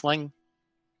Hungry Halfling.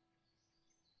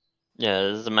 Yeah,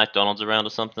 is a McDonald's around or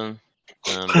something?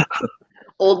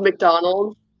 Old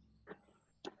McDonald's.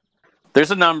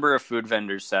 There's a number of food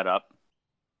vendors set up.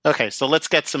 Okay, so let's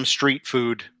get some street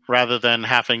food rather than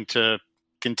having to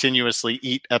continuously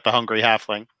eat at the Hungry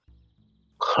Halfling.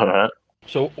 All right.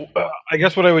 So I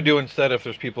guess what I would do instead, if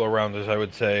there's people around, is I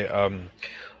would say, I'll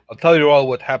tell you all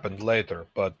what happened later.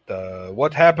 But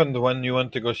what happened when you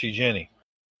went to go see Jenny?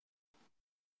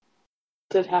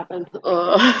 Did happen.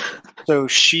 So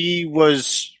she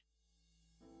was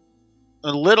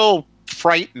a little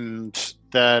frightened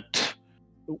that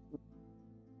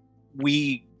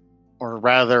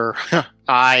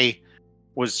I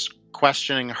was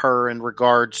questioning her in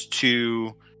regards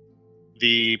to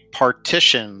the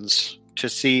partitions to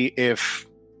see if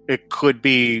it could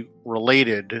be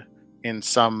related in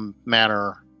some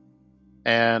manner.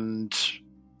 And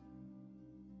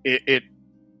it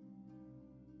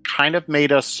kind of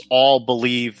made us all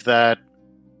believe that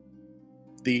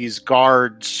these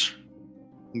guards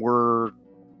were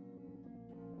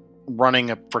running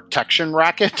a protection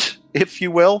racket, if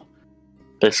you will.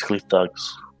 Basically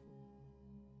thugs.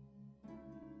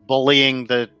 Bullying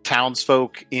the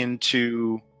townsfolk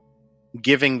into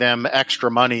giving them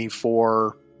extra money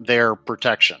for their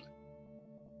protection.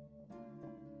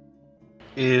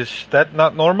 Is that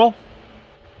not normal?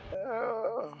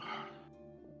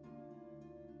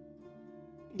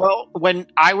 Well, when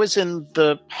I was in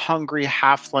the Hungry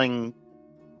Halfling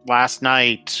last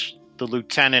night, the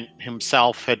lieutenant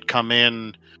himself had come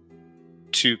in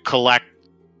to collect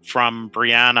from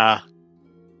Brianna,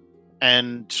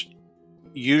 and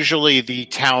usually the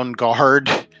town guard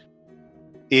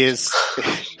is...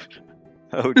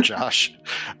 Oh, Josh.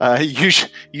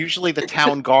 Usually the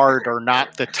town guard are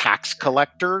not the tax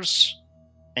collectors,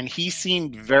 and he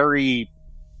seemed very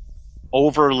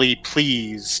overly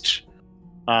pleased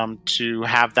to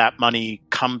have that money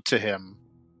come to him.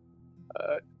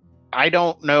 I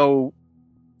don't know,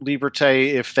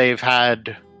 Liberté, if they've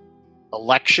had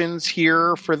elections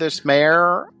here for this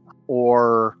mayor,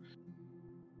 or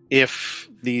if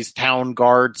these town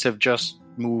guards have just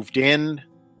moved in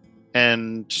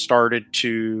and started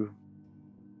to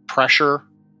pressure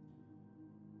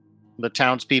the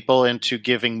townspeople into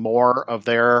giving more of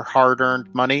their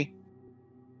hard-earned money.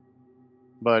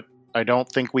 But I don't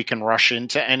think we can rush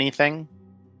into anything.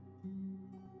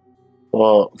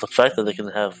 Well, the fact that they can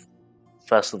have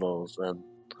festivals, and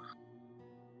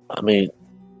I mean,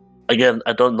 again,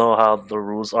 I don't know how the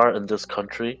rules are in this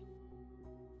country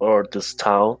or this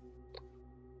town.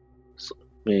 So,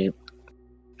 I mean,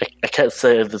 I can't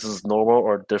say if this is normal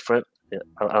or different. Yeah,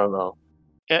 I don't know.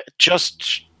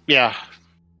 Yeah.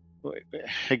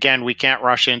 Again, we can't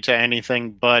rush into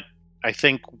anything, but I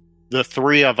think the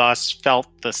three of us felt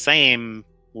the same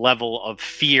level of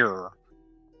fear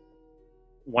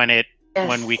when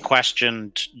we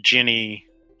questioned Ginny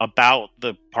about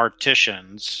the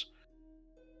partitions,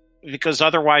 because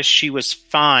otherwise she was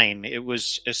fine. It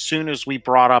was as soon as we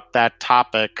brought up that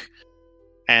topic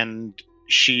and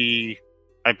she,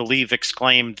 I believe,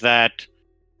 exclaimed that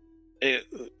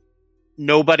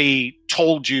nobody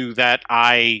told you that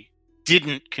I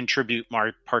didn't contribute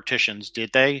my partitions,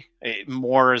 did they?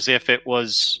 More as if it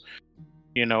was,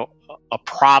 a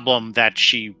problem that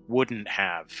she wouldn't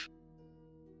have.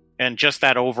 And just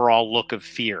that overall look of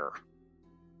fear.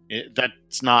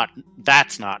 That's not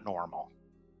normal.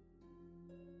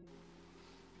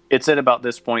 It's at about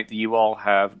this point that you all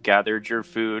have gathered your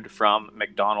food from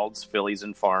McDonald's, Phillies,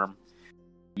 and Farm.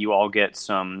 You all get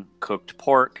some cooked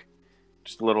pork,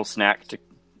 just a little snack to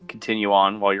continue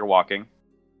on while you're walking.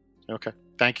 Okay,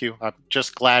 thank you. I'm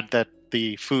just glad that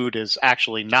the food is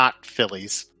actually not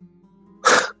Phillies.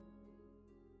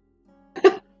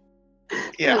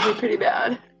 Yeah. That'd be pretty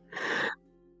bad.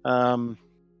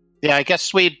 Yeah, I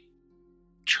guess we'd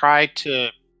try to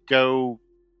go...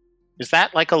 Is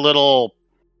that like a little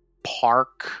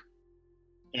park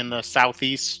in the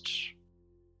southeast?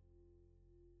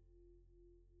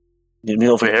 You mean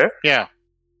over here? Yeah.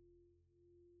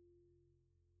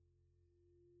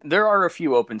 There are a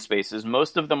few open spaces.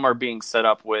 Most of them are being set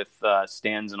up with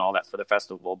stands and all that for the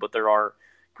festival, but there are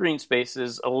green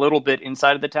spaces a little bit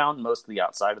inside of the town, mostly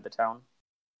outside of the town.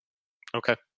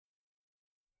 Okay.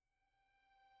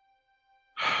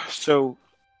 So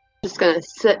just gonna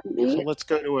sit and eat. So let's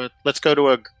go to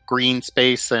a green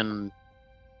space and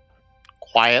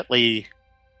quietly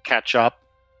catch up.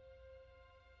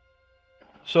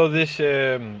 So this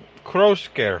crow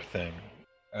scare thing,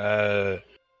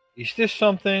 is this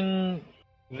something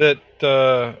that,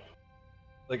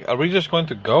 are we just going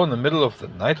to go in the middle of the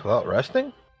night without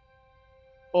resting?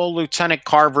 Well, Lieutenant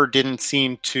Carver didn't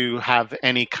seem to have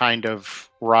any kind of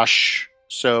rush,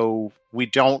 so we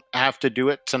don't have to do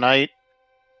it tonight.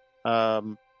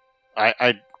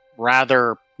 I'd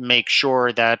rather make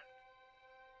sure that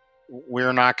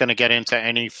we're not going to get into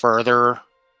any further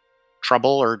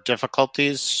trouble or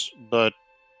difficulties, but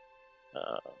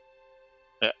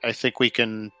I think we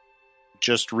can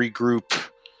just regroup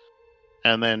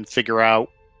and then figure out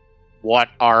what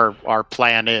our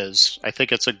plan is. I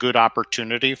think it's a good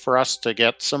opportunity for us to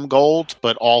get some gold,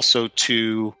 but also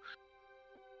to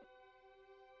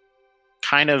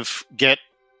kind of get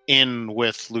in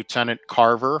with Lieutenant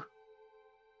Carver.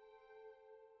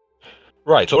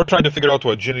 Right, so we're trying to figure out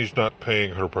why Ginny's not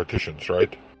paying her partitions,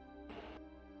 right?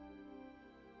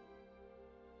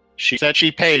 She said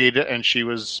she paid, and she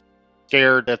was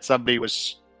scared that somebody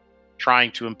was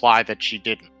trying to imply that she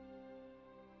didn't.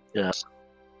 Yes.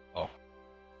 Oh.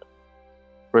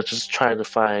 We're just trying to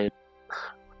find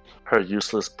her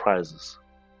useless prizes.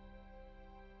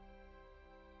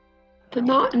 They're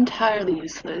not entirely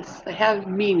useless. They have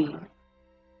meaning.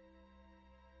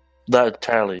 Not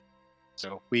entirely.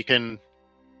 So we can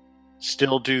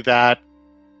still do that.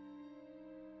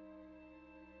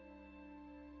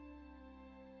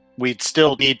 We'd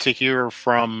still need to hear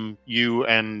from you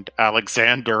and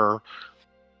Alexander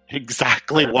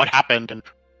exactly what happened and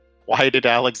why did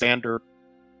Alexander...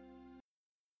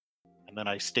 And then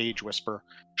I stage whisper,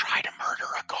 try to murder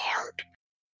a guard.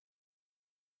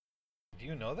 Do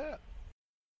you know that?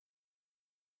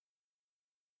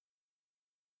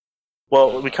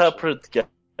 Well, we kind of put it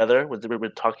together when we were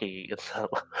talking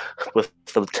with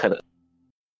the lieutenant.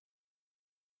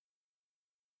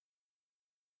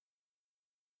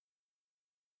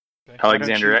 Okay.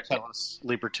 Alexander, Why don't you tell us,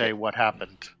 Liberté, what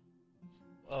happened?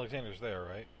 Alexander's there,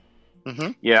 right?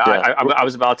 Mm-hmm. yeah, Yeah. I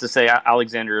was about to say,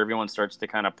 Alexander, everyone starts to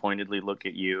kind of pointedly look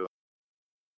at you.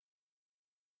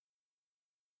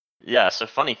 Yeah, so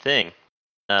funny thing.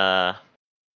 I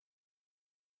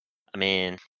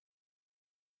mean,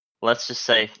 let's just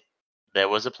say there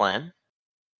was a plan,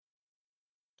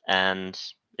 and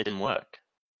it didn't work.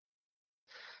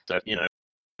 So,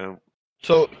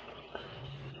 So,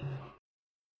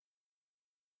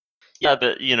 yeah,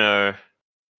 but, me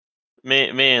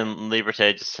and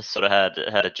Liberté just sort of had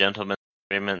a gentleman's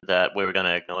agreement that we were going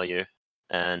to ignore you.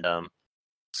 And,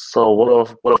 So what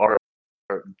of our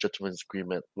gentleman's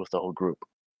agreement with the whole group?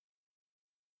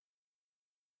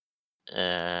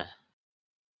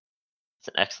 it's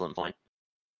an excellent point.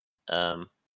 I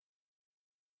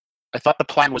thought the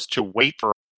plan was to wait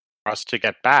for us to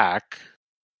get back.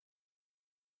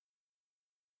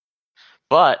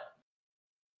 But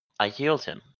I healed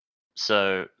him.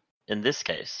 So, in this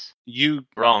case, You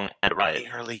wrong and right.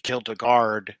 nearly killed a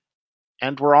guard,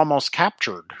 and were almost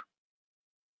captured.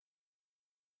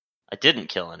 I didn't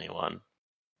kill anyone.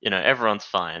 Everyone's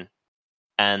fine.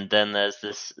 And then there's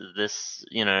this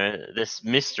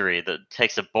mystery that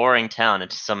takes a boring town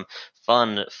into some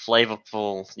fun,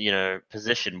 flavorful,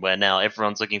 position where now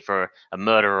everyone's looking for a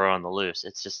murderer on the loose.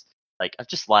 It's just like I've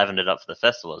just livened it up for the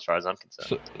festival, as far as I'm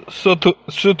concerned. so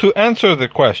to answer the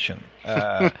question,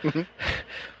 Thank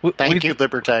you,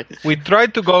 Liberté. we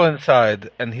tried to go inside,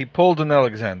 and he pulled an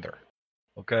Alexander.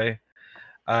 Okay.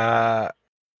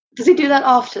 Does he do that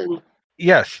often?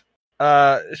 Yes.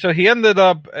 So he ended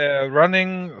up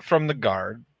running from the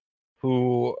guard,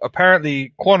 who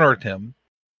apparently cornered him.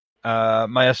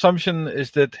 My assumption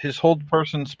is that his hold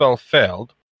person spell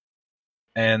failed,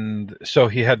 and so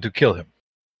he had to kill him.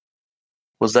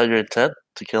 Was that your intent,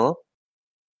 to kill him?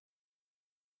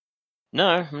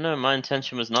 No, my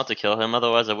intention was not to kill him.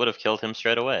 Otherwise, I would have killed him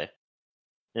straight away.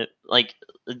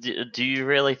 Do you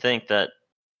really think that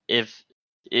if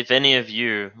any of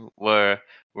you were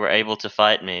able to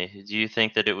fight me, do you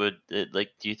think that do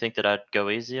you think that I'd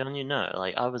go easy on you? No,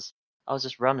 I was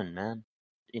just running, man.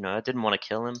 I didn't want to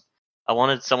kill him. I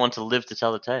wanted someone to live to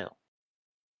tell the tale.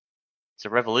 It's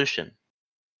a revolution.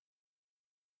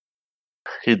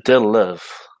 He did live.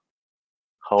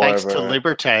 Thanks However, to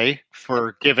Liberté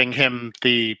for giving him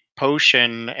the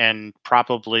potion and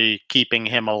probably keeping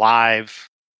him alive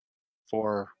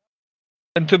for...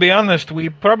 And to be honest, we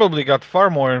probably got far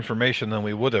more information than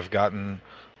we would have gotten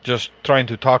just trying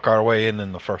to talk our way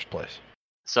in the first place.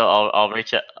 So I'll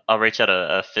reach out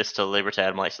a fist to Liberté.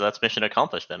 I'm like, so that's mission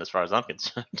accomplished then, as far as I'm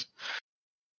concerned.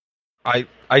 I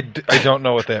don't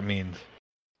know what that means.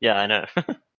 Yeah, I know.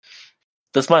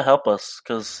 this might help us,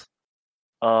 because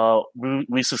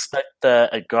we suspect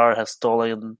that a guard has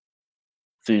stolen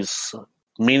these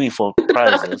meaningful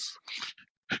prizes.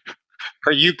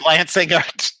 Are you glancing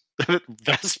at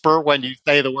Vesper when you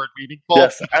say the word meaningful?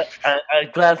 Yes, I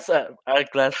glance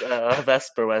at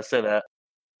Vesper when I say that,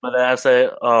 but then I say,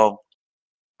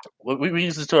 we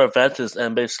use it to our advantage,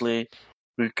 and basically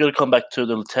we could come back to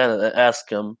the lieutenant and ask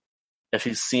him if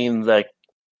he's seen like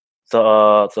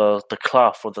the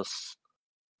cloth for this,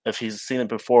 if he's seen it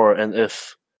before, and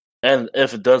if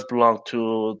it does belong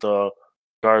to the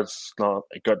guards,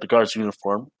 the guards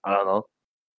uniform. I don't know.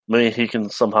 Maybe he can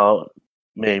somehow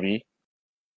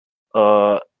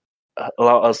allow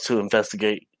us to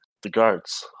investigate the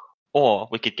guards. Or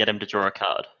we could get him to draw a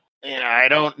card. Yeah, I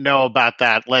don't know about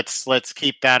that. Let's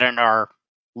keep that in our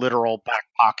literal back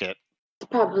pocket. He's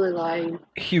probably lying.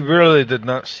 He really did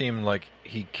not seem like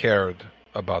he cared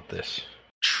about this.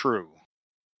 True.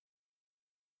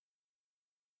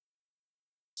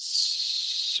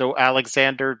 So,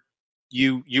 Alexander,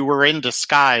 you were in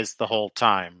disguise the whole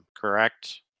time,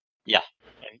 correct? Yeah.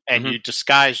 And you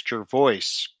disguised your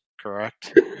voice,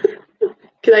 correct?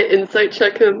 Can I insight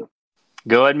check him?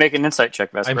 Go ahead and make an insight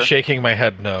check, Vesper. I'm shaking my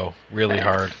head no, really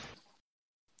hard.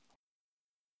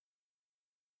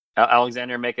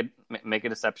 Alexander, make a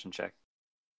deception check.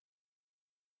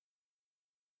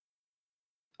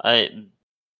 I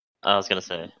was gonna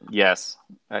say Yes,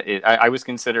 I was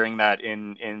considering that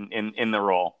in the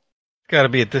roll. Got to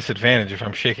be a disadvantage if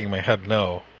I'm shaking my head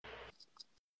no.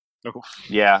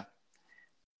 Yeah.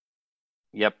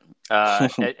 Yep.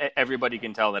 Everybody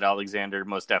can tell that Alexander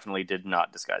most definitely did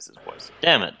not disguise his voice.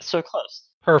 damn it, so close.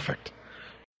 Perfect.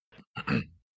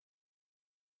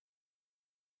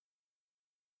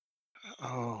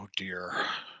 Oh dear.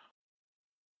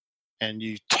 And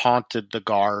you taunted the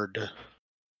guard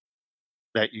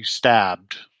that you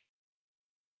stabbed.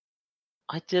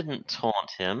 I didn't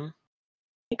taunt him.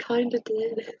 I kind of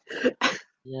did.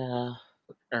 Yeah.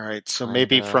 All right, so Kinda.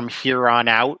 maybe from here on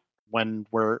out, when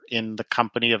we're in the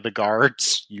company of the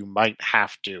guards, you might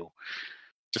have to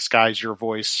disguise your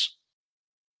voice.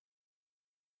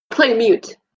 Play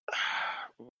mute.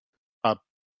 A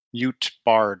mute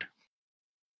bard.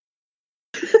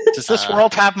 Does this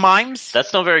world have mimes?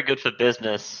 That's not very good for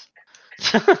business.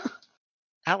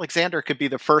 Alexander could be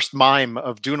the first mime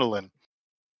of Dunalin.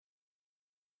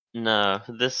 No,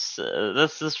 this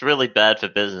is really bad for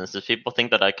business. If people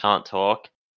think that I can't talk,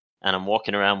 and I'm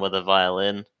walking around with a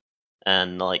violin,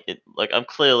 and I'm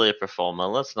clearly a performer.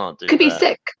 Let's not do Could that. be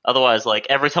sick. Otherwise,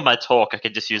 every time I talk, I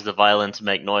could just use the violin to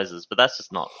make noises, but that's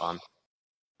just not fun.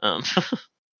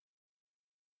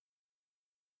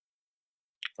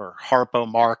 Or Harpo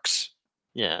Marx,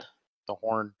 Yeah, the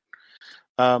horn.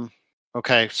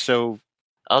 Okay, so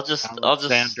I'll just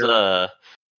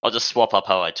swap up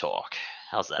how I talk.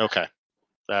 How's that? okay,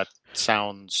 that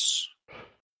sounds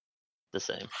The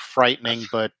same. frightening,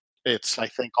 but it's, I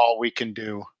think, all we can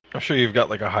do. I'm sure you've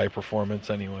got a high performance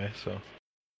anyway, so.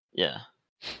 Yeah,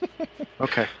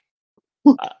 Okay.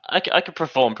 I could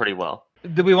perform pretty well.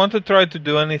 Do we want to try to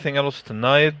do anything else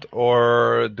tonight,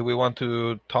 or do we want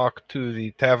to talk to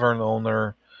the tavern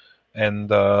owner and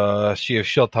see if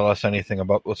she'll tell us anything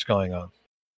about what's going on?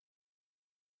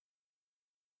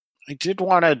 I did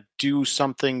want to do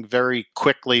something very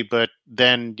quickly, but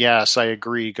then, yes, I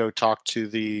agree. Go talk to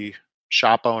the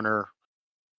shop owner.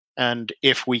 And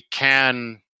if we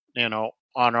can,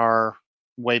 on our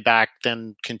way back,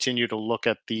 then continue to look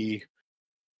at the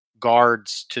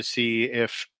guards to see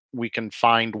if we can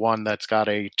find one that's got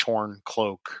a torn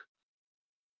cloak.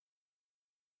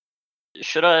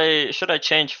 Should I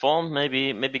change form?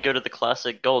 Maybe go to the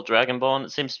classic gold dragonborn.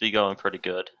 It seems to be going pretty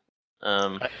good.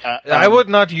 I would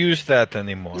not use that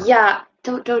anymore. Yeah,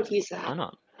 don't use Why that.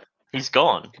 not? He's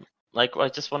gone. I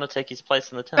just want to take his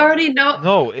place in the I town. already know.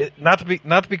 No,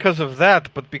 not because of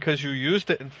that, but because you used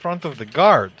it in front of the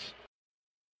guards.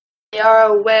 They are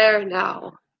aware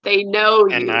now. They know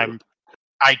you. And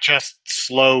I just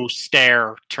slow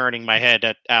stare, turning my head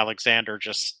at Alexander,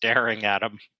 just staring at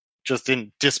him, just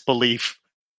in disbelief.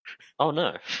 Oh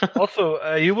no.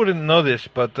 Also, you wouldn't know this,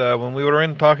 but when we were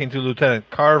in talking to Lieutenant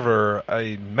Carver,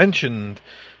 I mentioned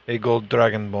a gold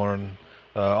dragonborn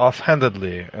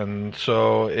offhandedly, and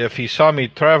so if he saw me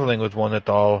traveling with one at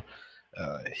all,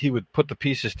 he would put the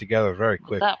pieces together very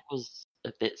quick. That was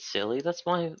a bit silly. That's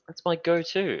my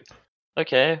go-to.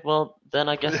 Okay, well then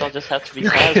I guess I'll just have to be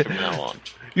tired from now on.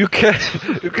 You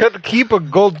can't keep a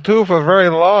gold tooth for very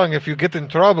long if you get in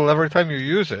trouble every time you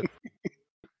use it.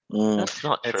 That's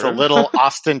not true. It's a little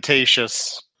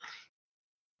ostentatious.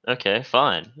 Okay,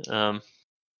 fine. I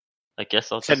guess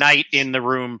I'll just... Tonight in the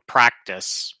room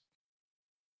practice.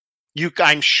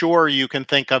 I'm sure you can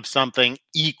think of something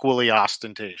equally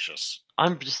ostentatious.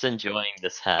 I'm just enjoying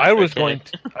this hat. I was okay?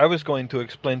 going to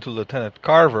explain to Lieutenant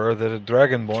Carver that a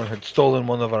Dragonborn had stolen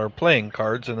one of our playing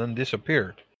cards and then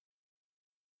disappeared.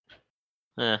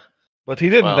 Eh, But he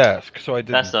didn't Well, ask, so I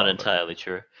didn't. that's not bother. entirely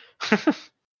true.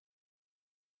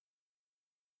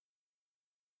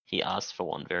 He asked for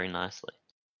one very nicely.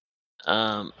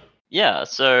 Yeah,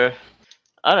 so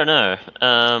I don't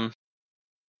know.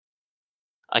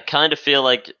 I kind of feel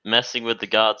like messing with the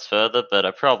guards further, but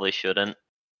I probably shouldn't.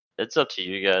 It's up to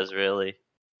you guys, really.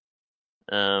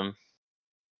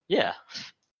 Yeah.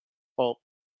 Well,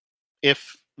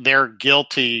 if they're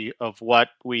guilty of what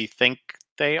we think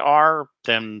they are,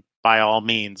 then by all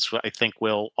means, I think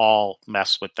we'll all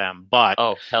mess with them. But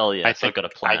Oh, hell yeah. I I've think got a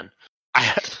plan.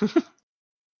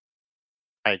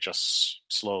 I just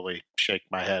slowly shake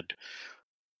my head.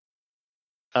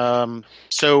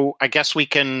 So I guess we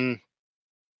can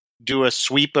do a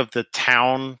sweep of the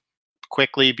town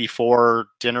quickly before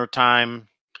dinner time,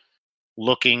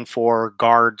 looking for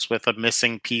guards with a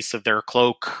missing piece of their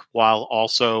cloak while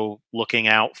also looking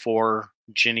out for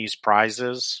Ginny's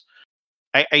prizes.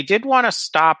 I did want to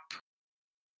stop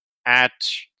at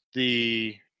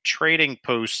the trading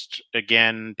post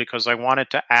again because I wanted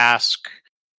to ask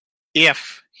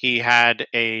if he had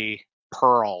a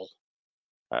pearl,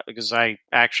 because I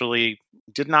actually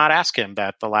did not ask him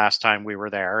that the last time we were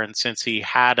there, and since he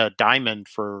had a diamond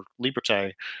for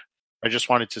Liberté, I just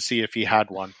wanted to see if he had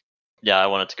one. Yeah, I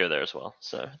wanted to go there as well,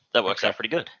 so that works out pretty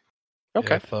good. Okay.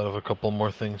 Yeah, I thought of a couple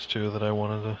more things too that I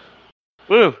wanted to.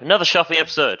 Woo! Another shopping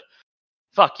episode.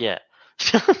 Fuck yeah.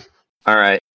 All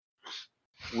right.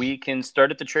 We can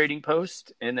start at the trading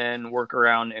post and then work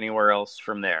around anywhere else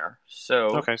from there.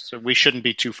 So Okay, so we shouldn't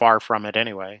be too far from it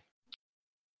anyway.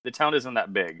 the town isn't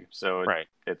that big, so Right.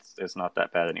 it's not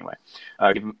that bad anyway.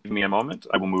 Give me a moment.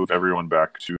 I will move everyone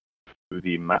back to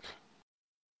the map.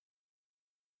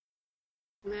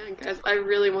 Man, guys, I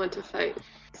really want to fight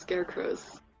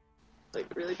scarecrows, like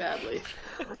really badly.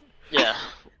 Yeah.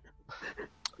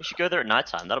 We should go there at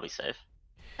nighttime. That'll be safe.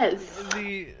 Yes.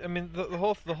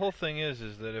 The whole thing is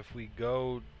that if we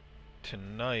go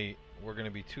tonight, we're going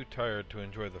to be too tired to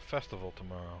enjoy the festival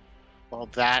tomorrow. Well,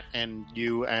 that and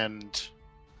you and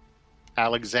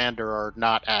Alexander are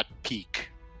not at peak.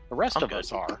 The rest I'm of good.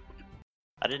 us are.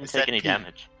 I didn't Is take that any peak?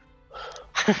 damage.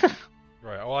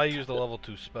 Right. Well, I used a level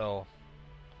 2 spell.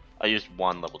 I used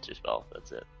one level 2 spell.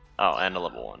 That's it. Oh, and a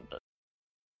level 1. But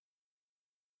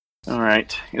All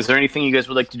right. Is there anything you guys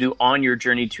would like to do on your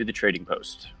journey to the trading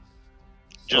post?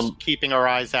 Just keeping our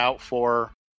eyes out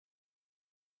for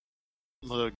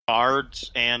the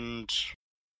guards and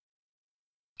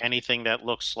anything that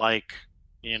looks like,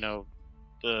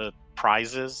 the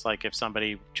prizes. Like if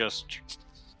somebody just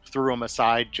threw them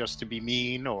aside just to be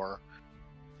mean, or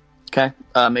Okay.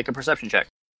 Make a perception check.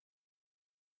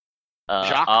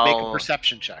 Jacques, make a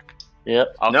perception check.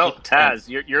 Yep. No, Taz,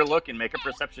 you're looking. Make a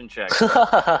perception check.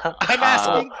 I'm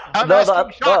asking. I'm No,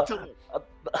 asking Jacques to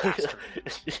look.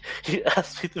 He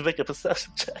asked me to make a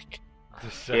perception check.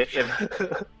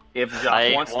 If Jacques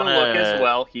I wants wanna- to look as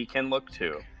well, he can look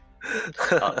too.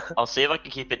 I'll see if I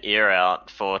can keep an ear out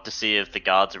to see if the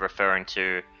guards are referring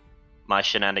to my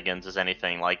shenanigans as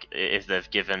anything, like if they've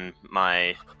given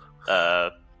my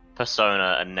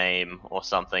persona a name or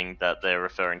something that they're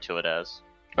referring to it as.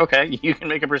 Okay, you can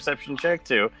make a perception check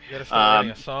too. You gotta start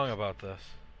writing a song about this.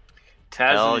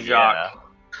 Taz Hell and Jacques.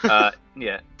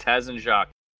 Taz and Jacques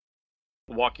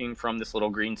walking from this little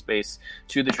green space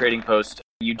to the trading post.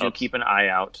 You do Oops. keep an eye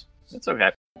out. It's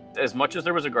okay. As much as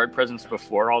there was a guard presence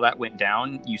before all that went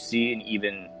down, you see an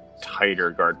even tighter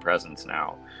guard presence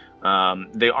now.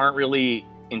 They aren't really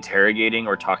interrogating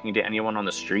or talking to anyone on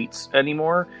the streets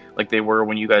anymore, like they were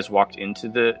when you guys walked into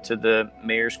the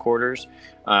mayor's quarters.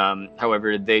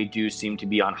 However, they do seem to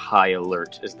be on high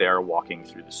alert as they are walking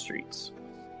through the streets.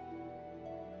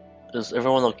 Is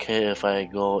everyone okay if I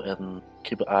go and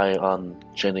keep an eye on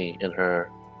Jenny in her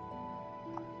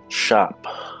shop?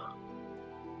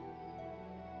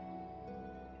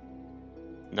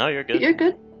 No, you're good. You're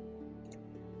good.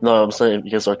 No, I'm saying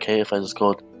you guys are okay if I just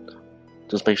go,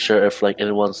 just make sure if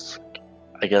anyone's,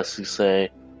 I guess you say.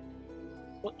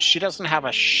 Well, she doesn't have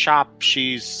a shop.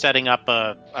 She's setting up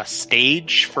a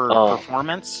stage for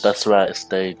performance. That's right, a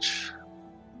stage.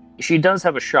 She does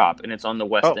have a shop, and it's on the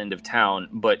west end of town,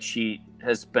 but she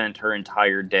has spent her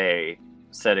entire day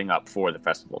setting up for the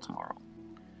festival tomorrow.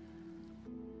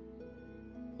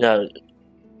 Yeah.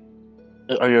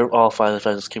 Are you all fine if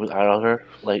I just keep an eye on her?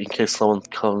 Like, in case someone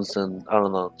comes and, I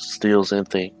don't know, steals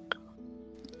anything?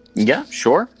 Yeah,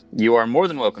 sure. You are more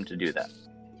than welcome to do that.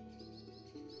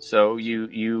 So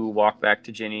you walk back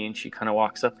to Ginny, and she kind of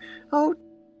walks up. Oh,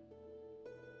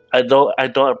 I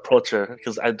don't approach her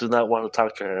because I do not want to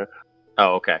talk to her.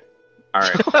 Oh, okay. All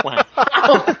right.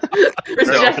 Wow.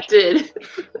 Rejected.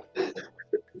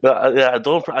 But yeah, I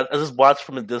don't. I just watch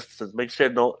from a distance, make sure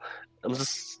I'm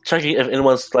just checking if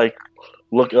anyone's like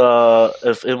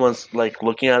if anyone's like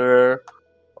looking at her,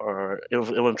 or if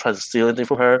anyone tries to steal anything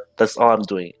from her. That's all I'm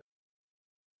doing.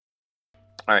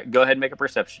 All right, go ahead and make a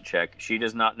perception check. She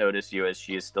does not notice you as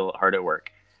she is still hard at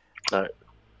work. All right.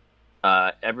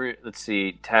 Let's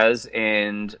see. Taz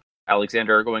and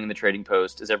Alexander are going in the trading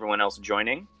post. Is everyone else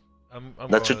joining? I'm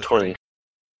That's going your to 20.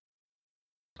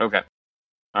 Okay.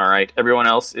 All right. Everyone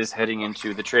else is heading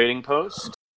into the trading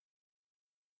post.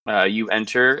 You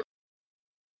enter.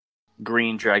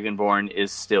 Green Dragonborn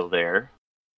is still there.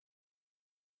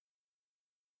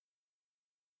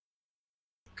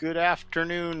 Good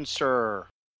afternoon, sir.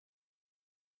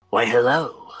 Why,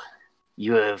 hello.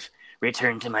 You have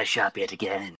returned to my shop yet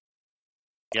again.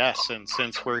 Yes, and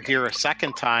since we're here a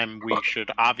second time, we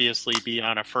should obviously be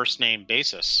on a first-name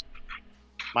basis.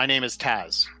 My name is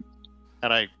Taz,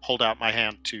 and I hold out my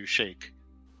hand to shake.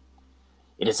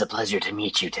 It is a pleasure to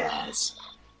meet you, Taz.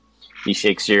 He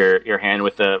shakes your hand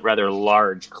with a rather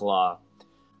large claw.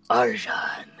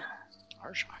 Arjan.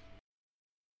 Arjan.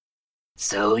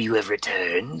 So you have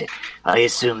returned. I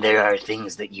assume there are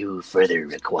things that you further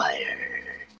require.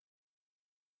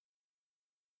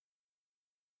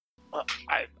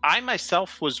 I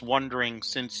myself was wondering,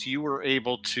 since you were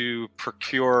able to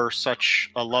procure such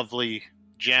a lovely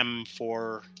gem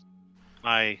for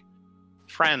my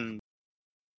friend,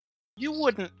 you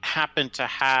wouldn't happen to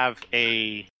have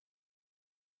a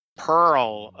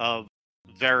pearl of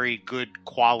very good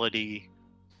quality,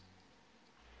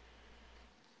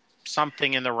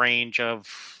 something in the range of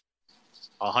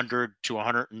 100 to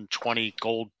 120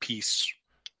 gold piece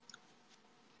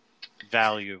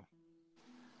value.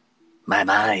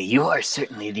 My, you are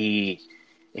certainly the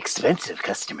expensive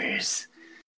customers.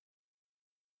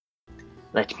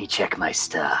 Let me check my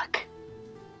stock.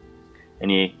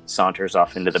 And he saunters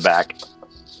off into the back.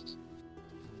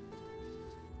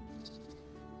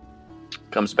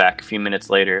 Comes back a few minutes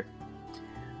later.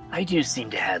 I do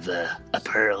seem to have a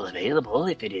pearl available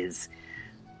if it is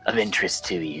of interest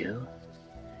to you.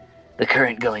 The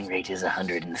current going rate is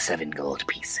 107 gold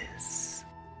pieces.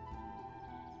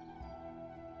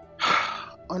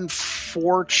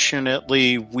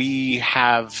 Unfortunately, we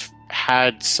have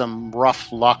had some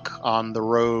rough luck on the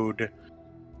road.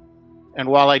 And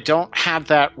while I don't have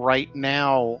that right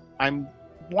now, I'm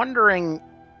wondering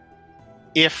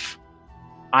if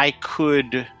I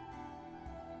could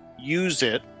use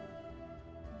it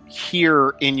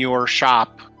here in your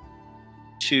shop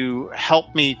to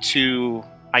help me to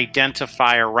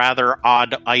identify a rather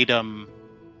odd item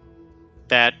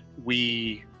that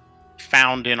we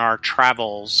found in our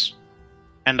travels,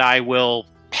 and I will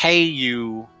pay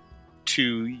you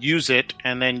to use it,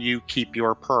 and then you keep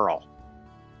your pearl.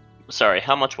 Sorry,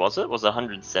 how much was it? Was it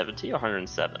 170 or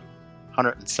 107?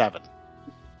 107.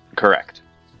 Correct.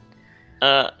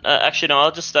 Actually, no.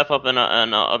 I'll just step up and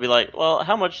I'll be like, "Well,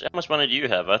 how much money do you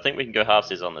have? I think we can go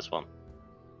halvesies on this one."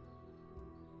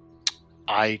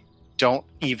 I don't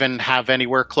even have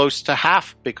anywhere close to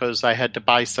half because I had to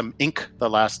buy some ink the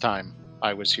last time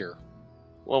I was here.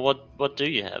 Well, what do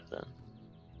you have then?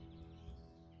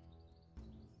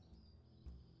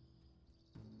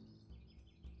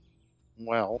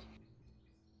 Well,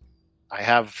 I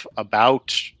have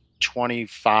about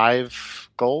 25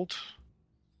 gold.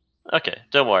 Okay,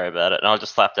 don't worry about it, and I'll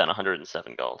just slap down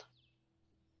 107 gold.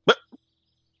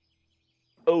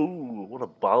 Oh, what a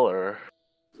baller.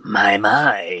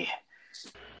 My.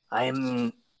 I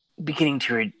am beginning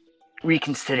to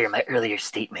reconsider my earlier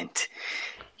statement.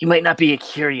 You might not be a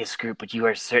curious group, but you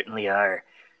are certainly our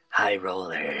high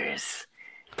rollers.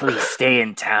 Please stay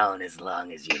in town as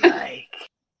long as you like.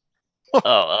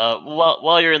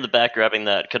 While you're in the back grabbing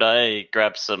that, could I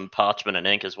grab some parchment and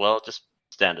ink as well? Just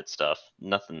standard stuff.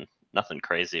 Nothing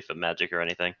crazy for magic or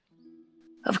anything.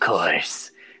 Of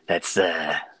course. That's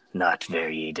not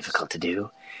very difficult to do.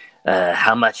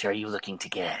 How much are you looking to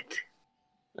get?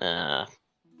 5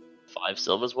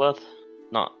 silvers worth.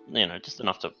 Not, just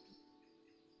enough to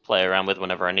play around with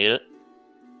whenever I need it.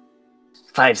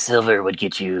 5 silver would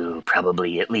get you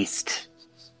probably at least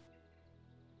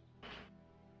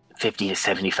 50 to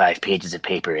 75 pages of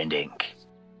paper and ink.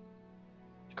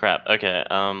 Crap. Okay.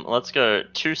 Let's go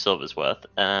 2 silvers worth,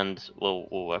 and we'll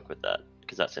work with that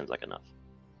because that seems like enough.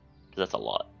 Because that's a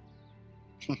lot.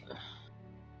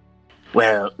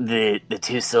 Well, the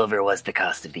 2 silver was the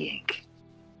cost of the ink.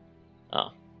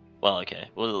 Oh. Well, okay.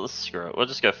 Well, let's screw it. We'll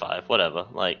just go 5. Whatever.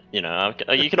 Like, you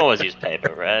can always use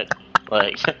paper, right?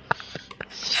 Like,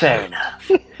 Fair enough.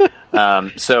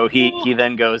 So he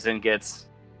then goes and gets.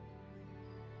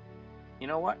 You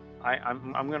know what?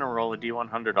 I'm gonna roll a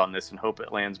D100 on this and hope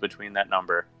it lands between that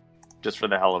number, just for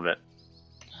the hell of it.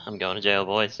 I'm going to jail,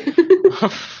 boys.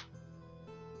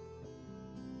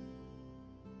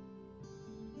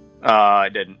 I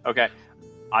didn't. Okay.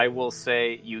 I will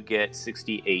say you get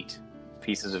 68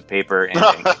 pieces of paper and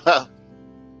ink.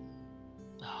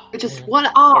 Just one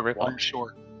off. One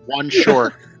short. One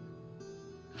short.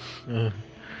 Man.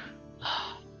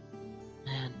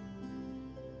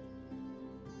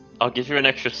 I'll give you an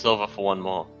extra silver for one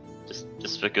more.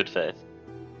 Just for good faith.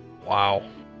 Wow.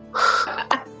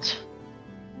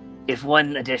 If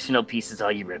one additional piece is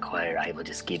all you require, I will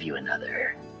just give you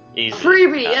another. Easy.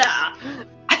 Freebie, yeah.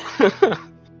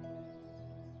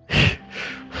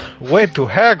 Way to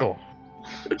haggle.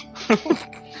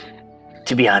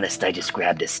 To be honest, I just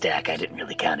grabbed a stack. I didn't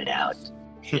really count it out.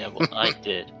 Yeah, well, I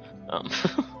did.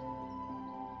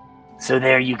 So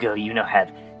there you go. You now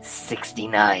have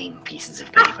 69 pieces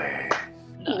of paper.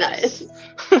 Nice.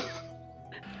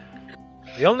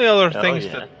 The only other Oh, things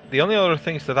yeah.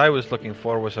 that I was looking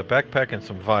for was a backpack and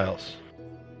some vials.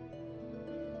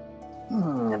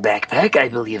 A backpack, I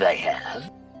believe I have.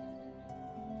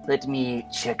 Let me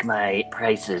check my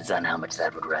prices on how much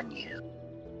that would run you.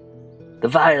 The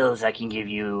vials I can give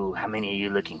you. How many are you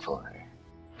looking for?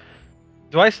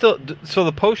 Do I still? So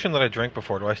the potion that I drank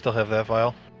before, do I still have that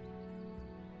vial?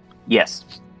 Yes.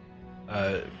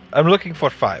 I'm looking for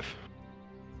 5.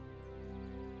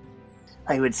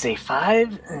 I would say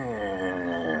 5.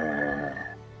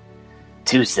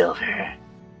 2 silver.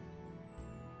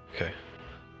 Okay.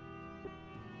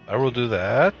 I will do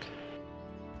that.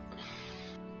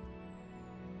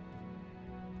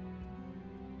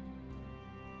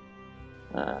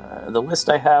 The list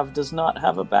I have does not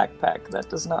have a backpack. That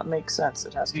does not make sense.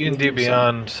 It has to be D&D a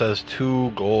Beyond says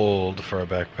 2 gold for a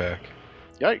backpack.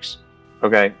 Yikes.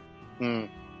 Okay. It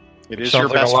is Sounds your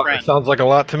like best a lot. friend. It sounds like a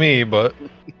lot to me, but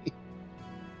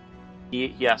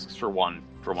He asks for one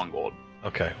gold.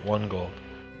 okay, 1 gold.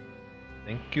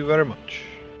 Thank you very much.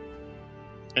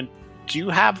 Do you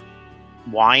have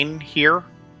wine here?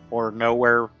 Or know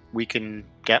where we can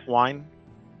get wine?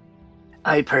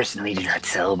 I personally do not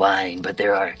sell wine, but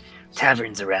there are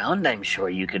taverns around. I'm sure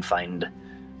you could find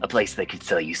a place that could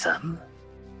sell you some.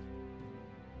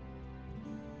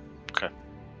 Okay.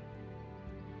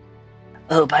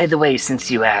 Oh, by the way,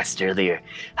 since you asked earlier,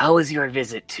 how was your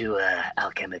visit to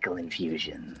Alchemical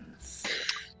Infusions?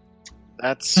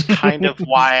 That's kind of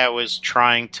why I was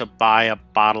trying to buy a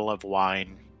bottle of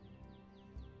wine.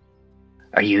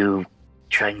 Are you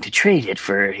trying to trade it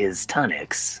for his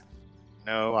tonics?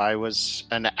 No, I was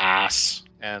an ass,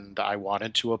 and I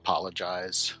wanted to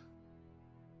apologize.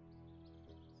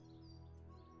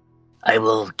 I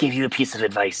will give you a piece of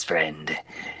advice, friend.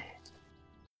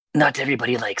 Not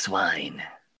everybody likes wine.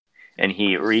 And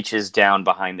he reaches down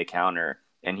behind the counter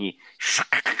and he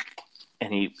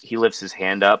lifts his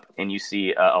hand up and you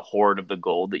see a hoard of the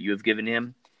gold that you have given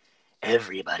him.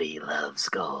 Everybody loves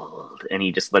gold. And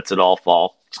he just lets it all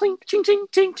fall. Chink, chink, chink,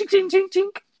 chink, chink, chink, chink,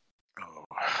 chink. Oh.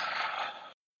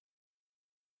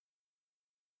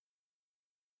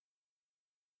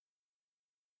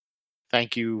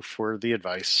 Thank you for the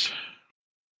advice.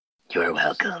 You're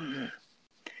welcome.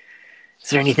 Is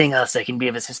there anything else I can be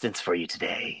of assistance for you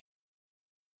today?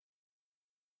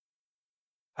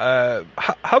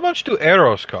 How much do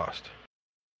arrows cost?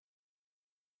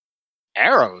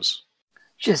 Arrows?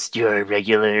 Just your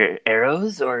regular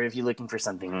arrows, or if you're looking for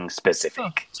something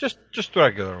specific? Just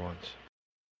regular ones.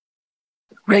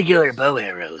 Regular bow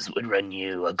arrows would run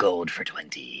you a gold for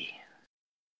 20.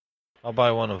 I'll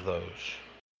buy one of those.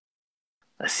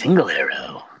 A single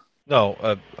arrow? No,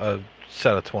 a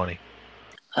set of 20.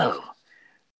 Oh.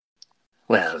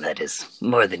 Well, that is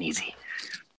more than easy.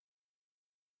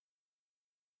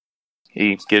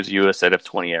 He gives you a set of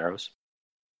 20 arrows.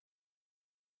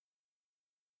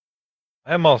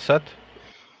 I'm all set.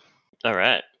 All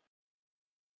right.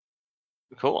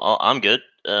 Cool. I'm good.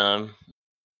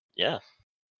 Yeah.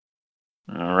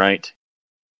 All right.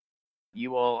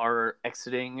 You all are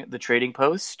exiting the trading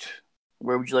post.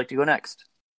 Where would you like to go next?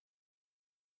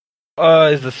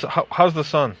 How's the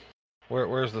sun?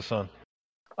 Where's the sun?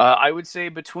 I would say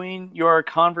between your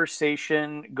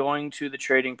conversation, going to the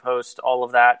trading post, all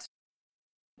of that,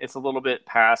 it's a little bit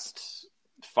past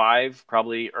 5,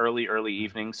 probably early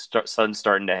evening. Sun's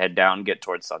starting to head down, get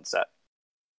towards sunset.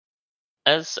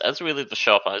 As we leave the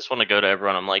shop, I just want to go to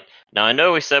everyone. I'm like, now I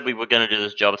know we said we were going to do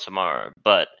this job tomorrow,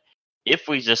 but if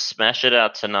we just smash it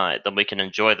out tonight, then we can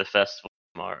enjoy the festival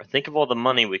tomorrow. Think of all the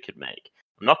money we could make.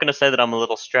 I'm not going to say that I'm a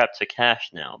little strapped for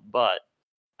cash now, but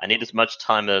I need as much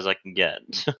time as I can get.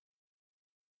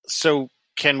 So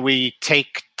can we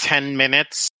take 10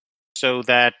 minutes so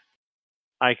that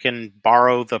I can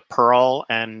borrow the pearl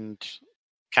and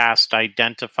cast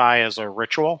Identify as a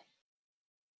ritual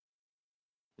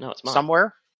No, it's mine.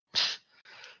 somewhere?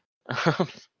 Oh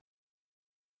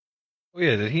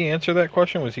yeah, did he answer that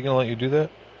question? Was he going to let you do that?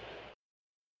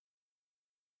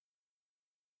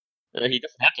 He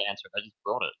doesn't have to answer it. I just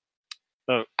brought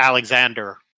it.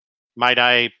 Alexander,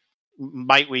 might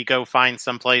we go find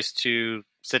some place to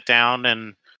sit down,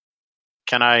 and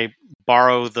can I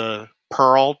borrow the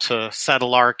pearl to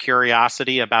settle our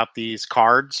curiosity about these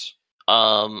cards?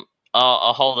 I'll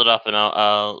hold it up and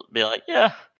I'll be like,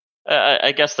 yeah,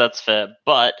 I guess that's fair.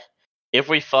 But if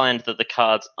we find that the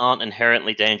cards aren't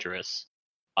inherently dangerous,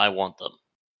 I want them.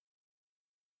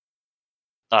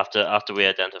 After we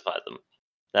identify them.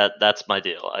 That's my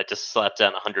deal. I just slapped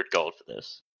down 100 gold for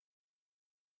this.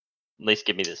 At least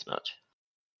give me this much.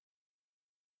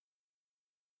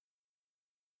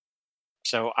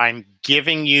 So I'm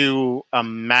giving you a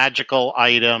magical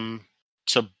item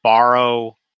to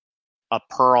borrow a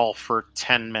pearl for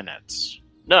 10 minutes.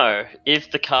 No,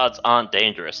 if the cards aren't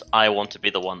dangerous, I want to be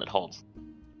the one that holds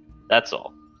them. That's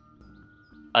all.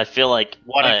 I feel like...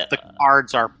 What if the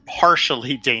cards are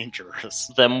partially dangerous?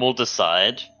 Then we'll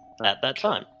decide at that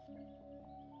time.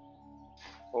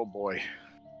 Oh boy.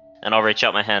 And I'll reach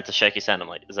out my hand to shake his hand. I'm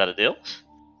like, is that a deal?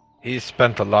 He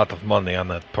spent a lot of money on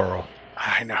that pearl.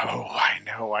 I know.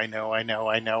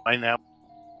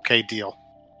 Okay, deal.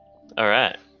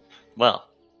 Alright. Well,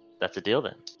 that's a deal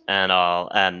then.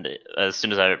 And as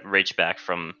soon as I reach back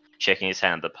from shaking his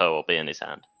hand, the pearl will be in his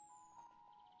hand.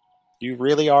 You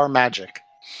really are magic.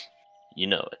 You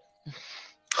know it.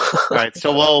 Alright,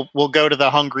 so we'll go to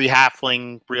the Hungry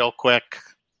Halfling real quick.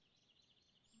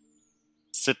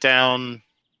 Sit down,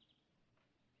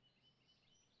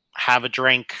 have a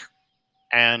drink,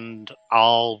 and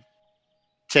I'll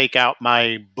take out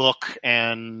my book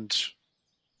and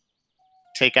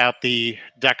take out the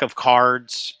deck of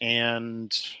cards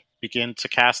and begin to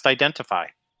cast Identify.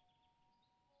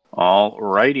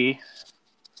 Alrighty.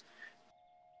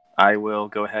 I will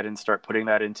go ahead and start putting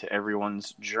that into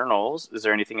everyone's journals. Is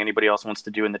there anything anybody else wants to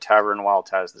do in the tavern while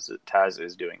Taz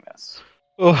is doing this?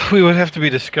 Well, we would have to be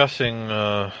discussing.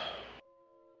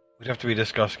 We'd have to be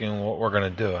discussing what we're gonna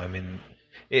do. I mean,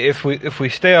 if we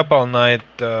stay up all night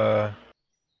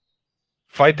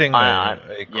fighting a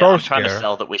crow I'm trying scare. to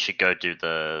sell that we should go do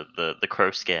the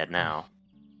crow scare now,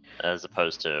 as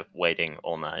opposed to waiting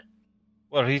all night.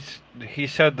 Well, he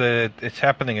said that it's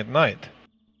happening at night.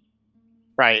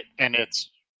 Right, and it's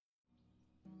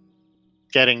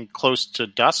getting close to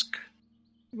dusk.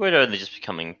 We'd only just be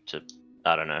coming to,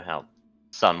 I don't know how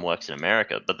sun works in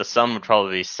America, but the sun would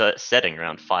probably be setting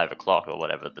around 5 o'clock or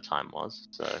whatever the time was,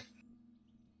 so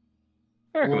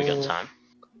I reckon we got time.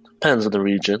 Depends on the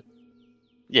region.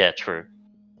 Yeah, true.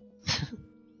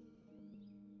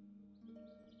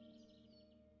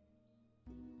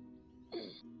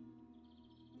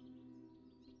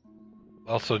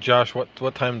 Also, Josh,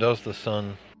 what time does the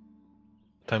sun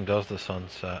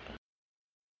set?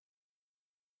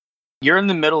 You're in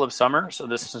the middle of summer, so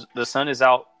the sun is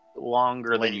out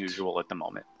longer Late. than usual at the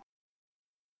moment.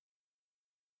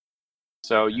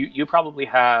 So you probably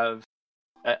have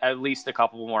at least a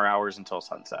couple more hours until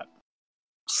sunset.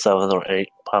 7 or 8,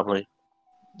 probably.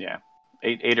 Yeah,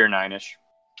 8 or 9ish.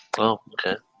 Oh,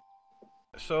 okay.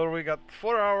 So we got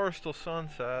 4 hours till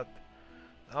sunset,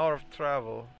 an hour of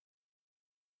travel.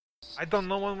 I don't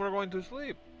know when we're going to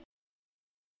sleep.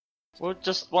 We'll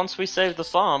just, once we save the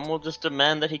farm, we'll just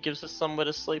demand that he gives us somewhere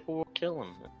to sleep or we'll kill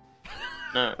him.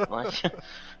 No, like...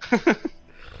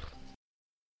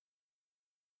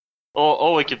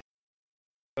 or we could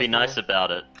be nice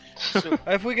about it. So,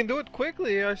 if we can do it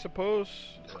quickly, I suppose.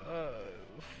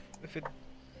 If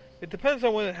it depends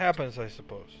on when it happens, I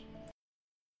suppose.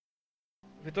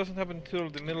 If it doesn't happen until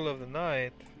the middle of the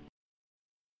night...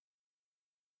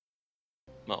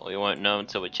 Well, we won't know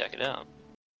until we check it out.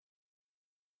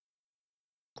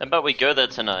 How about we go there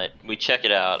tonight, we check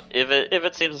it out. If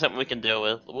it seems something we can deal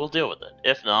with, we'll deal with it.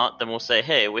 If not, then we'll say,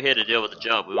 hey, we're here to deal with the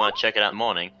job, we want to check it out in the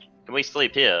morning. Can we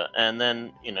sleep here? And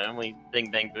then, we bing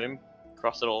bang boom,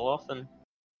 cross it all off, and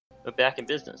we're back in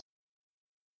business.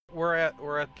 We're at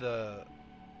the...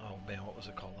 Oh man, what was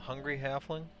it called? The Hungry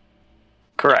Halfling?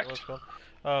 Correct.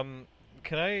 Can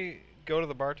I go to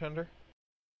the bartender?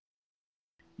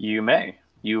 You may.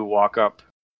 You walk up,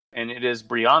 and it is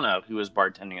Brianna who is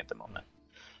bartending at the moment.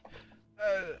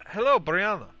 Hello,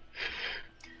 Brianna.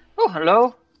 Oh,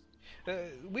 hello.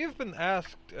 we've been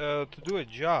asked to do a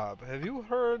job. Have you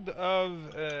heard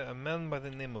of a man by the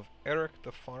name of Eric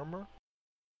the Farmer?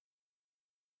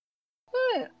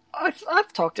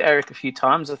 I've talked to Eric a few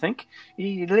times. I think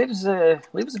he lives a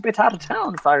bit out of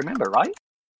town, if I remember right.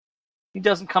 He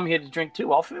doesn't come here to drink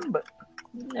too often, but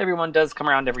everyone does come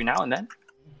around every now and then.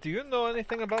 Do you know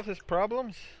anything about his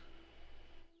problems?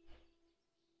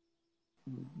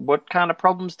 What kind of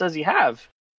problems does he have?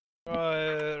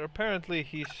 Apparently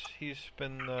he's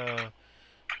been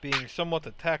being somewhat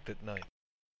attacked at night.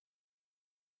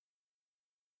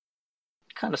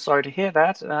 Kind of sorry to hear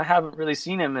that. I haven't really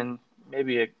seen him in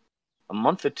maybe a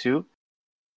month or two.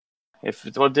 If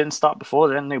it didn't stop before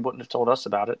then, they wouldn't have told us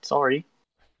about it. Sorry.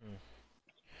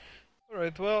 All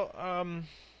right. Well,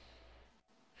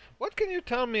 what can you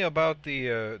tell me about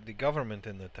the government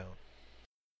in the town?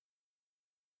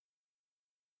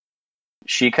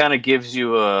 She kind of gives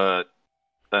you an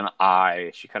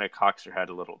eye. She kind of cocks her head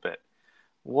a little bit.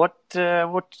 What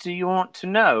do you want to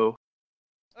know?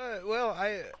 Well,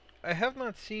 I have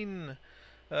not seen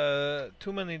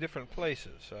too many different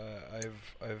places.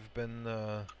 I've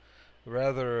been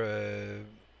rather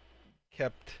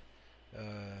kept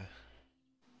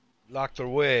locked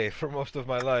away for most of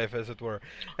my life, as it were.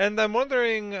 And I'm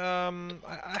wondering,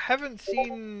 I haven't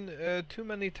seen too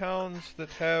many towns that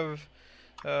have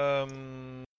a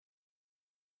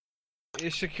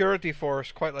security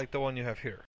force quite like the one you have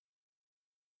here.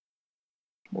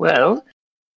 Well,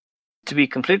 to be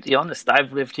completely honest,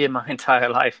 I've lived here my entire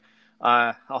life.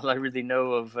 All I really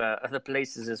know of other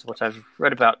places is what I've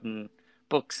read about in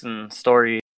books and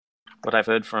stories, what I've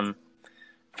heard from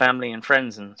family and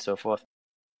friends and so forth.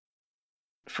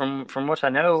 From what I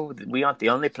know, we aren't the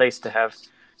only place to have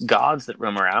guards that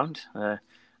roam around.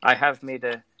 I have made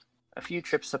a few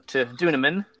trips up to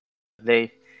Dunaman.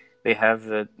 They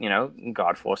have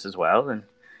guard force as well, and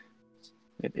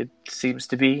it seems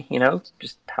to be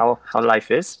just how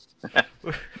life is.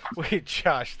 Wait,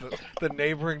 Josh, the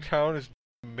neighboring town is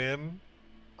Min,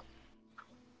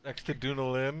 next to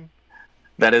Dunalin.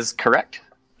 That is correct.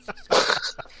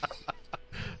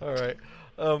 All right.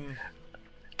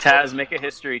 Taz, make a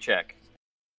history check.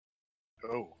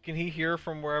 Oh. Can he hear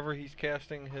from wherever he's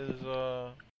casting his?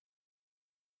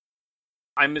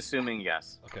 I'm assuming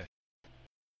yes. Okay.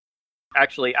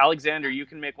 Actually, Alexander, you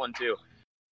can make one too.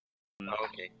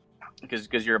 Okay.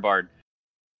 Because you're a bard.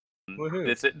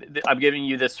 I'm giving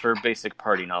you this for basic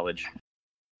party knowledge.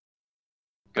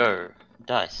 Go.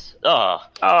 Dice.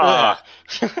 Ah.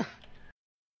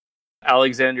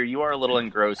 Alexander, you are a little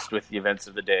engrossed with the events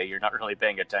of the day. You're not really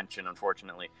paying attention,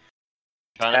 unfortunately.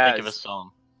 Trying to think of a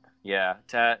song. Yeah,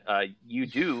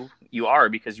 you are,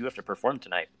 because you have to perform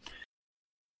tonight.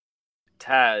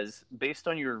 Taz, based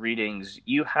on your readings,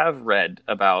 you have read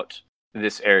about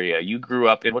this area. You grew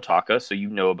up in Wataka, so you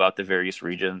know about the various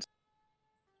regions.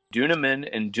 Dunaman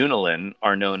and Dunalin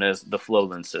are known as the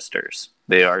Flowland Sisters.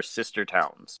 They are sister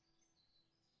towns.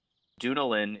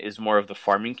 Dunalin is more of the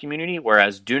farming community,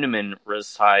 whereas Dunaman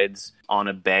resides on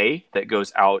a bay that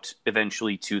goes out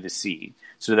eventually to the sea.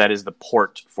 So that is the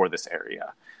port for this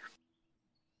area.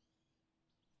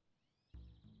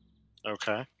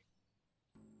 Okay.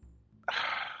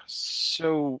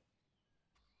 So,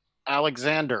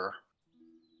 Alexander,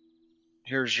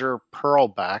 here's your pearl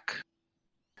back.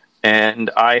 And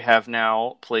I have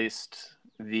now placed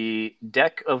the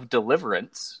Deck of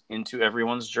Deliverance into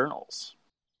everyone's journals.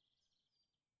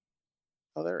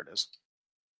 Oh, there it is.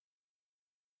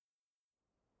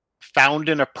 Found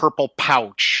in a purple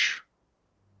pouch.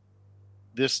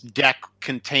 This deck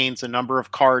contains a number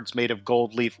of cards made of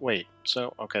gold leaf. Wait,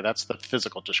 so, okay, that's the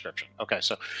physical description. Okay,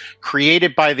 so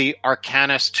created by the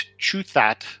arcanist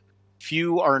Chuthat,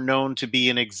 few are known to be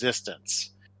in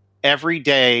existence. Every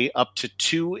day, up to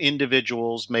 2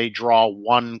 individuals may draw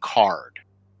 1 card.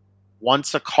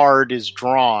 Once a card is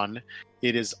drawn,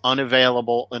 it is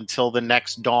unavailable until the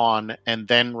next dawn and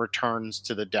then returns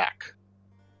to the deck.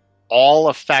 All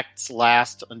effects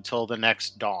last until the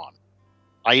next dawn.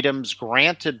 Items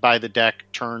granted by the deck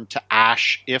turn to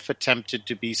ash if attempted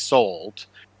to be sold,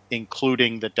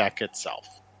 including the deck itself.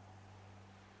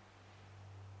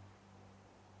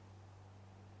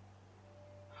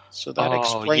 So that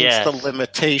explains the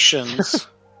limitations.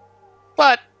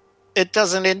 But it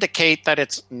doesn't indicate that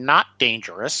it's not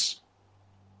dangerous.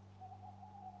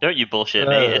 Don't you bullshit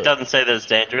me. It doesn't say that it's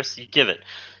dangerous. You give it.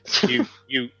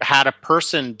 You had a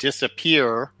person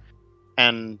disappear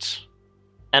and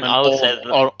I would say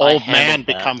that old man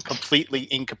become completely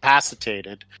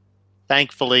incapacitated.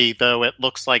 Thankfully, though, it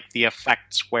looks like the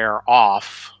effects wear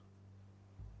off.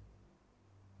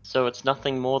 So it's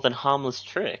nothing more than harmless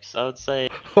tricks. I would say.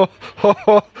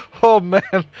 Oh man,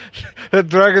 the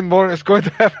Dragonborn is going to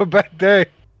have a bad day.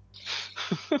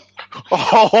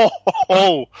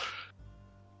 Oh.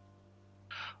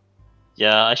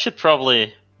 Yeah, I should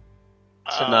probably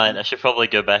tonight. I should probably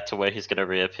go back to where he's going to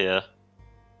reappear.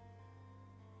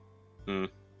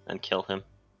 And kill him.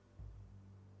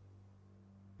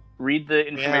 Read the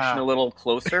information a little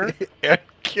closer. And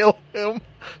kill him.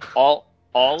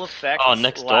 All effects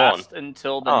next last dawn.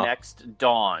 until the next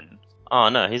dawn. Oh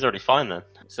no, he's already fine then.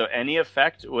 So any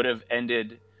effect would have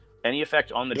ended. Any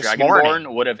effect on the This Dragonborn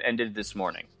morning. would have ended this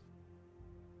morning.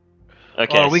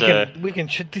 Okay, we so can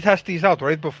test these out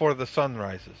right before the sun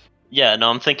rises. yeah, no,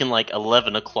 I'm thinking like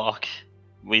 11 o'clock.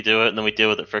 We do it, and then we deal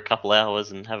with it for a couple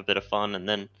hours and have a bit of fun, and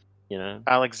then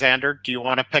Alexander, do you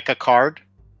want to pick a card?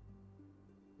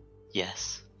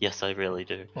 Yes, I really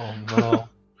do. Oh no.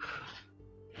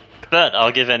 But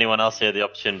I'll give anyone else here the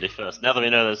opportunity first. Now that we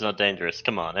know that it's not dangerous,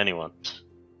 come on, anyone.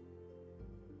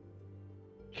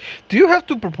 Do you have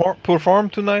to perform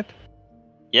tonight?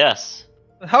 Yes.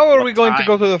 How are What we going to time?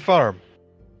 go to the farm?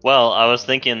 Well, I was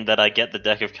thinking that I get the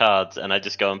deck of cards and I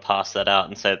just go and pass that out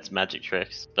and say it's magic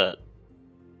tricks, but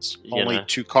It's You only know.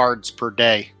 2 cards per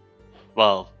day.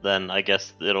 well, then I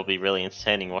guess it'll be really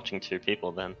entertaining watching 2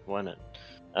 people then, won't it?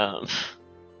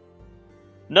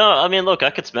 No, I mean, look, I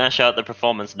could smash out the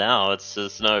performance now. It's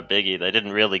no biggie. They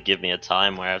didn't really give me a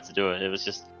time where I have to do it. It was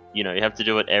just, you have to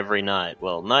do it every night.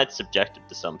 Well, night's subjective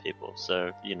to some people,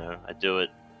 so, I do it,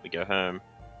 we go home.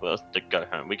 Well,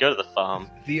 we go to the farm.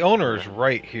 The owner's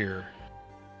right here.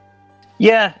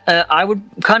 Yeah, I would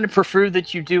kind of prefer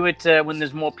that you do it when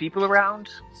there's more people around.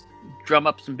 Drum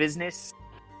up some business.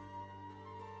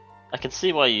 I can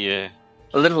see why you...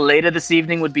 A little later this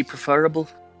evening would be preferable.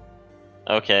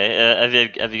 Okay,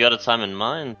 have you got a time in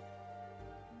mind?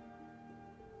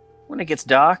 When it gets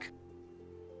dark.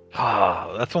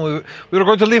 Ah, that's only we were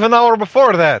going to leave an hour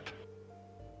before that.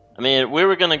 I mean, we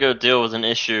were gonna go deal with an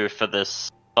issue for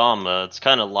this farmer. It's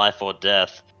kind of life or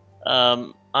death.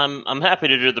 I'm happy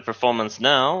to do the performance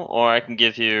now, or I can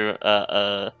give you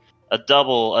a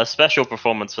special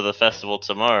performance for the festival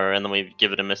tomorrow, and then we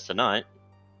give it a miss tonight.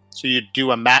 So you do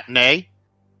a matinee?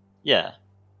 Yeah.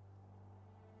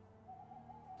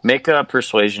 Make a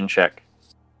persuasion check.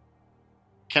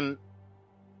 Can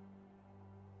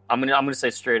I'm gonna say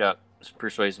straight up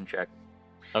persuasion check.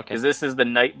 Okay. Because this is the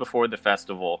night before the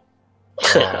festival.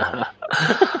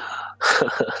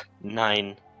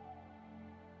 9.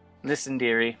 Listen,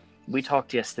 dearie, we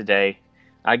talked yesterday.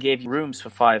 I gave you rooms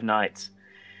for 5 nights.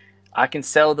 I can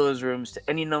sell those rooms to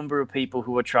any number of people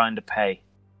who are trying to pay.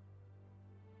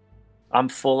 I'm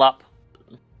full up.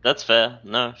 That's fair.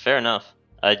 No, fair enough.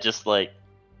 I just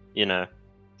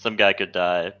some guy could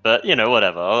die, but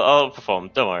whatever. I'll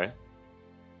perform. Don't worry.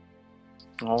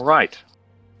 All right.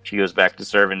 She goes back to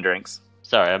serving drinks.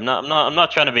 Sorry, I'm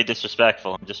not trying to be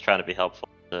disrespectful. I'm just trying to be helpful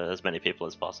to as many people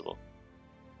as possible.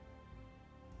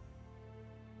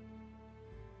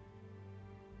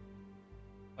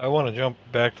 I want to jump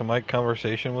back to my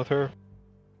conversation with her.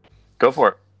 Go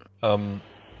for it.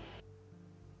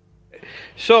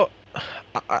 So,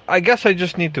 I guess I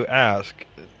just need to ask,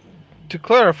 to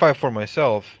clarify for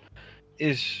myself,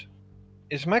 is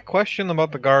my question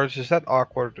about the guards, is that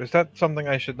awkward? Is that something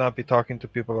I should not be talking to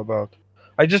people about?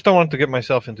 I just don't want to get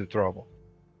myself into trouble.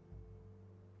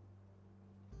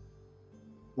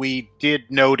 we did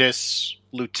notice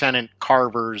Lieutenant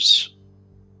Carver's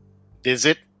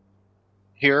visit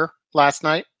here last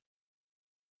night?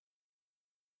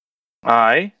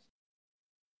 Aye.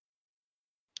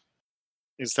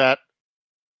 Is that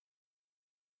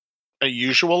a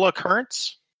usual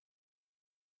occurrence?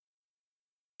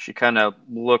 She kind of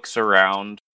looks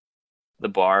around the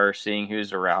bar, seeing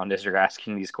who's around as you're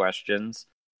asking these questions.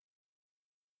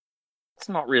 It's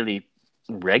not really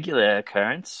a regular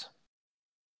occurrence.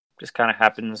 Just kind of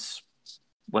happens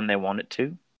when they want it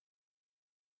to.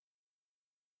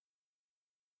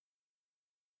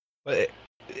 But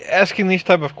asking these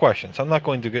type of questions, I'm not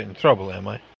going to get in trouble, am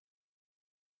I?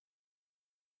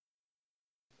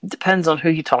 It depends on who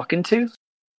you're talking to.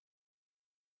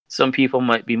 Some people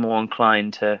might be more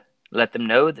inclined to let them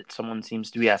know that someone seems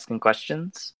to be asking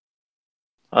questions.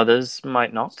 Others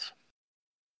might not.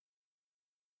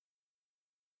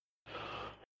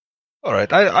 All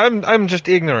right, I'm just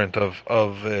ignorant of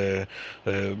the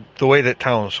way that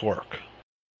towns work.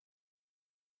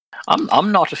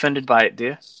 I'm not offended by it,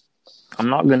 dear. I'm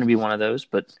not going to be one of those,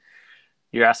 but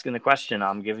you're asking the question.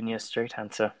 I'm giving you a straight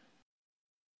answer.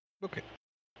 Okay.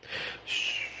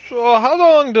 So how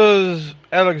long does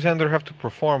Alexander have to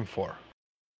perform for?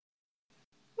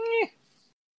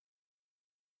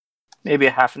 Maybe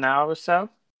a half an hour or so.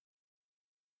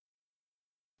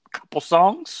 A couple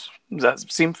songs. Does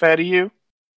that seem fair to you?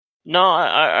 No,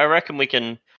 I reckon we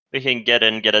can get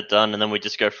in, get it done, and then we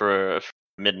just go for a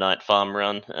midnight farm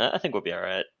run. I think we'll be all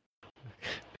right.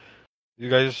 You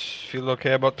guys feel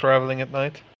okay about traveling at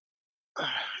night?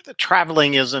 The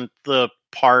traveling isn't the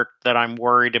part that I'm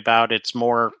worried about. It's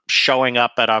more showing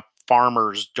up at a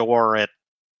farmer's door at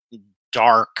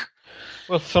dark.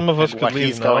 Well, some of us and could what leave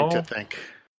he's now. going to think.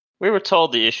 We were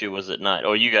told the issue was at night,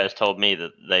 or you guys told me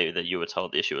that you were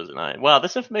told the issue was at night. Wow,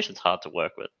 this information's hard to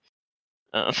work with.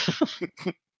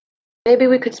 Maybe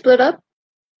we could split up?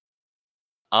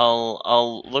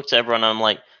 I'll look to everyone and I'm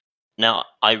like, now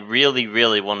I really,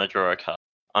 really want to draw a card.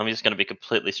 I'm just going to be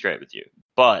completely straight with you.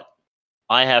 But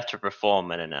I have to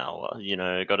perform in an hour. You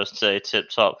know, got to stay tip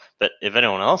top. But if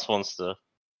anyone else wants to,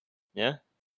 yeah,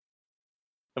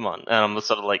 come on. And I'm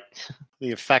sort of like,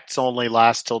 The effects only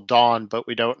last till dawn, but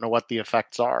we don't know what the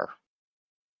effects are.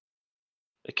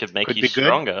 it could make Could you be good,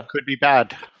 stronger. could be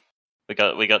bad. We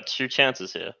got 2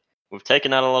 chances here. We've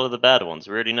taken out a lot of the bad ones.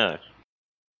 We already know.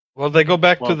 Well, they go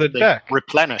back to the they deck.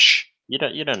 replenish. You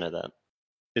don't know that.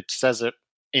 It says it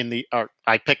in the.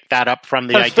 I picked that up from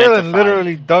the Phelan identifier.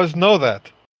 literally does know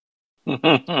that.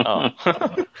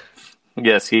 Oh,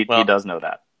 Yes, he Well- does know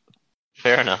that.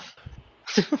 fair enough.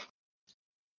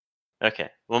 Okay.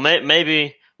 Well,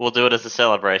 maybe we'll do it as a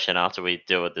celebration after we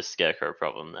deal with this scarecrow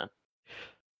problem then.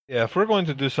 Yeah, if we're going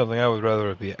to do something, I would rather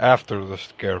it be after the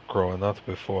scarecrow and not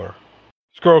before.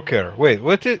 Scarecrow. Wait,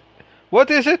 what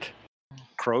is it?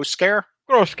 Crow scare.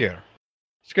 Crow scare.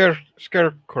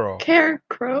 Scarecrow.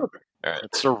 Carecrow. All right.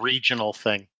 It's a regional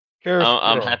thing. Scarecrow.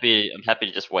 I'm happy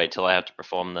to just wait till I have to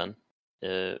perform then.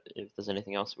 If there's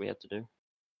anything else we have to do.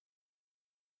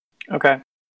 Okay.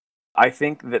 I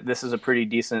think that this is a pretty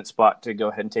decent spot to go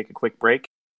ahead and take a quick break.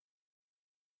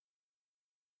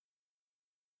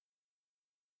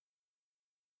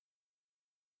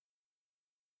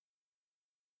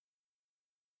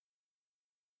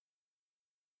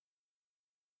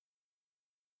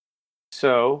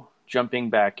 So,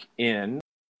 jumping back in,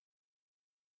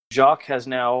 Jacques has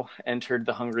now entered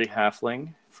the Hungry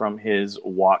Halfling from his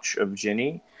watch of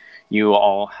Ginny. You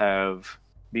all have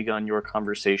begun your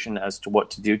conversation as to what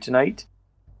to do tonight.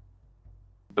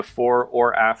 Before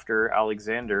or after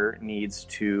Alexander needs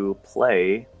to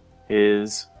play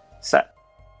his set.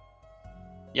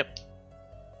 Yep.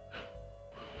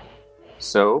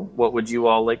 So, what would you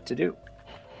all like to do?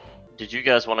 Did you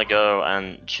guys want to go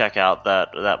and check out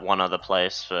that one other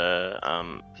place for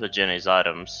Jenny's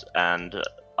items, and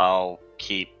I'll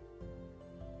keep,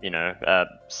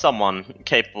 someone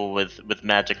capable with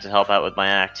magic to help out with my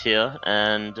act here,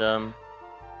 and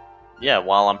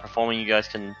while I'm performing, you guys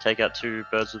can take out 2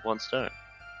 birds with 1 stone,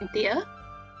 Idea?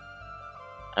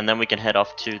 and then we can head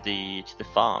off to the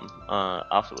farm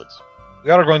afterwards.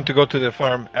 We are going to go to the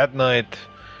farm at night,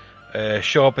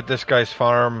 show up at this guy's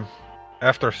farm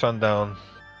after sundown.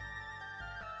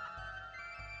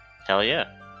 Hell yeah,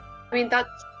 I mean, that's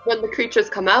when the creatures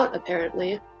come out,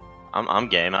 apparently. I'm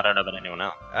game. I don't know about anyone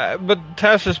else. But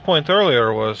Taz's point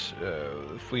earlier was,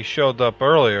 if we showed up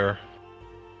earlier,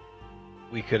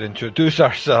 we could introduce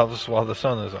ourselves while the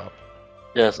sun is up.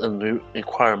 Yes, and we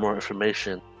inquire more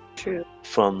information True.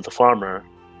 from the farmer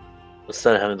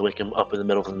instead of having to wake him up in the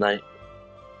middle of the night.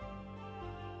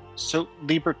 So,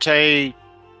 Liberté,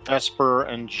 Vesper,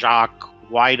 and Jacques,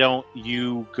 why don't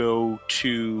you go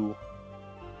to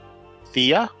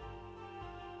Thea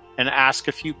and ask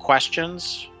a few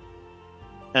questions,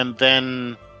 and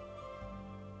then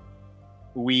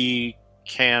we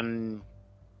can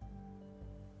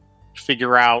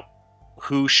figure out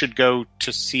who should go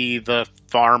to see the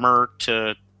farmer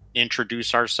to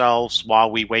introduce ourselves while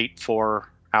we wait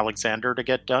for Alexander to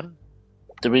get done?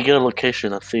 Did we get a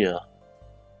location of Thea?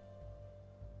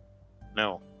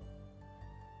 No.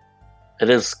 It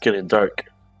is getting dark.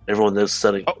 Everyone is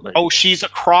setting. Oh, she's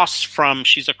across from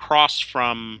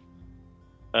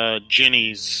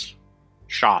Ginny's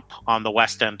shop on the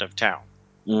west end of town.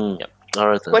 Yep. All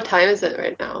right then. What time is it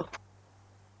right now?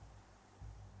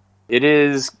 It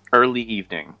is early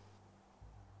evening.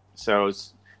 So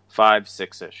it's 5,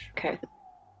 6-ish. Okay.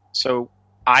 So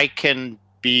I can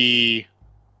be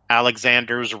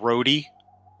Alexander's roadie.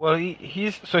 Well,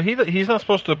 he's not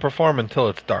supposed to perform until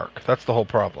it's dark. That's the whole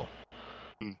problem.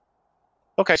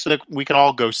 Okay, so we can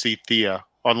all go see Thea,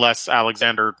 unless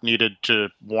Alexander needed to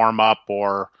warm up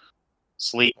or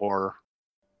sleep or.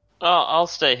 I'll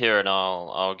stay here and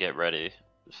I'll get ready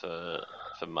for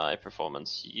my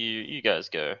performance. You guys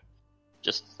go.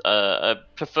 Just I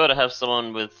prefer to have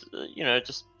someone with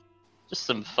just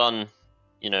some fun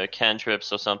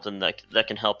cantrips or something that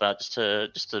can help out just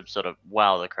to sort of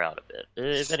wow the crowd a bit.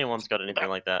 If anyone's got anything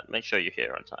like that, make sure you're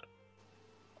here on time.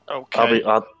 Okay.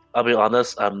 I'll be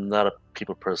honest. I'm not a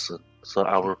people person, so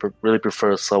I would really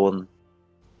prefer someone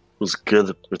who's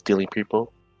good with dealing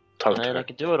people. Talk to And I her.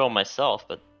 could do it all myself,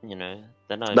 but then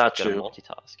I've Not got to true.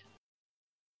 multitask.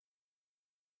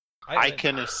 I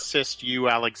can assist you,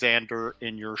 Alexander,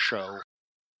 in your show.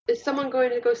 Is someone going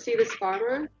to go see this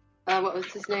farmer? What was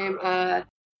his name?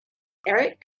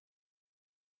 Eric?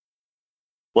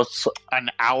 What's An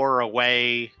hour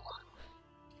away,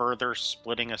 further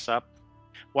splitting us up.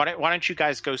 Why don't you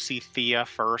guys go see Thea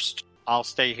first? I'll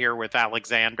stay here with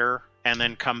Alexander, and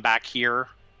then come back here,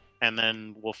 and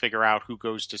then we'll figure out who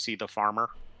goes to see the farmer.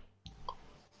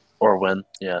 or when?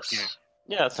 Yes. Yeah.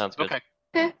 Yeah, that sounds good. Okay.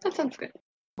 Okay, that sounds good.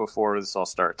 Before this all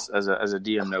starts, as a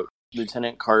DM note,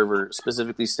 Lieutenant Carver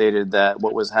specifically stated that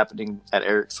what was happening at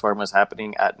Eric's farm was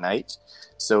happening at night.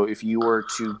 So if you were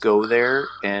to go there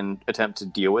and attempt to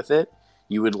deal with it,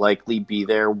 you would likely be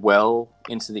there well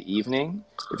into the evening.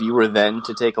 If you were then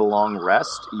to take a long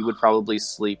rest, you would probably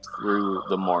sleep through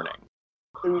the morning.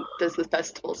 When does the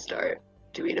festival start?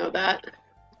 Do we know that?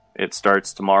 It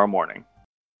starts tomorrow morning.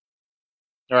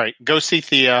 All right, go see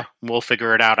Thea. We'll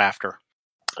figure it out after.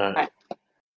 All right.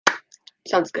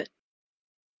 Sounds good.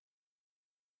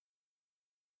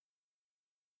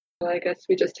 Well, I guess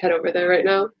we just head over there right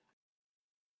now.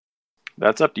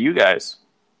 That's up to you guys.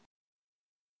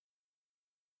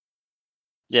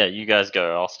 Yeah, you guys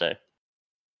go. I'll stay.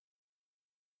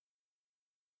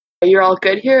 You're all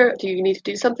good here? Do you need to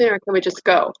do something, or can we just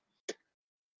go?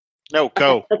 No,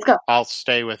 go. Okay, let's go. I'll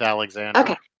stay with Alexander.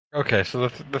 Okay. Okay, so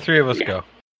the three of us go.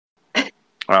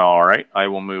 All right, I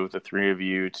will move the three of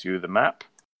you to the map.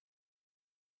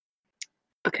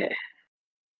 Okay.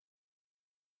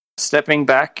 Stepping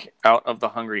back out of the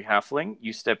Hungry Halfling,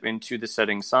 you step into the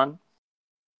setting sun.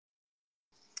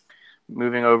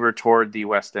 Moving over toward the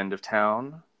west end of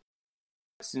town.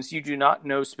 Since you do not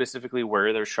know specifically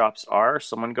where their shops are,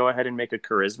 someone go ahead and make a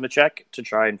charisma check to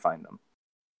try and find them.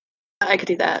 I could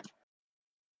do that.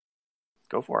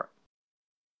 Go for it.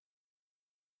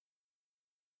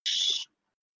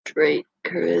 Straight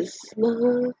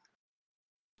charisma.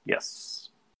 Yes.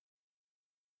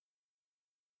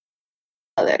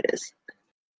 Oh, there it is.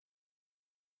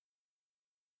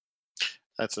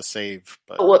 That's a save.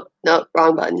 But Oh, whoop. No,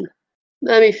 wrong button.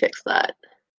 Let me fix that.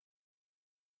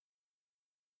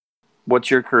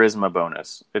 What's your charisma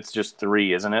bonus? It's just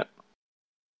 3, isn't it?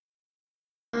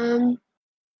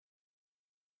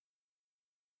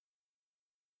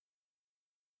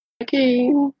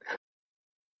 Okay.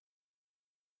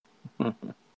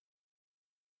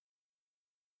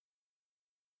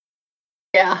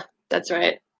 Yeah, that's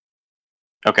right.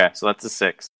 Okay, so that's a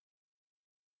 6.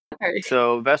 Alright.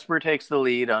 So Vesper takes the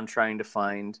lead on trying to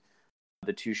find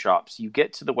the two shops. You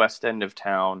get to the west end of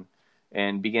town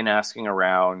and begin asking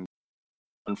around.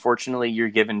 Unfortunately, you're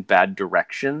given bad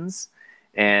directions,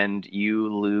 and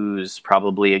you lose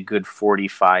probably a good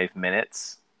 45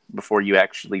 minutes before you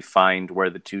actually find where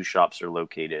the two shops are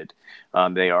located.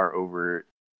 They are over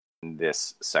in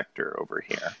this sector over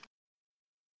here.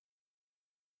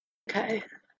 Okay.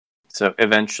 So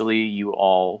eventually you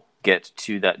all get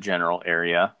to that general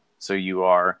area. So you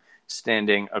are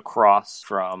standing across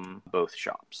from both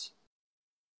shops.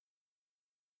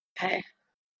 Okay.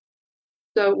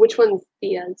 So which one's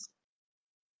Thea's?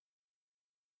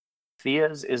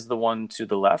 Thea's is the one to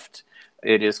the left.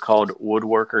 It is called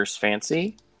Woodworker's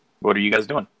Fancy. What are you guys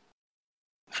doing?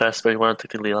 Fastbay, you want to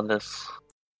take the lead on this?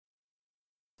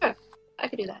 Sure, I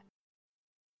could do that.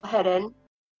 I'll head in.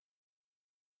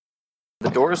 The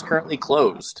door is currently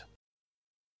closed.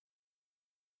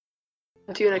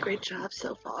 I'm doing a great job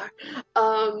so far.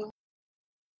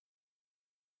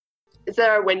 Is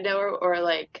there a window or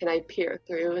like, can I peer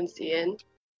through and see in?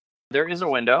 There is a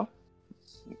window.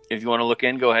 If you want to look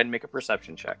in, go ahead and make a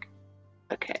perception check.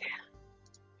 Okay.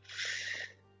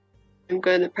 I'm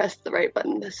going to press the right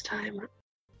button this time.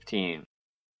 15.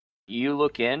 You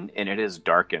look in, and it is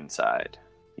dark inside.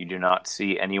 You do not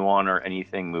see anyone or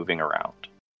anything moving around.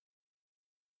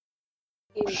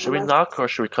 Should we knock or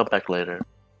should we come back later?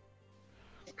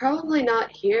 Probably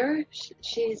not here.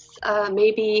 She's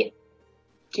maybe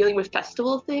dealing with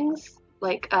festival things,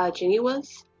 like Ginny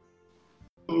was.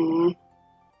 Well,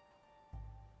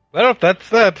 that's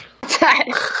that.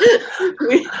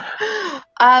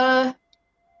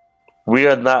 We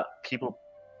are not people.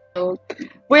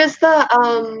 Where's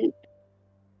the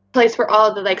place where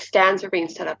all the like stands are being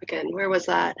set up again? Where was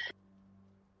that?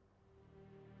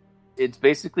 It's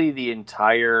basically the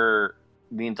entire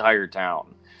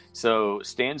town. So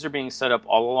stands are being set up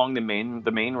all along the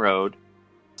main road.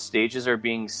 Stages are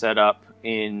being set up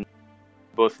in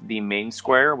both the main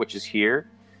square, which is here,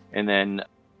 and then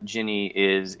Ginny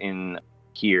is in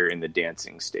here in the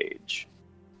dancing stage.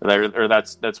 Or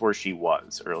that's where she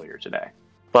was earlier today.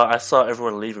 But I saw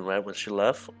everyone leaving, right, when she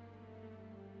left?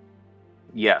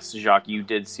 Yes, Jacques, you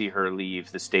did see her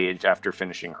leave the stage after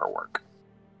finishing her work.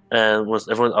 And was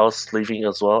everyone else leaving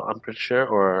as well, I'm pretty sure,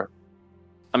 or...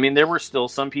 I mean, there were still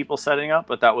some people setting up,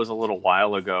 but that was a little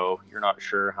while ago. You're not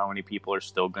sure how many people are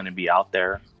still going to be out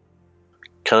there.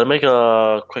 Can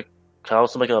I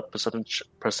also make a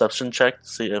perception check to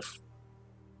see if,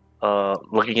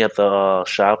 looking at the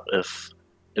shop, if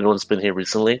anyone's been here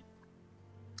recently?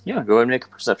 Yeah, go ahead and make a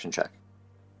perception check.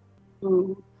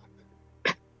 Ooh.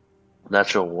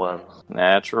 Natural 1.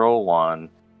 Natural 1.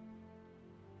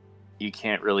 You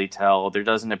can't really tell. There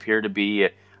doesn't appear to be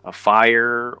a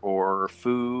fire or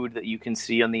food that you can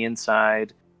see on the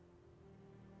inside.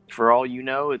 For all you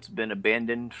know, it's been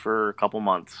abandoned for a couple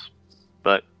months,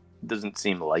 but it doesn't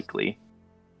seem likely.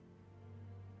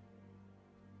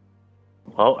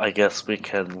 Well, I guess we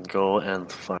can go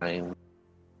and find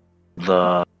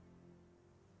or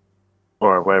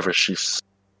wherever she's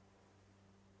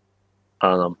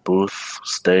on a booth,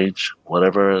 stage,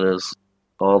 whatever it is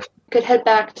called. Could head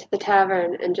back to the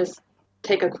tavern and just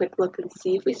take a quick look and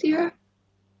see if we see her.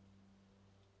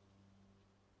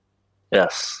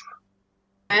 Yes.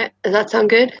 Alright, does that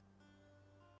sound good?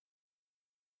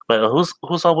 Wait,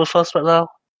 who's on with us right now?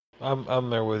 I'm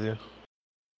there with you.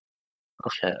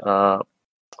 Okay.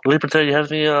 Liberté, you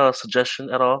have any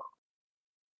suggestion at all?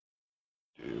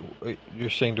 You're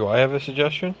saying, do I have a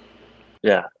suggestion?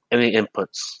 Yeah. Any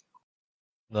inputs?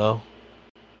 No.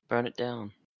 Burn it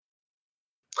down.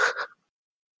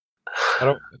 I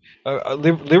don't.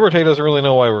 Liberté doesn't really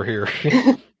know why we're here.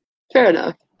 Fair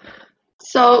enough.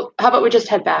 So, how about we just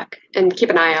head back and keep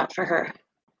an eye out for her,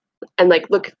 and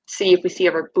see if we see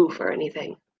her booth or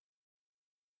anything.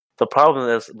 The problem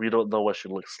is we don't know what she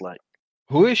looks like.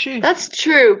 Who is she? That's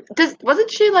true.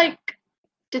 Wasn't she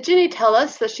Did Ginny tell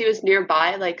us that she was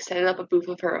nearby, setting up a booth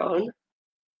of her own?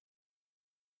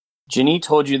 Ginny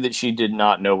told you that she did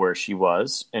not know where she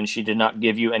was, and she did not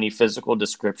give you any physical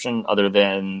description other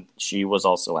than she was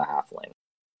also a halfling.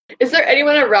 Is there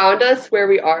anyone around us where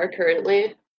we are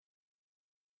currently?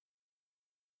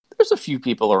 There's a few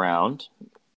people around.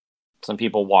 Some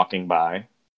people walking by.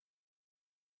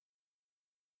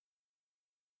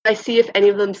 I see if any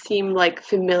of them seem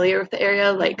familiar with the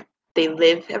area, they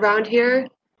live around here.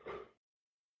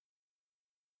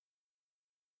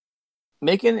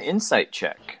 Make an insight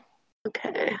check.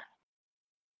 Okay.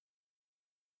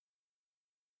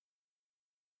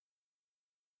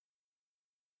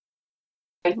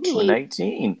 Ooh,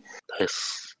 19.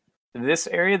 Nice. This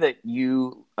area that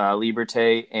you,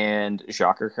 Liberté, and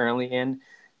Jacques are currently in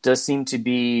does seem to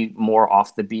be more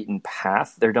off the beaten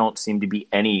path. There don't seem to be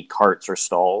any carts or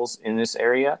stalls in this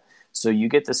area. So you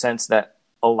get the sense that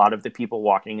a lot of the people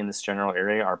walking in this general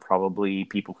area are probably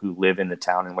people who live in the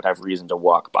town and would have reason to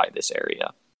walk by this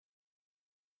area.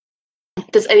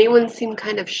 Does anyone seem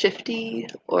kind of shifty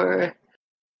or...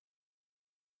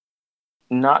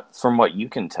 Not from what you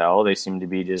can tell. They seem to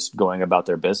be just going about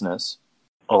their business.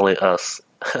 Only us.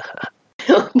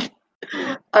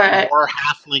 Alright. Or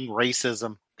halfling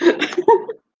racism.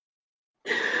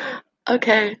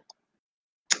 Okay.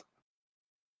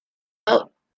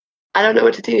 Well, I don't know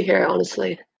what to do here,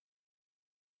 honestly.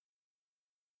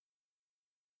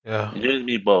 Yeah. You and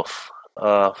me both.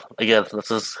 Again, let's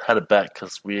just head it back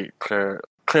because we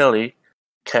clearly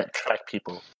can't track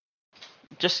people.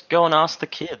 Just go and ask the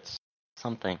kids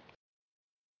something.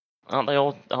 Aren't they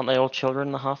all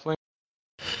children, the halfling?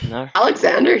 No.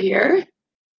 Alexander here?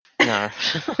 No.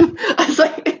 I was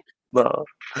like... No.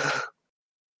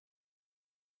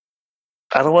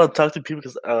 I don't want to talk to people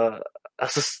because I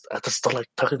just don't like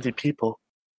talking to people.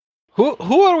 Who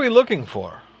are we looking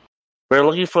for? We're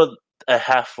looking for a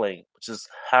halfling, which is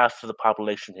half of the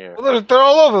population here. Well, they're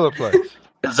all over the place.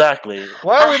 Exactly.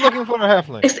 Why are we looking for a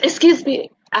halfling? Excuse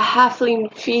me, a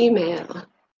halfling female.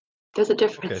 There's a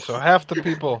difference. Okay, so half the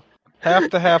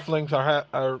halflings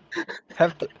are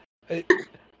have to.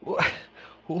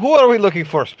 Who are we looking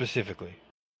for specifically?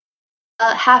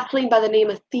 A halfling by the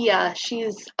name of Thea.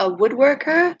 She's a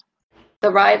woodworker, the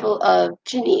rival of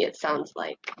Ginny, it sounds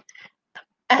like.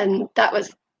 And that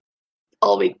was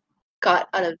all we got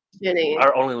out of Ginny.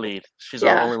 Our only lead. She's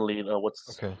our only lead.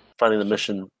 Finding the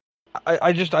mission.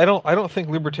 I don't think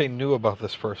Liberté knew about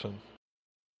this person.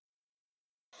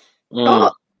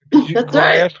 Oh, that's right.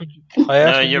 I asked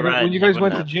No, you're right. when you guys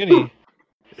went to Ginny.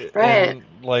 Right. And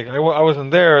like I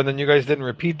wasn't there, and then you guys didn't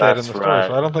repeat that That's in the story, right.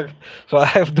 so I don't think. So I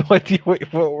have no idea what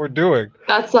we're doing.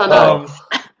 That's on Um,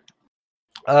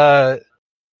 us.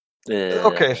 Yeah.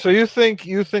 Okay, so you think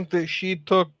that she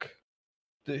took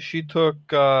the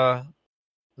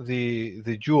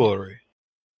jewelry?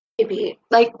 Maybe.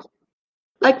 Like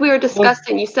we were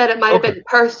discussing, you said it might have okay. been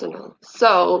personal.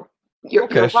 So your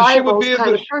Okay, so she would rival's be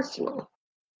kind of personal.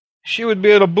 She would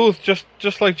be at a booth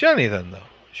just like Jenny then, though.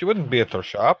 She wouldn't be at their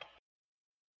shop.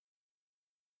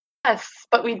 Yes,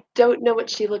 but we don't know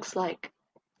what she looks like.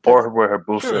 Or where her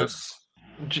booth Sure. is.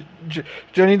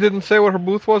 Jenny didn't say what her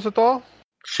booth was at all?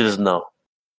 She doesn't know.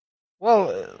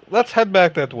 Well, let's head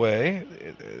back that way.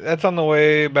 That's on the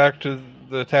way back to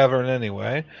the tavern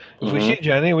anyway. If we Mhm. see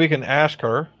Jenny, we can ask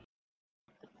her.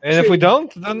 And if we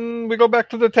don't, then we go back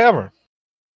to the tavern.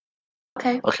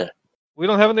 Okay. Okay. We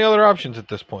don't have any other options at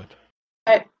this point.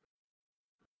 Alright.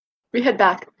 We head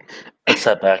back. Let's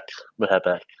head back. We'll head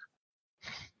back.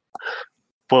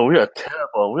 Boy, we are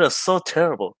terrible. We are so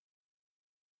terrible.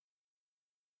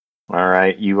 All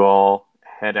right, you all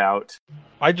head out.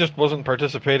 I just wasn't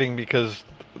participating because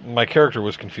my character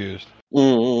was confused.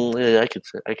 Yeah, I can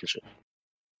say.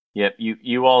 Yep,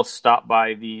 you all stop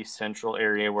by the central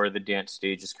area where the dance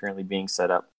stage is currently being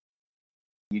set up.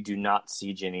 You do not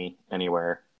see Ginny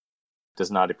anywhere. It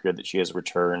does not appear that she has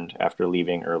returned after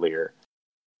leaving earlier.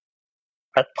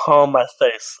 I palm my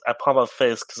face.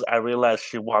 Because I realized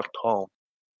she walked home.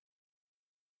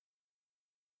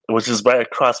 Which is right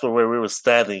across from where we were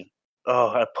standing. Oh,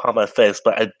 I palm my face,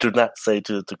 but I do not say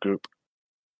to the group.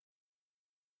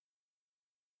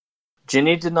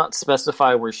 Ginny did not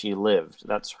specify where she lived.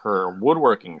 That's her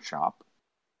woodworking shop.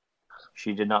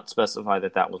 She did not specify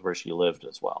that was where she lived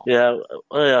as well. Yeah,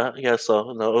 I guess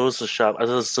so. No, it was a shop. I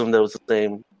just assumed it was the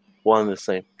same one, the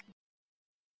same.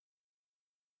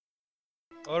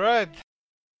 All right.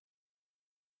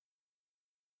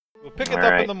 We'll pick it All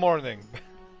up right. in the morning.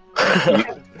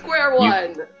 Square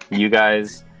one. You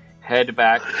guys head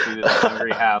back to the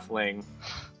Hungry Halfling,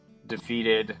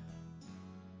 defeated,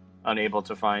 unable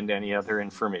to find any other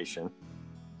information.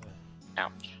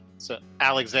 Ouch. So,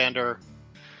 Alexander,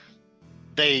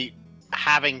 they,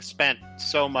 having spent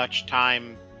so much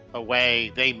time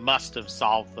away, they must have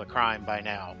solved the crime by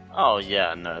now. Oh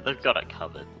yeah, no, they've got it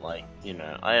covered. Like,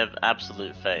 I have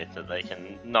absolute faith that they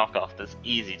can knock off this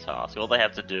easy task. All they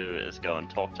have to do is go and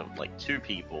talk to like 2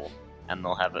 people, and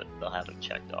they'll have it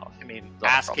checked off. I mean, Not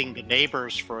a asking problem. the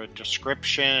neighbors for a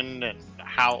description and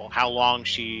how long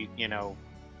she,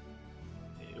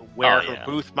 where Oh, her yeah.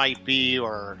 booth might be,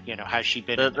 or has she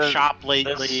been There- in the there's- shop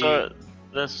lately?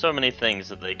 There's so many things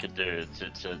that they could do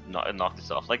to knock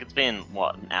this off. Like, it's been,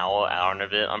 what, an hour and a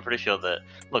bit? I'm pretty sure that...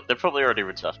 Look, they're probably already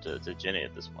reached out to Ginny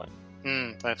at this point.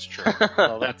 That's true.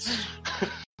 Well, that's...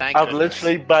 Thank I'm goodness.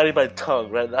 literally biting my tongue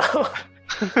right now.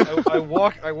 I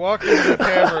walk into the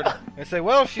tavern and say,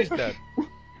 "Well, she's dead."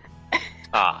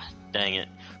 Ah, dang it.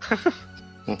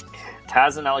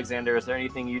 Taz and Alexander, is there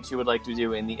anything you two would like to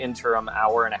do in the interim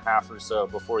hour and a half or so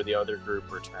before the other group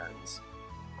returns?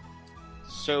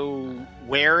 So,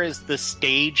 where is the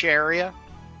stage area?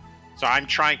 So, I'm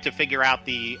trying to figure out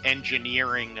the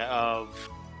engineering of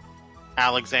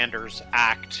Alexander's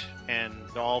act and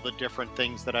all the different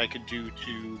things that I could do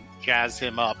to jazz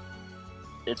him up.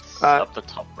 It's Uh, up the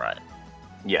top right.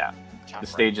 Yeah, Top the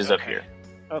stage right. is up Okay. here.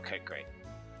 Okay, great.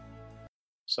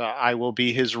 So I will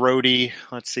be his roadie.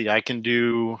 Let's see, I can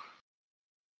do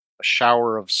a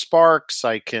shower of sparks.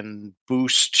 I can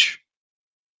boost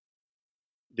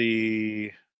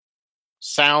the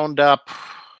sound up.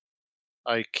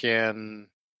 I can...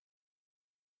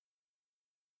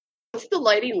 What's the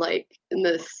lighting like in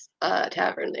this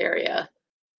tavern area?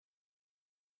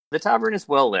 The tavern is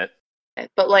well lit.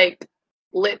 But like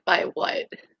lit by what?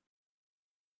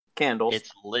 Candles.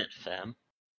 It's lit, fam.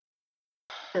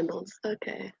 Candles.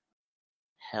 Okay.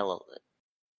 Hella lit.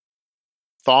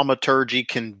 Thaumaturgy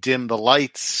can dim the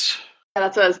lights. Yeah,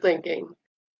 that's what I was thinking.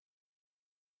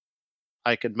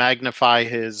 I could magnify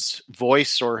his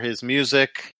voice or his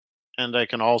music. And I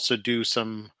can also do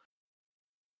some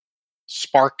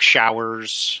spark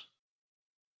showers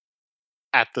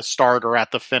at the start or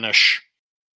at the finish.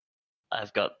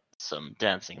 I've got some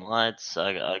dancing lights.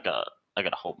 I got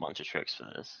a whole bunch of tricks for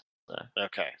this. So.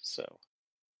 Okay, so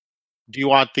do you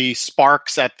want the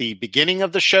sparks at the beginning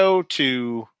of the show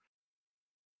to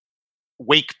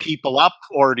wake people up,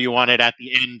 or do you want it at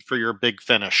the end for your big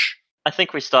finish? I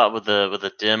think we start with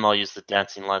a dim. I'll use the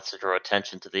dancing lights to draw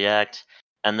attention to the act,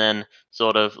 and then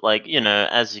sort of like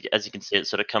as you can see it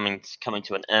sort of coming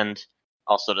to an end.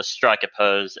 I'll sort of strike a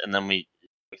pose, and then we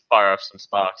fire off some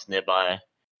sparks nearby,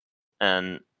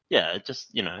 and Yeah, it just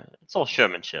it's all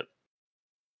showmanship.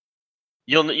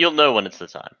 You'll know when it's the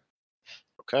time.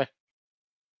 Okay.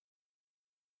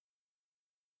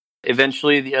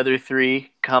 Eventually, the other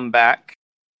three come back.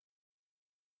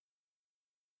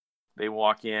 They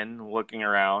walk in, looking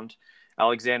around.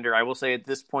 Alexander, I will say at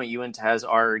this point, you and Taz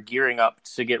are gearing up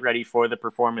to get ready for the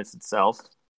performance itself.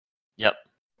 Yep.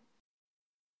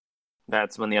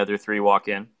 That's when the other three walk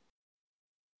in.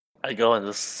 I go and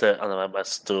just sit on my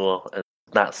stool and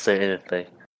not say anything.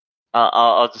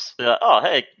 I'll just be like, oh,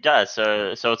 hey, guys,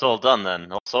 so it's all done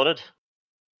then? All sorted?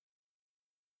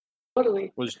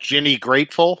 Totally. Was Ginny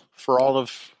grateful for all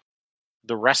of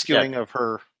the rescuing of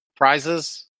her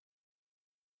prizes?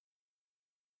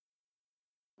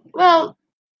 Well,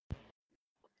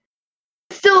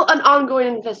 still an ongoing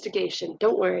investigation.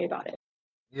 Don't worry about it.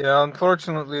 Yeah,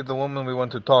 unfortunately, the woman we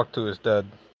want to talk to is dead.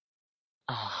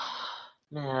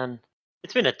 Man,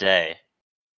 it's been a day.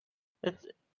 It's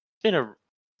been a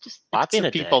Lots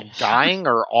of people dying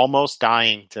or almost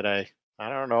dying today. I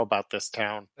don't know about this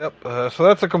town. Yep, so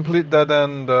that's a complete dead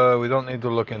end. We don't need to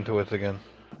look into it again.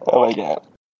 Oh my god.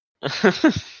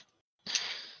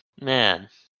 Man,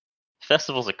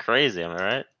 festivals are crazy, am I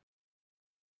right?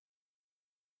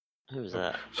 Who's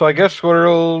that? So I guess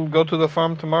we'll go to the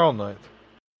farm tomorrow night.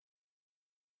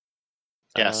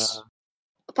 Yes.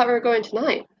 I thought we were going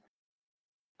tonight.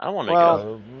 I want to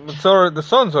go. It's already, the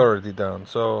sun's already down,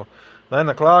 so 9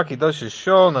 o'clock he does his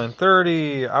show,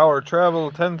 9:30, hour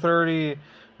travel, 10:30,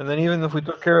 and then even if we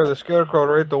took care of the scarecrow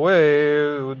right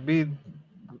away, it would be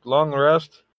long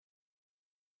rest.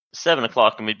 7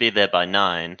 o'clock and we'd be there by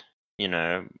 9.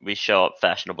 We show up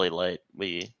fashionably late.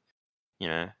 We,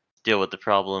 deal with the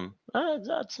problem.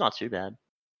 That's not too bad.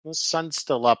 The sun's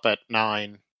still up at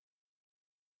 9.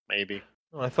 Maybe.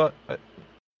 I thought...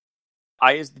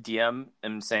 I, as the DM,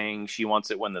 am saying she wants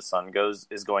it when the sun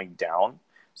is going down,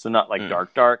 so not like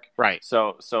dark. Right.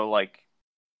 So like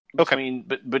between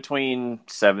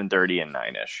 7:30 and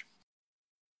 9ish.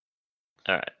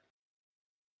 All right.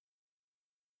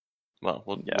 Well,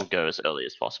 we'll go as early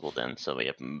as possible then, so we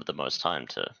have the most time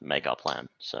to make our plan.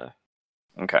 So.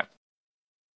 Okay.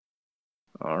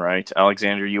 All right,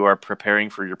 Alexander, you are preparing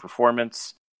for your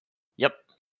performance. Yep.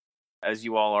 As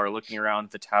you all are looking around,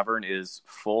 the tavern is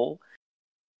full.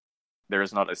 There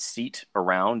is not a seat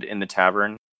around in the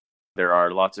tavern. There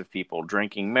are lots of people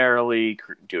drinking merrily,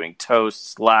 doing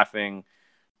toasts, laughing,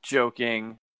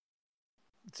 joking.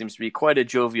 It seems to be quite a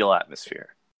jovial atmosphere.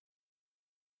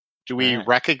 Do we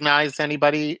recognize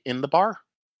anybody in the bar?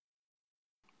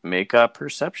 Make a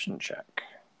perception check.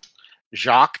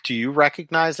 Jacques, do you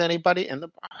recognize anybody in the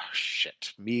bar? Oh,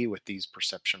 shit, me with these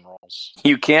perception rolls.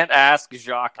 You can't ask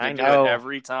Jacques to I do know. it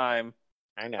every time.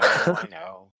 I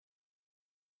know.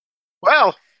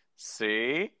 Well.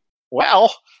 See?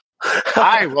 Well,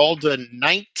 I rolled a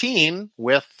 19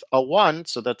 with a 1,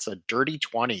 so that's a dirty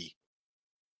 20.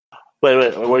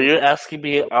 Wait, were you asking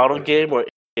me out of game or in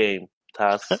game,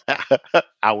 Taz?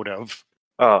 Out of.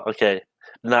 Oh, okay.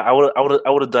 No, I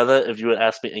would have done it if you would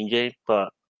ask me in game, but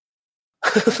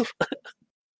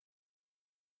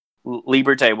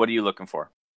Liberté, what are you looking for?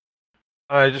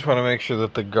 I just want to make sure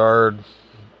that the guard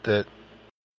that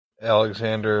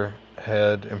Alexander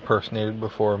had impersonated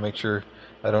before, make sure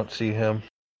I don't see him.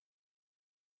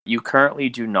 You currently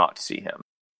do not see him.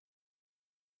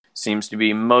 Seems to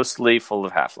be mostly full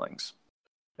of halflings.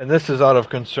 And this is out of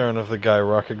concern of the guy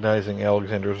recognizing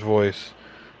Alexander's voice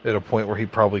at a point where he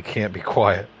probably can't be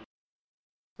quiet.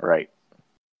 Right.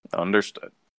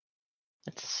 Understood.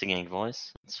 It's a singing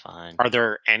voice. It's fine. Are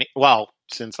there any... Well,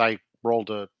 since I rolled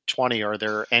a 20, are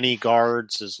there any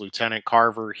guards? Is Lieutenant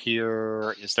Carver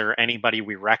here? Is there anybody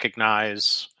we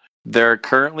recognize? There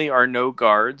currently are no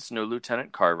guards, no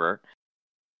Lieutenant Carver.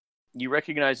 You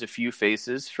recognize a few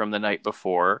faces from the night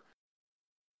before.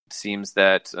 It seems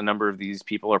that a number of these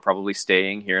people are probably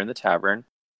staying here in the tavern.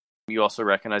 You also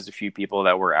recognize a few people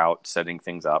that were out setting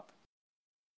things up.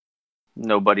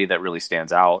 Nobody that really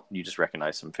stands out. You just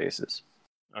recognize some faces.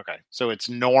 Okay, so it's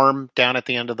Norm down at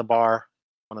the end of the bar,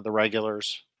 one of the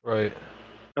regulars. Right.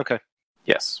 Okay.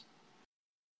 Yes.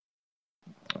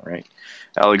 All right.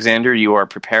 Alexander, you are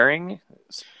preparing.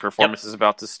 Performance is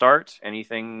about to start.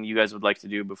 Anything you guys would like to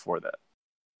do before that?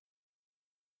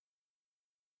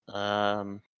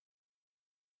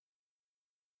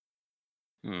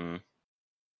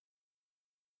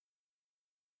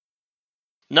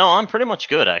 No, I'm pretty much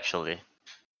good, actually.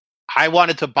 I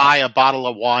wanted to buy a bottle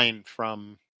of wine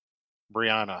from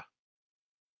Brianna.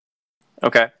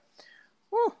 Okay.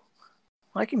 Well,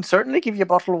 I can certainly give you a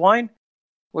bottle of wine.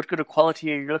 What good of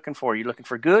quality are you looking for? Are you looking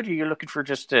for good, or are you looking for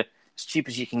just as cheap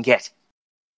as you can get?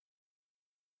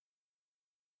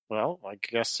 Well, I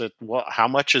guess how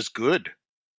much is good?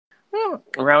 Well,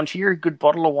 around here, a good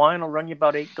bottle of wine will run you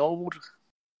about 8 gold. Do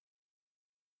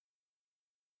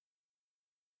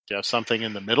you have something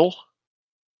in the middle?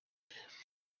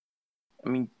 I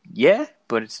mean, yeah,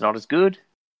 but it's not as good.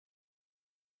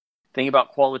 Thing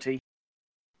about quality,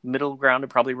 middle ground would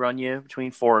probably run you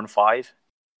between 4 and 5.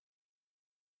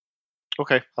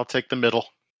 Okay, I'll take the middle.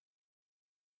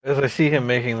 As I see him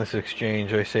making this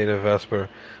exchange, I say to Vesper,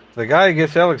 the guy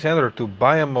gets Alexander to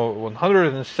buy him a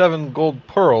 107 gold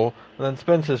pearl and then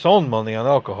spends his own money on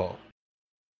alcohol.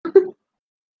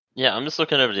 Yeah, I'm just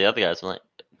looking over the other guys. I'm like,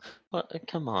 what?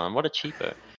 Come on, what a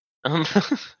cheapo.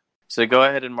 So go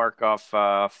ahead and mark off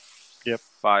 5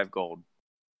 gold.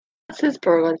 That's his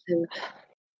prerogative.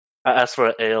 I asked for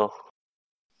an ale.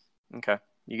 Okay,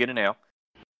 you get an ale.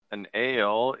 An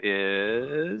ale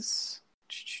is...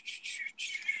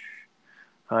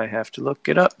 I have to look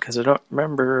it up because I don't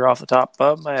remember off the top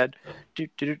of my head.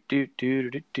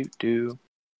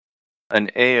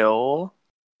 An ale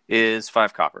is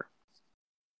 5 copper.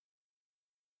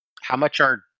 How much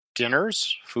are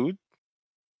dinners? Food?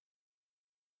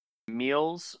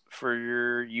 Meals for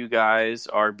you guys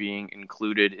are being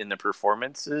included in the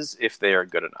performances if they are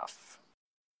good enough.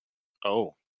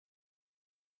 Oh,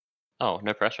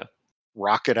 no pressure.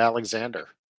 Rocket Alexander.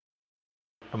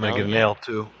 I'm going to get an ale,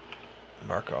 too.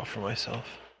 Mark off for myself.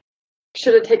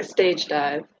 Should have taken a stage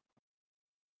dive.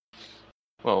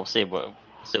 Well, we'll see where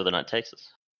the night takes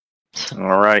us.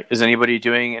 All right. Is anybody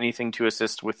doing anything to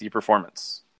assist with the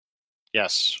performance?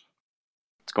 Yes.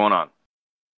 What's going on?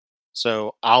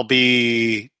 So I'll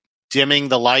be dimming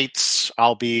the lights.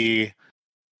 I'll be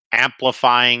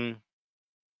amplifying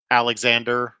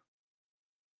Alexander.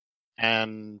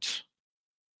 And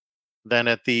then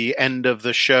at the end of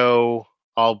the show,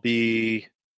 I'll be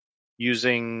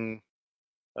using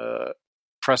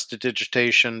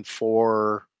prestidigitation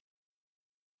for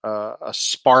a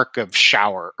spark of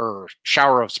shower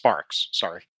of sparks.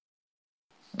 Sorry.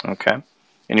 Okay.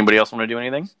 Anybody else want to do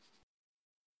anything?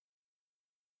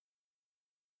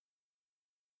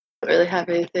 Don't really have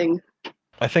anything.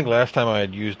 I think last time I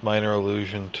had used Minor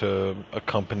Illusion to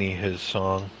accompany his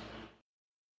song.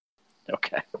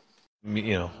 Okay.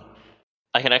 You know.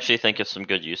 I can actually think of some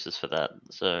good uses for that,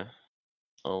 so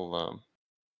I'll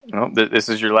Well, this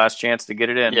is your last chance to get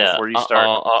it in before you start.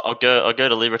 I'll go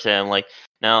to Liberté. I'm like,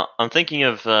 now I'm thinking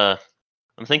of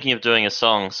doing a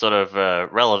song sort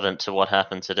of relevant to what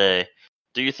happened today.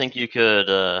 Do you think you could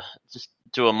just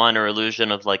do a minor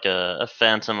illusion of like a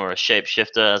phantom or a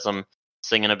shapeshifter as I'm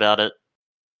singing about it?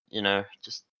 You know,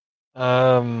 just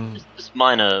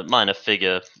minor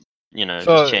figure. You know,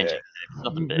 so just change it.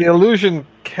 Nothing big. The illusion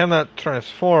cannot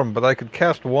transform, but I could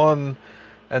cast one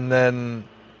and then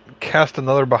cast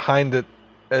another behind it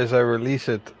as I release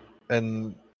it,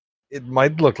 and it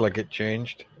might look like it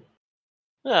changed.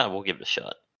 Yeah, we'll give it a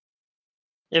shot.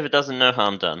 If it doesn't, no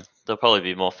harm done. They'll probably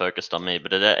be more focused on me,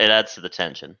 but it adds to the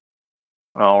tension.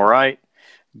 All right.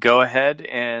 Go ahead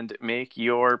and make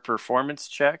your performance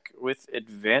check with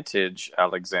advantage,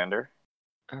 Alexander.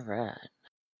 All right.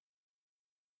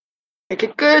 Make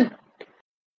it good.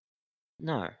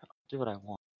 No, I'll do what I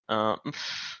want.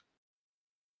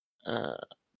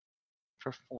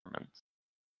 Performance.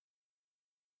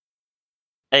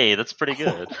 Hey, that's pretty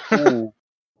good. Ooh.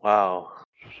 Wow.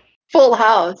 Full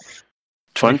house.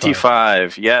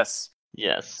 25, yes.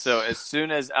 Yes. So as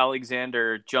soon as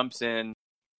Alexander jumps in,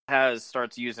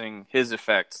 starts using his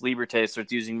effects, Liberté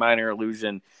starts using Minor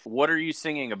Illusion. What are you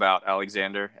singing about,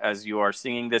 Alexander, as you are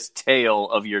singing this tale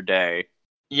of your day?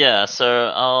 Yeah,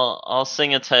 so I'll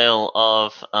sing a tale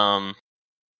of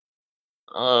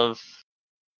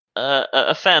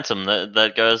a phantom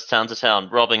that goes town to town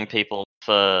robbing people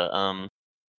for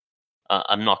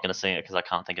I'm not going to sing it because I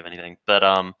can't think of anything, but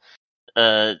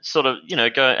sort of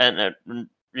go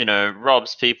and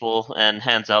robs people and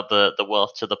hands out the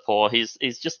wealth to the poor. He's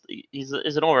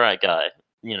an alright guy,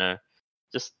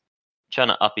 just trying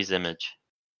to up his image,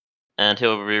 and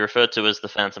he'll be referred to as the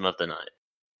Phantom of the Night.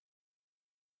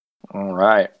 All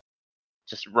right.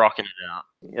 Just rocking it out.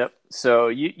 Yep. So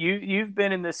you've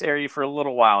been in this area for a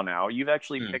little while now. You've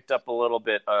actually picked up a little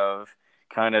bit of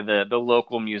kind of the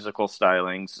local musical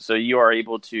stylings. So you are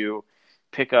able to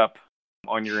pick up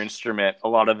on your instrument a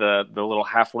lot of the little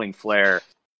halfling flair.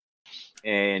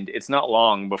 And it's not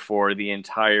long before the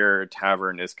entire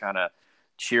tavern is kind of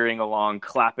cheering along,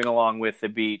 clapping along with the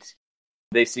beat.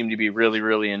 They seem to be really,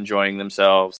 really enjoying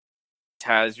themselves.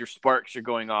 Taz, your sparks are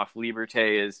going off.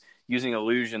 Liberté is using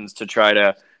illusions to try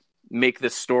to make the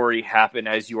story happen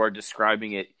as you are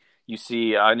describing it. you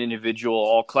see an individual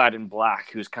all clad in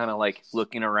black who's kind of like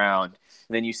looking around.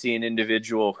 And then you see an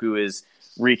individual who is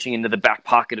reaching into the back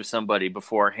pocket of somebody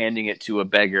before handing it to a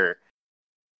beggar.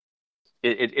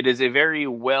 It is a very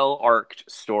well-arced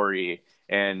story,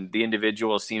 and the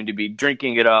individuals seem to be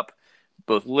drinking it up,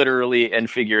 both literally and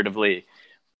figuratively,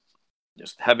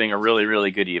 just having a really, really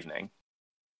good evening.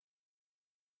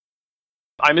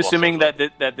 I'm assuming that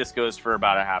this goes for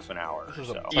about a half an hour. This is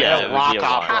or so. Yeah, it would be a rock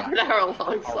while. Half an hour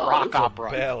long song. rock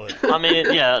opera. Ballad. I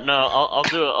mean, yeah, no, I'll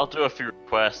do a few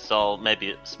requests. I'll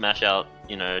maybe smash out,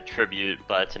 Tribute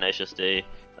by Tenacious D.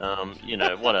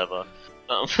 Whatever.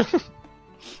 All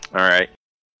right.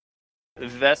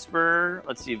 Vesper,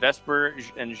 let's see. Vesper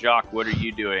and Jacques, what are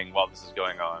you doing while this is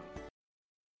going on?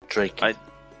 Drinking.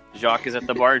 Jacques is at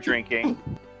the bar drinking.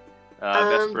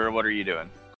 Vesper, what are you doing?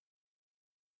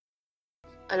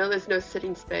 I know there's no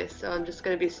sitting space, so I'm just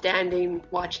going to be standing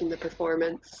watching the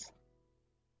performance.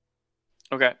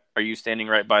 Okay. Are you standing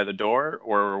right by the door,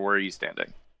 or where are you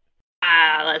standing?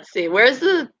 Let's see. Where's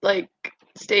the,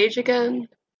 stage again?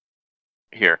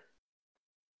 Here.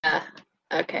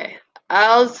 Okay.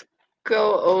 I'll just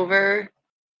go over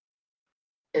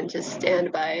and just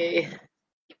stand by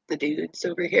the dudes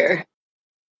over here.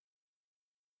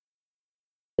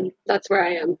 And that's where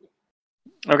I am.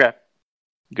 Okay.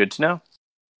 Good to know.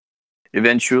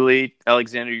 Eventually,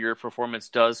 Alexander, your performance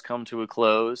does come to a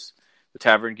close. The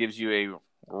tavern gives you a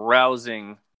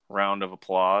rousing round of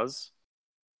applause.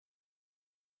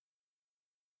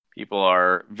 People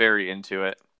are very into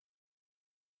it.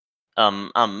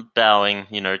 I'm bowing,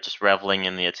 just reveling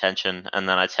in the attention, and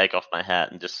then I take off my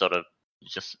hat and just sort of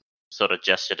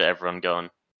gesture to everyone, going,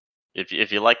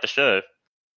 "If you like the show,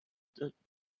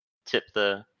 tip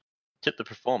the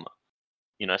performer.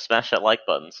 Smash that like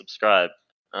button, subscribe,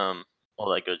 all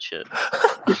that good shit."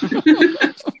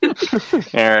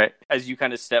 All right. As you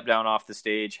kind of step down off the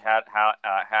stage, hat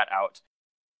out,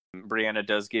 Brianna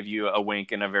does give you a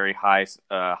wink and a very high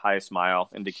smile,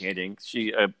 indicating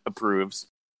she approves.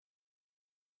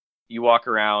 You walk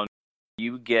around.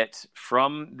 You get,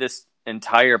 from this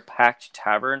entire packed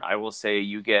tavern, I will say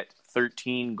you get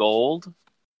 13 gold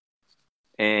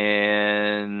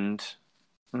and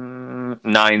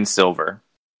 9 silver.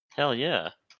 Hell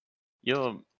yeah.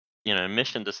 Your,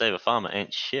 mission to save a farmer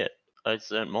ain't shit. I'd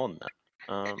earn more than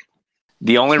that.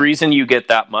 The only reason you get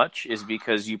that much is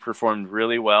because you performed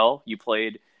really well. You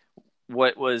played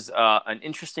what was an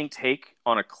interesting take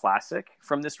on a classic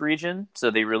from this region,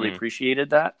 so they really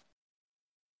appreciated that.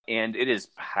 And it is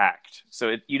packed.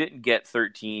 So you didn't get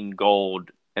 13 gold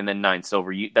and then 9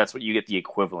 silver. That's what you get the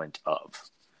equivalent of.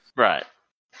 Right.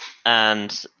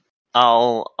 And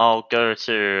I'll go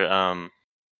to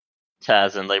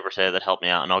Taz and Liberté that helped me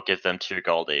out, and I'll give them 2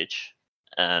 gold each,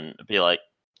 and be like,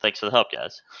 "Thanks for the help,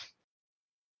 guys."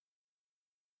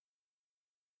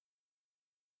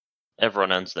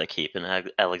 Everyone earns their keep in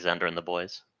Alexander and the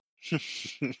boys.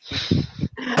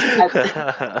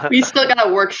 We still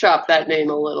gotta workshop that name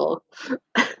a little.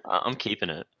 I'm keeping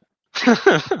it.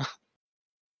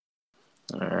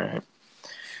 All right.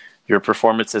 Your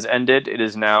performance has ended. It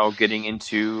is now getting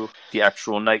into the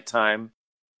actual nighttime.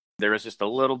 There is just a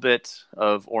little bit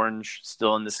of orange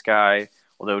still in the sky,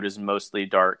 although it is mostly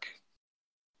dark.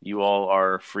 You all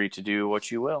are free to do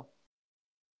what you will.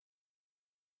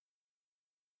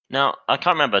 Now, I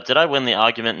can't remember. Did I win the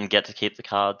argument and get to keep the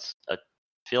cards? I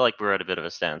feel like we're at a bit of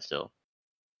a standstill.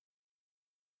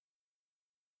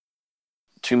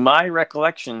 To my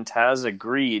recollection, Taz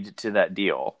agreed to that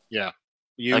deal. Yeah.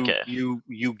 Okay. You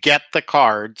get the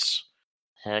cards.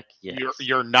 Heck yes.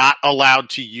 You're not allowed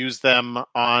to use them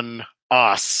on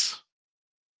us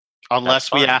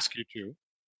unless we ask you to.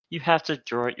 You have to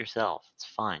draw it yourself. It's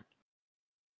fine.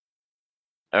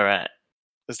 All right.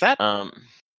 Is that?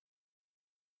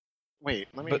 Wait,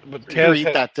 let me But read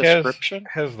that description. Taz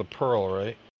has the pearl,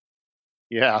 right?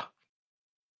 Yeah.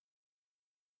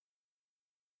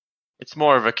 It's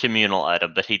more of a communal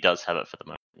item, but he does have it for the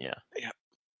moment. Yeah. Yeah.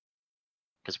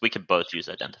 Because we could both use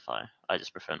Identify. I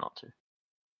just prefer not to.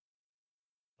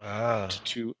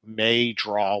 To may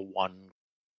draw one.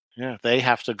 Yeah, they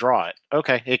have to draw it.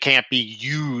 Okay, it can't be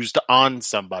used on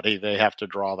somebody. They have to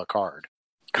draw the card.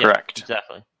 Correct. Yeah,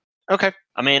 exactly. Okay.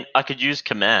 I mean, I could use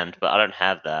Command, but I don't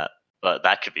have that. But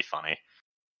that could be funny.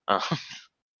 I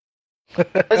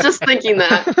was just thinking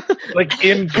that. Like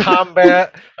in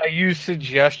combat, I use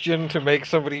Suggestion to make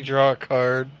somebody draw a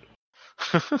card.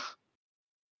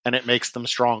 And it makes them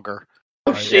stronger.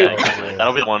 Oh, shoot. Yeah, exactly.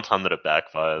 That'll be the one time that it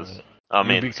backfires. I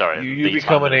mean, You the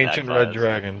become time an that it ancient backfires. red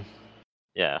dragon.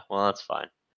 Yeah, well, that's fine.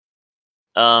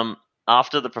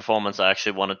 after the performance, I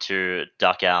actually wanted to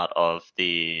duck out of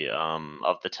the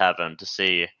tavern to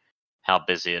see how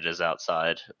busy it is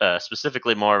outside.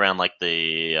 Specifically, more around like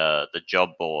the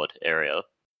job board area.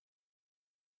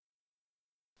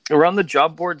 Around the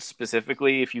job board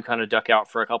specifically, if you kind of duck out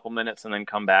for a couple minutes and then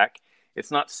come back,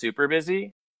 it's not super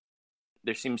busy.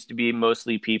 There seems to be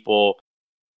mostly people,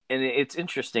 and it's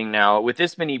interesting now, with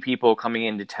this many people coming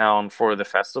into town for the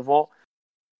festival,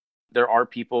 there are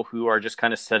people who are just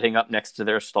kind of setting up next to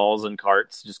their stalls and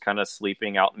carts, just kind of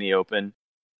sleeping out in the open,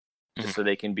 just so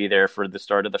they can be there for the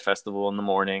start of the festival in the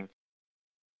morning.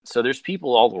 So there's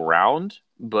people all around,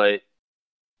 but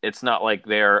it's not like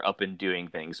they're up and doing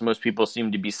things. Most people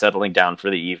seem to be settling down for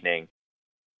the evening.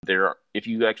 If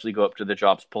you actually go up to the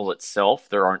jobs poll itself,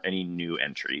 there aren't any new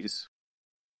entries.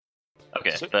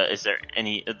 Okay, but is there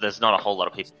any? There's not a whole lot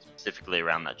of people specifically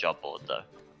around that job board, though.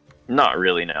 Not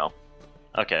really, no.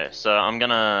 Okay, so I'm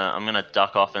gonna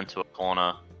duck off into a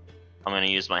corner. I'm gonna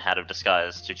use my hat of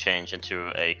disguise to change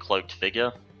into a cloaked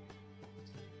figure.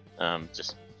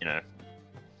 Just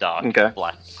dark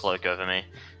black cloak over me.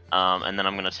 And then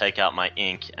I'm gonna take out my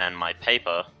ink and my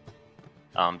paper.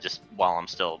 Just while I'm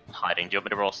still hiding. Do you want me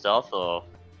to roll stealth, or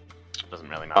doesn't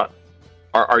really matter?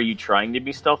 Are you trying to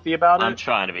be stealthy about it? I'm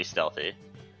trying to be stealthy.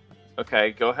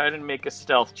 Okay, go ahead and make a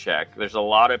stealth check. There's a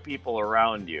lot of people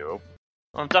around you.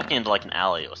 I'm ducking into like an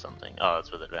alley or something. Oh,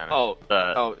 it's with advantage.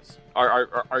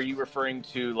 Are you referring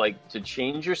to like to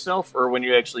change yourself, or when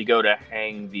you actually go to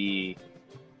hang the?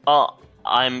 Oh,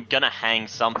 I'm gonna hang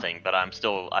something, but I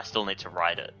still need to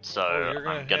write it. So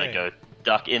I'm gonna go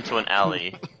duck into an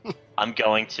alley. I'm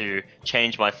going to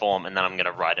change my form, and then I'm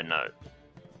gonna write a note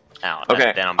out. Okay,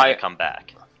 and then I'm gonna come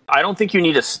back. I don't think you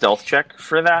need a stealth check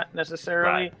for that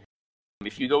necessarily. Right.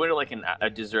 If you go into like a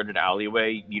deserted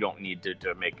alleyway, you don't need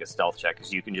to make a stealth check,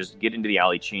 because you can just get into the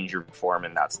alley, change your form,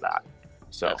 and that's that.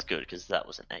 So that's good, because that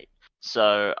was an 8.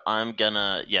 So I'm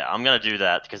gonna do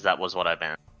that, because that was what I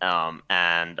meant.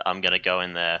 And I'm gonna go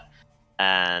in there,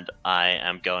 and I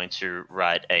am going to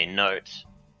write a note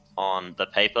on the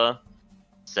paper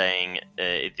saying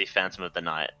the Phantom of the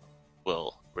Night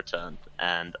will return,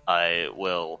 and I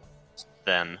will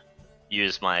then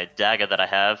use my dagger that I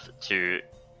have to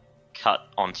cut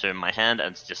onto my hand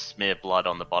and just smear blood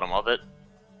on the bottom of it,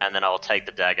 and then I'll take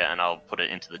the dagger and I'll put it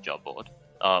into the job board.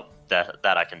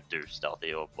 That I can do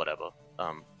stealthy or whatever.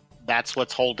 That's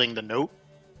what's holding the note?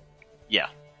 Yeah.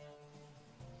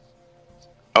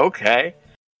 Okay.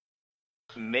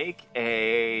 Make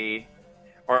a...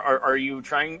 Are you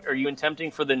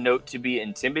attempting for the note to be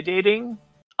intimidating?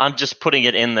 I'm just putting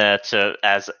it in there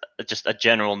as just a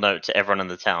general note to everyone in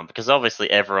the town, because obviously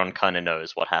everyone kind of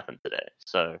knows what happened today.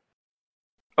 So,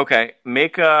 okay,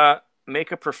 make a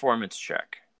performance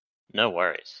check. No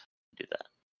worries, do that.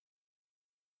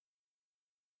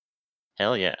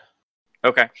 Hell yeah.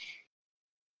 Okay.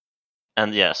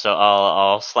 And yeah, so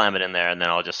I'll slam it in there, and then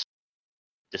I'll just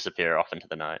disappear off into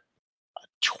the night.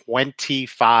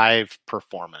 25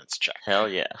 performance check. Hell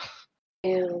yeah.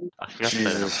 I forgot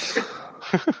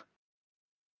that.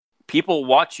 People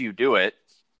watch you do it.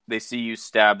 They see you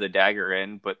stab the dagger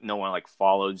in, but no one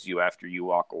follows you after you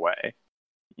walk away.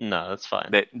 No, that's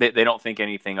fine. They don't think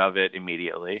anything of it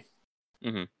immediately.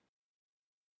 Mm-hmm.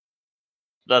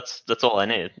 That's all I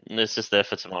need. It's just there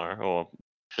for tomorrow, or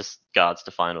just guards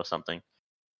to find or something.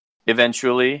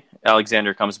 Eventually,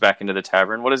 Alexander comes back into the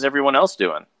tavern. What is everyone else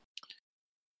doing?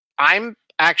 I'm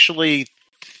actually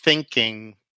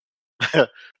thinking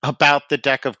about the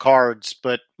deck of cards,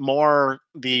 but more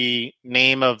the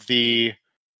name of the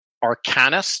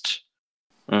Arcanist.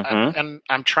 Mm-hmm. And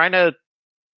I'm trying to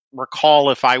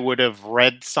recall if I would have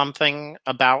read something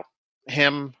about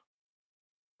him.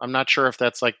 I'm not sure if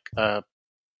that's like a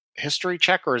history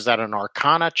check, or is that an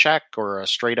Arcana check, or a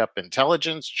straight up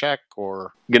intelligence check,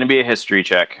 or... Gonna be a history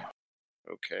check.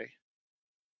 Okay.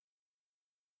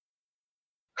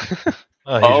 He's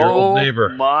your old neighbor.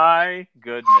 My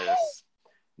goodness.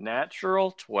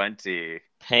 Natural 20.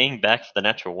 Paying back for the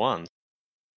natural ones.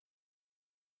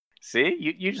 See?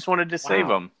 You just wanted to save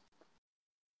them.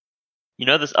 You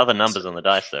know there's other numbers on the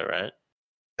dice though, right?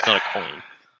 It's not a coin.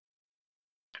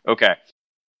 Okay.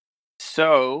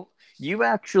 So, you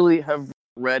actually have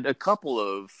read a couple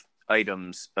of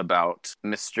items about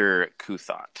Mr.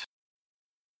 Kuthot.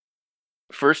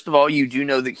 First of all, you do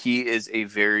know that he is a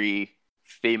very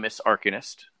famous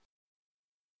arcanist,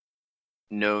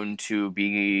 known to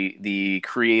be the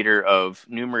creator of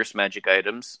numerous magic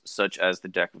items, such as the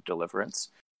Deck of Deliverance.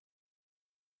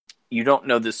 You don't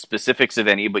know the specifics of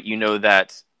any, but you know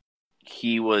that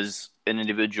he was an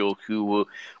individual who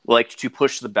liked to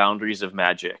push the boundaries of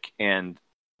magic and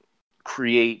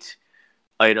create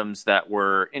items that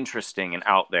were interesting and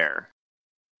out there.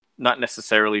 Not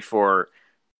necessarily for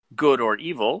good or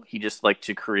evil, he just liked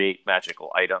to create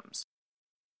magical items.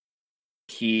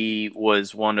 He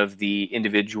was one of the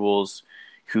individuals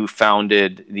who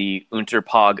founded the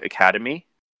Unterpog Academy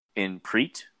in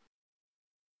Preet.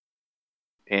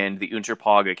 And the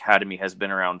Unterpog Academy has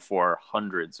been around for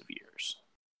hundreds of years.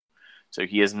 So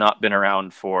he has not been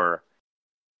around for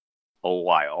a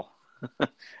while,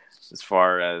 as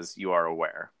far as you are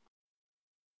aware.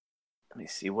 Let me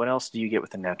see, what else do you get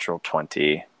with a natural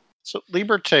 20? So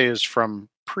Liberté is from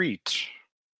Preet.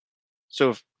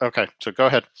 So go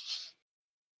ahead.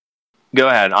 Go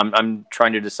ahead. I'm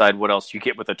trying to decide what else you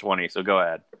get with a 20, so go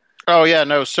ahead. Oh yeah,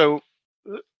 no. So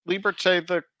Liberté,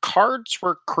 the cards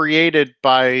were created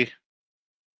by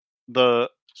the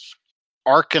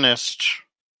arcanist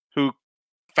who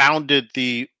founded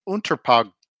the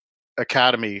Unterpog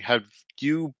Academy. Have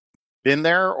you been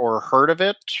there or heard of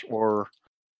it, or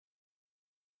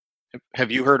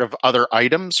have you heard of other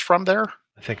items from there?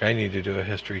 I think I need to do a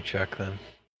history check then.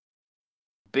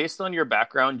 Based on your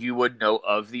background, you would know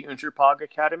of the Unterpog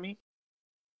Academy.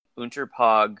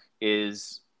 Unterpog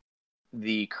is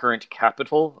the current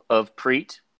capital of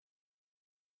Preet.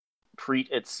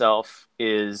 Preet itself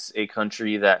is a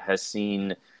country that has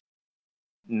seen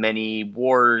many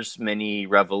wars, many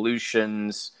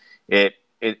revolutions.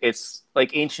 It's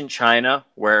like ancient China,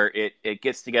 where it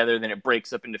gets together, then it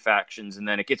breaks up into factions, and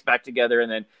then it gets back together,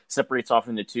 and then separates off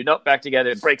into two. Nope, back together,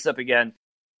 it breaks up again.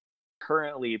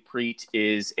 Currently, Preet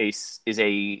is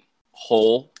a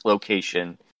whole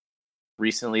location.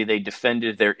 Recently, they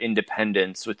defended their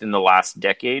independence within the last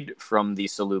decade from the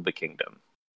Saluba Kingdom.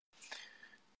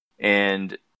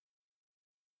 And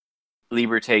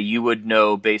Liberté, you would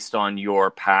know based on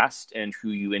your past and who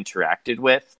you interacted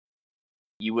with,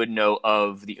 you would know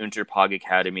of the Unterpog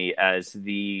Academy as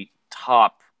the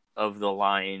top of the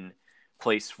line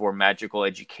place for magical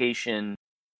education.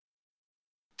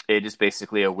 It is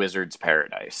basically a wizard's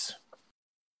paradise.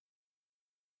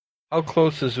 How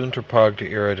close is Unterpog to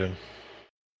Iridan?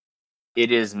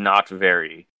 It is not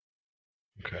very.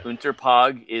 Okay.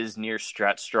 Unterpog is near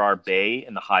Stratstrar Bay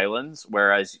in the Highlands,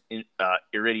 whereas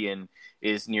Iridian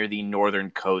is near the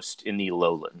northern coast in the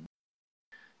lowland.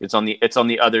 It's on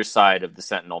the other side of the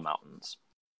Sentinel Mountains.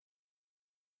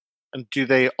 And do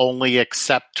they only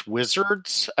accept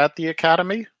wizards at the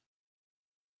academy?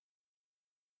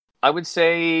 I would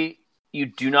say you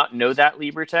do not know that,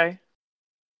 Liberté.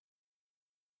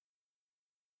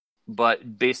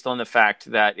 But based on the fact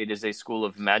that it is a school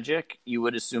of magic, you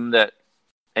would assume that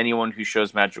anyone who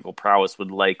shows magical prowess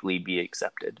would likely be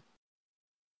accepted.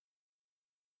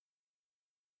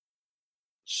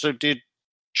 So did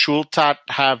Chultat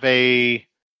have a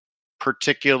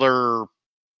particular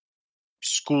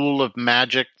school of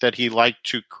magic that he liked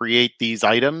to create these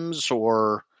items,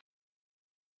 or?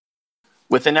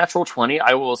 With a natural 20,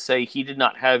 I will say he did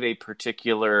not have a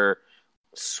particular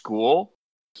school.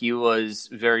 He was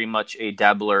very much a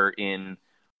dabbler in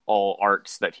all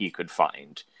arts that he could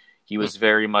find. He was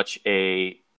very much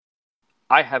I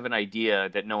have an idea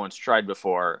that no one's tried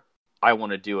before. I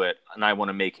want to do it, and I want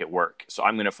to make it work. So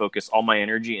I'm going to focus all my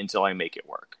energy until I make it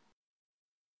work.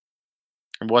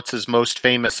 And what's his most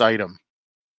famous item?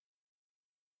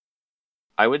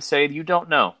 I would say you don't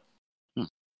know.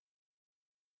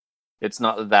 It's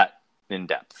not that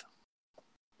in-depth,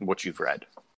 what you've read.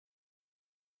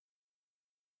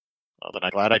 Well, then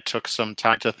I'm glad I took some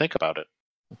time to think about it.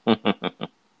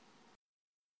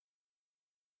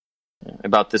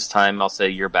 About this time, I'll say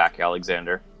you're back,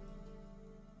 Alexander.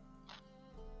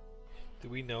 Did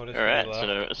we notice? All right,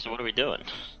 so what are we doing?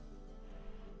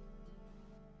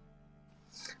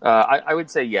 I would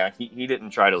say, yeah, he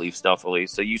didn't try to leave stealthily,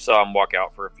 so you saw him walk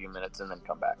out for a few minutes and then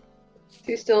come back.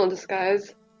 He's still in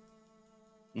disguise.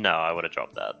 No, I would have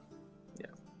dropped that. Yeah.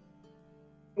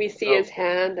 We see his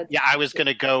hand. Yeah, I was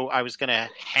gonna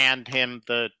hand him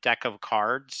the deck of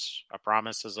cards. A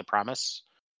promise is a promise.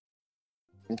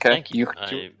 Okay. Thank you.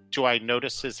 Do I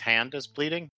notice his hand is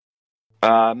bleeding?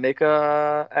 Make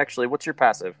a... Actually, what's your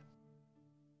passive?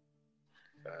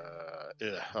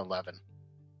 11.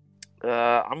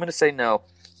 I'm going to say no.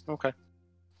 Okay.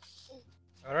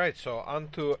 Alright, so on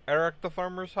to Eric the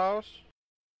farmer's house.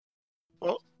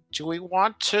 Well, do we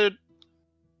want to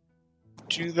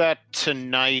do that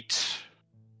tonight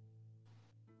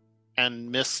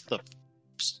and miss the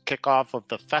kickoff of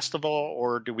the festival,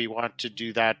 or do we want to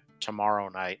do that tomorrow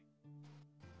night?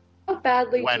 How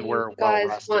badly When do we're you guys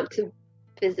well-rested. want to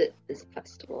visit this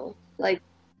festival? Like,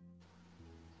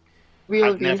 real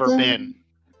I've never reason? been.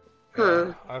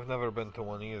 Huh. I've never been to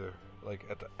one either,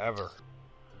 ever.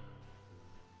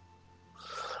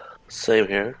 Same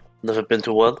here. Never been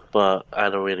to one, but I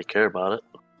don't really care about it.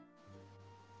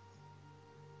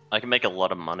 I can make a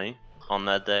lot of money on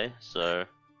that day, so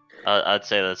I'd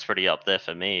say that's pretty up there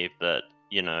for me. But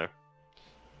you know,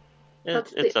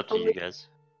 it's up to you guys.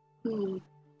 Hmm.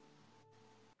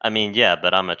 I mean, yeah,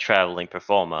 but I'm a traveling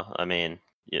performer. I mean,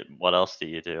 what else do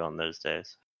you do on those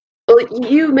days? Well,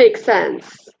 you make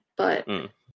sense, but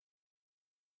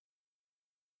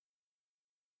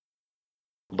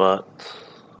But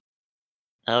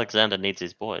Alexander needs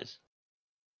his boys.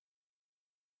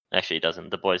 Actually, he doesn't.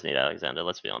 The boys need Alexander,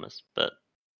 let's be honest. But,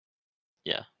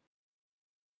 yeah.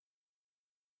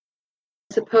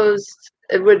 I suppose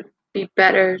it would be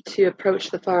better to approach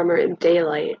the farmer in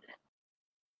daylight.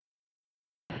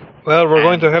 Well, we're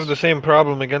going to And- have the same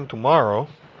problem again tomorrow.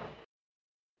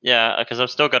 Yeah, because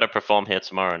I've still got to perform here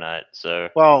tomorrow night, so...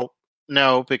 Well,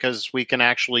 no, because we can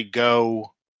actually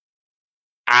go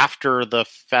after the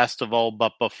festival,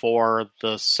 but before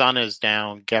the sun is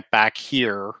down, get back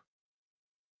here.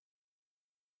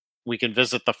 We can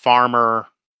visit the farmer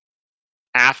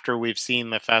after we've seen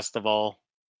the festival.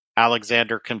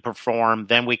 Alexander can perform,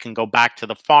 then we can go back to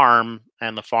the farm,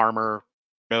 and the farmer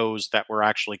knows that we're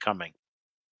actually coming.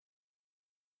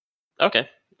 Okay,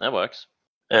 that works.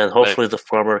 and hopefully the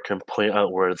farmer can point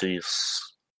out where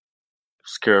these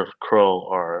scarecrow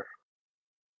are.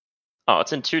 Oh,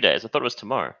 it's in 2 days. I thought it was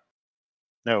tomorrow.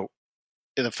 No,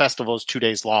 the festival is 2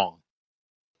 days long.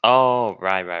 Oh,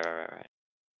 right.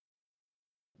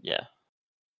 Yeah.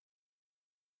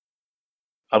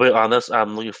 I'll be honest,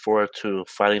 I'm looking forward to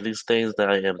finding these things than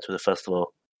I am to the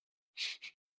festival.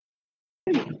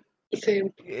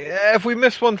 Same. Yeah, if we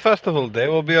miss one festival day,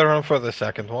 we'll be around for the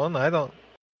second one. I don't.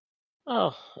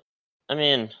 Oh, I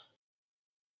mean,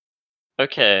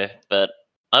 okay, but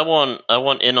I want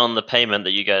in on the payment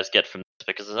that you guys get from this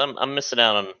because I'm missing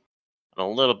out on a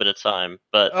little bit of time.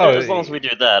 But as long as we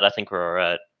do that, I think we're all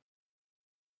right.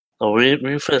 Oh, we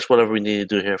finish whatever we need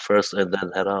to do here first and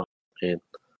then head out.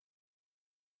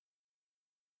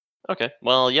 Okay.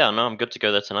 Well, yeah, no, I'm good to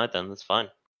go there tonight. Then that's fine.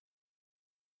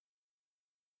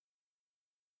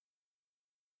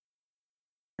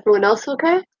 Everyone else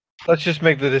okay? Let's just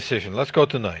make the decision. Let's go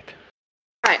tonight.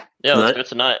 Right. Yeah, let's Tonight? go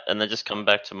tonight, and then just come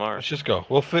back tomorrow. Let's just go.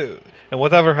 And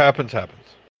whatever happens, happens.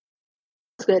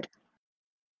 That's good.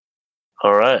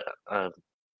 All right.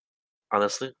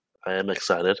 Honestly, I am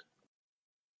excited.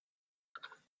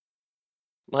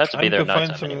 We'll have to be there at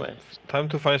nighttime some. anyway. Time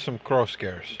to find some crow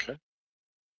scares. Okay.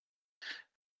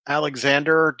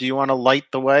 Alexander, do you want to light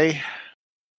the way?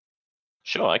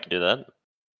 Sure, I can do that.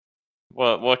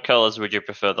 What colors would you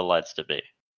prefer the lights to be?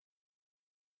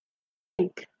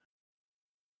 Pink.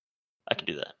 I can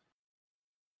do that.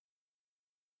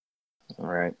 All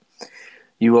right.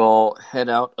 You all head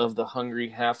out of the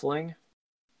Hungry Halfling,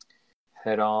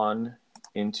 head on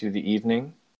into the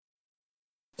evening,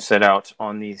 set out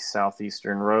on the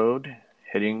southeastern road,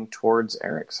 heading towards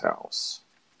Eric's house.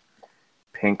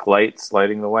 Pink lights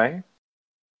lighting the way.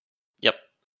 Yep.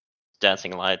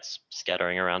 Dancing lights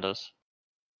scattering around us.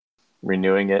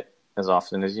 Renewing it as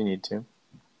often as you need to.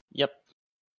 Yep.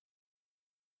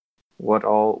 What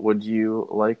all would you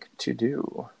like to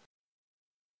do?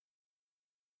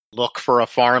 Look for a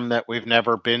farm that we've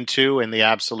never been to in the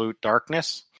absolute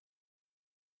darkness.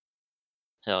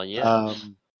 Hell yeah.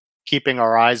 Keeping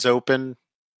our eyes open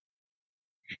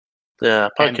Yeah,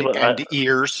 probably and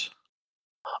ears.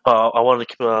 I want to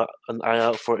keep an eye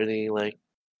out for any,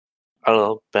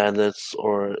 bandits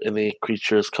or any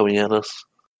creatures coming at us.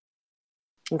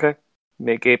 Okay.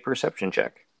 Make a perception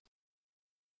check.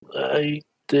 I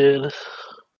did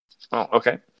Oh,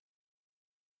 okay.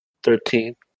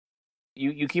 13.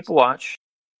 You keep a watch.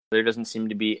 There doesn't seem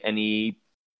to be any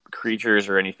creatures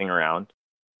or anything around.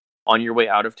 On your way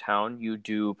out of town, you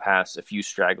do pass a few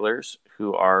stragglers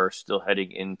who are still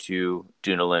heading into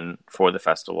Dunalin for the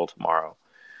festival tomorrow.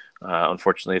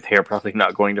 Unfortunately, they are probably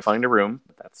not going to find a room.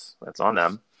 But that's on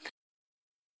them.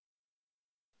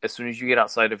 As soon as you get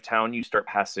outside of town, you start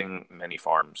passing many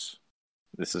farms.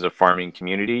 This is a farming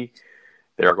community.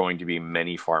 There are going to be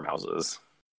many farmhouses.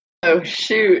 Oh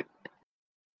shoot.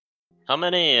 How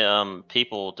many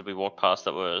people did we walk past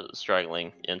that were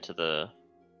straggling into the?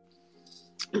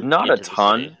 Not into a the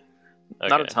ton. city?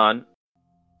 Not a Okay. ton.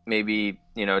 Maybe,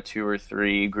 2 or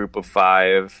 3, group of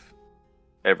 5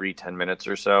 every 10 minutes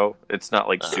or so. It's not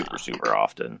like super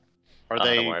often. Are Don't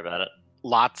they worry about it.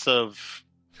 lots of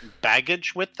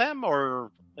baggage with them,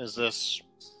 or is this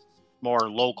more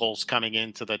locals coming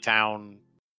into the town?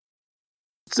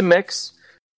 It's a mix.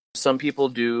 Some people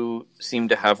do seem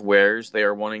to have wares they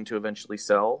are wanting to eventually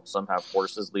sell. Some have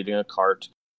horses leading a cart.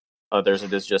 Others,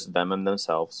 it is just them and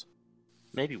themselves.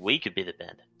 Maybe we could be the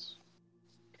bandits.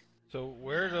 So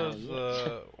where does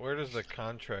the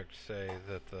contract say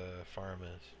that the farm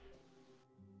is?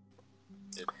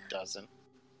 It doesn't.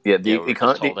 Yeah, Yeah, we were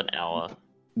just told an hour.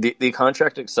 The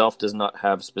contract itself does not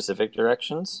have specific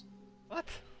directions. What?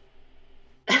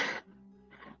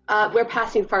 We're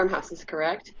passing farmhouses,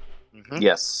 correct? Mm-hmm.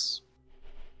 Yes.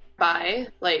 By,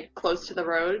 like, close to the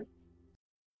road.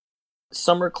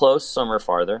 Some are close, some are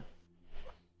farther.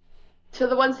 To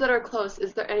the ones that are close,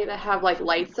 is there any that have, like,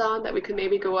 lights on that we could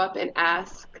maybe go up and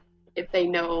ask if they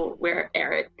know where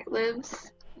Eric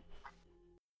lives?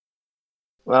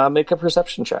 Make a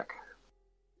perception check.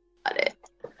 Got it.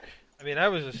 I mean, I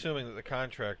was assuming that the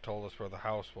contract told us where the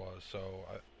house was, so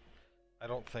I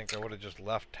don't think I would have just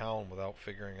left town without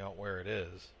figuring out where it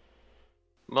is.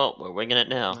 Well, we're winging it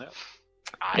now.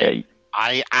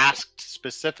 I asked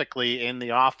specifically in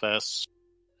the office,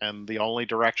 and the only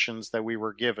directions that we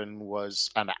were given was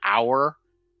an hour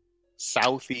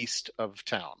southeast of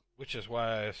town. Which is why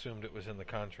I assumed it was in the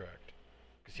contract.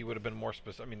 Because he would have been more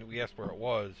specific. I mean, we asked where it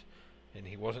was, and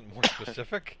he wasn't more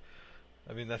specific.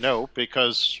 I mean, that's... No,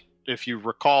 because if you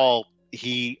recall,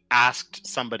 he asked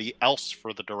somebody else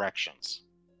for the directions.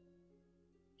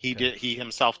 He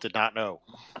himself did not know.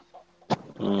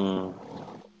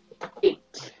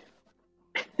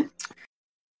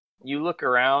 You look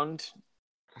around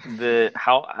the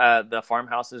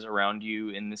farmhouses around you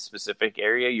in this specific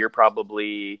area. You're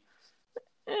probably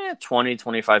 20,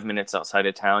 25 minutes outside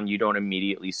of town. You don't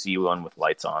immediately see one with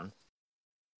lights on.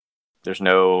 There's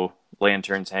no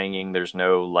lanterns hanging. There's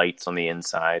no lights on the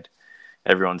inside.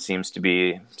 Everyone seems to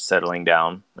be settling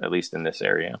down, at least in this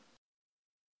area.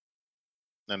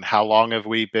 And how long have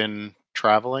we been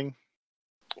traveling?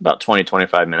 About 20,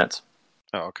 25 minutes.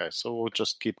 Oh, okay. So we'll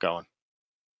just keep going.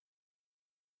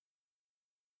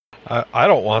 I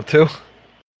don't want to.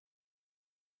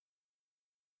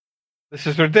 This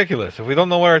is ridiculous. If we don't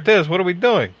know where it is, what are we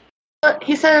doing?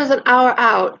 He said it was an hour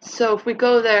out, so if we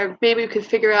go there, maybe we could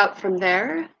figure out from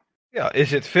there. Yeah,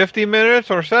 is it 50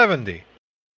 minutes or 70?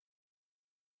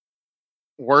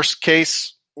 Worst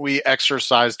case, we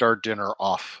exercised our dinner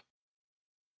off.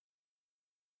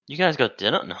 You guys got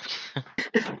dinner? No.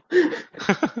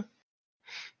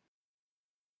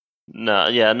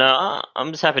 No,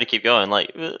 I'm just happy to keep going.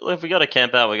 Like, if we gotta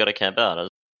camp out, we gotta camp out.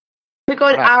 We go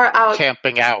an hour out.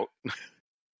 Camping out.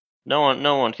 No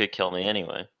one could kill me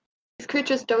anyway. These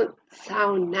creatures don't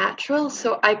sound natural,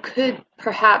 so I could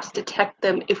perhaps detect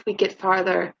them if we get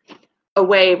farther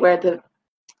away where the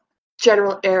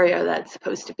general area that's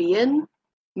supposed to be in.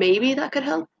 Maybe that could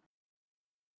help.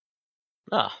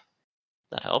 Ah,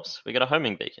 that helps. We got a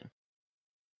homing beacon.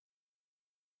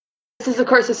 This is, of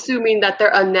course, assuming that they're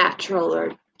unnatural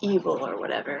or evil or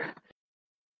whatever.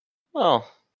 Well,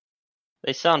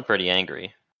 they sound pretty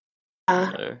angry.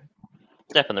 So,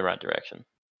 step in the right direction.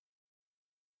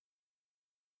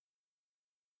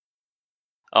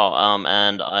 Oh,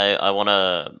 and I want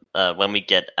to, when we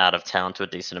get out of town to a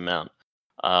decent amount,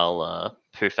 I'll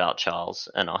poof out Charles,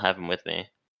 and I'll have him with me.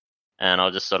 And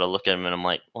I'll just sort of look at him, and I'm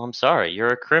like, well, I'm sorry, you're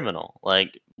a criminal.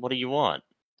 Like, what do you want?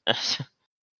 What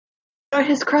are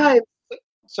his crimes?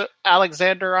 So,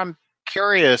 Alexander, I'm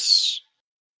curious,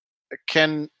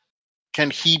 can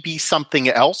he be something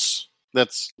else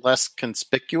that's less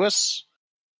conspicuous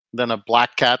than a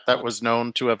black cat that was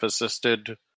known to have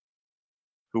assisted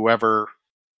whoever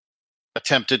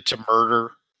attempted to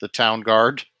murder the town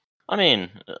guard? I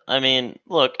mean,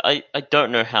 look, I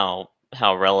don't know how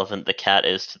relevant the cat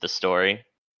is to the story.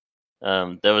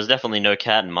 There was definitely no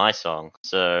cat in my song,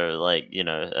 so, like, you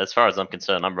know, as far as I'm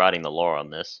concerned, I'm writing the lore on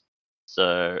this.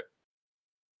 So,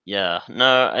 yeah,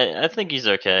 no, I think he's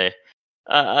okay.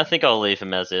 I think I'll leave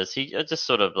him as is. I just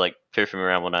sort of, like, poof him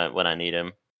around when I need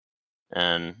him,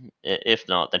 and if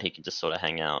not, then he can just sort of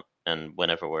hang out, and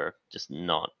whenever we're just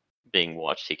not being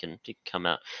watched, he can come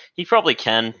out. He probably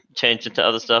can change into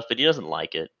other stuff, but he doesn't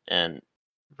like it, and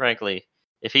frankly,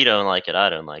 if he don't like it, I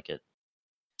don't like it.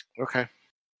 Okay.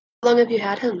 How long have you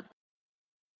had him?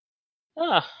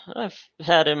 I've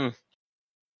had him,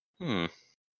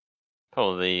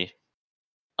 probably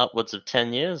upwards of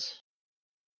 10 years.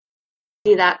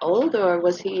 Is he that old, or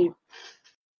was he...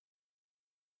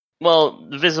 Well,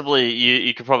 visibly,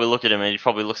 you could probably look at him and he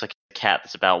probably looks like a cat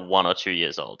that's about 1 or 2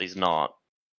 years old. He's not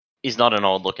an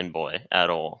old-looking boy at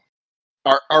all.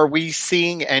 Are we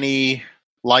seeing any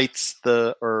lights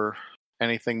or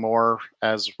anything more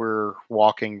as we're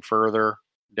walking further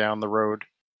down the road?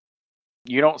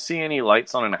 You don't see any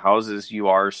lights on in houses. You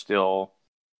are still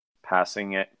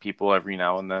passing it people every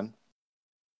now and then.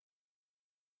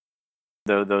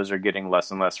 though those are getting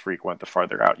less and less frequent the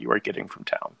farther out you are getting from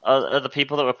town. Are the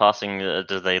people that were passing,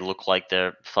 do they look like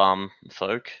they're farm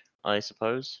folk, I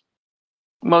suppose?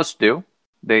 Most do.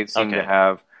 They seem to Okay.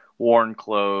 have worn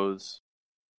clothes,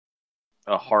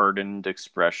 a hardened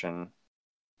expression,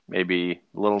 maybe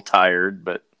a little tired,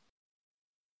 but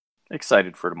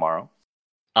excited for tomorrow.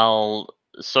 I'll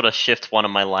sort of shift one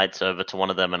of my lights over to one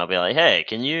of them and I'll be like, hey,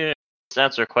 can you just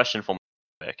answer a question for me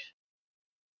quick?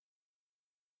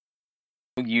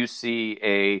 You see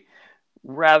a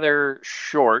rather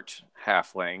short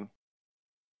halfling,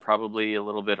 probably a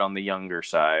little bit on the younger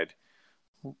side.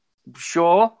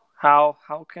 Sure. How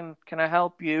can I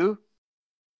help you?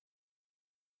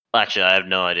 Actually, I have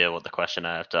no idea what the question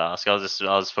I have to ask. I'll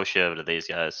just push you over to these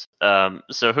guys.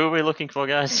 So who are we looking for,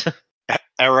 guys?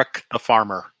 Eric the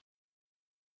farmer.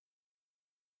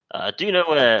 Do you know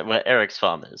where Eric's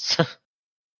farm is?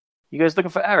 You guys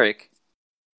looking for Eric?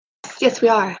 Yes, we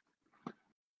are.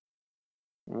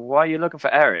 Why are you looking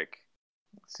for Eric?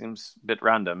 Seems a bit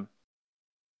random.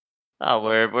 Oh,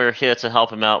 we're here to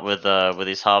help him out with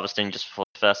his harvesting just before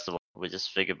the festival. We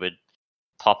just figured we'd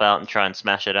pop out and try and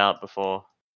smash it out before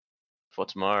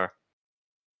tomorrow.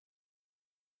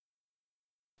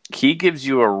 He gives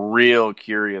you a real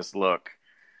curious look.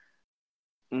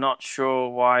 Not sure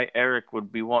why Eric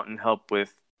would be wanting help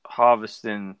with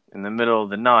harvesting in the middle of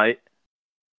the night.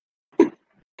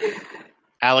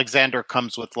 Alexander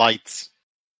comes with lights.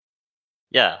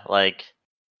 Yeah, like,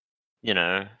 you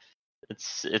know,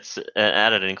 it's an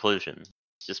added inclusion.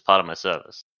 It's just part of my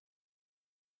service.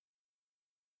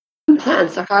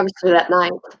 Plants are harvested at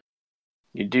night.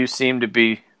 You do seem to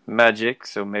be magic,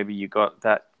 so maybe you got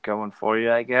that going for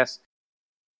you, I guess.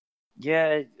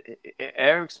 Yeah,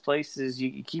 Eric's place is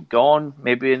you keep going,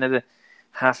 maybe another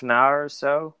half an hour or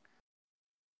so.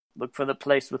 Look for the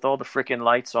place with all the freaking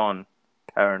lights on,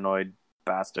 paranoid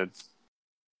bastard.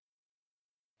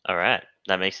 All right,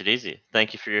 that makes it easy.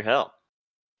 Thank you for your help.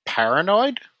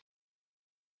 Paranoid?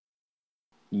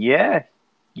 Yeah,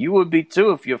 you would be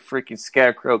too if your freaking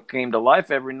scarecrow came to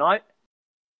life every night.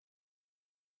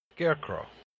 Scarecrow.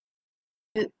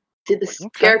 Did the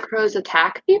scarecrows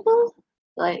attack people?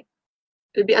 Like,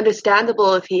 it would be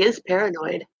understandable if he is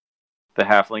paranoid. The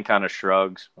halfling kind of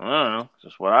shrugs. I don't know, it's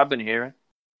just what I've been hearing.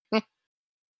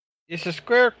 Is a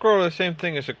scarecrow the same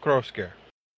thing as a crow scare?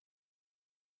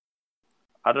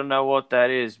 I don't know what that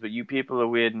is, but you people are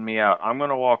weirding me out. I'm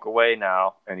gonna walk away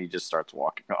now, and he just starts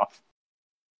walking off.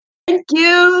 Thank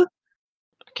you!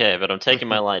 Okay, but I'm taking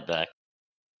my light back.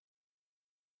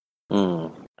 Hmm.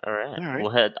 All right.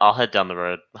 All right. I'll head down the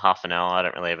road half an hour. I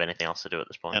don't really have anything else to do at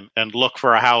this point. And look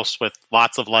for a house with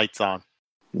lots of lights on.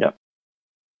 Yep.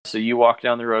 So you walk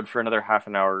down the road for another half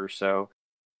an hour or so.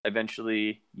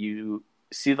 Eventually, you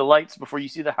see the lights before you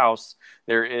see the house.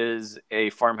 There is a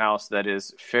farmhouse that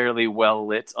is fairly well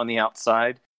lit on the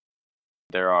outside.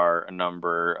 There are a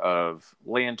number of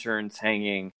lanterns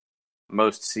hanging.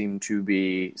 Most seem to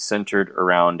be centered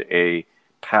around a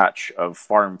patch of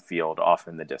farm field off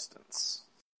in the distance.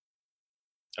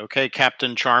 Okay,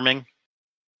 Captain Charming.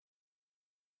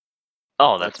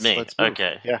 Oh, that's Let's- me. let's move.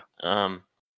 Okay. Yeah.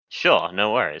 Sure,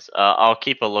 no worries. I'll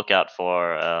keep a lookout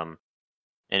for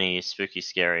any spooky,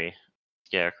 scary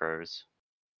scarecrows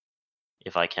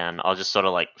if I can. I'll just sort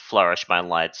of like flourish my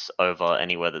lights over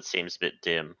anywhere that seems a bit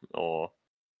dim or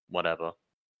whatever.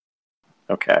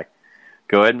 Okay.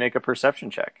 Go ahead and make a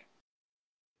perception check.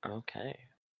 Okay.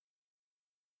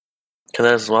 Can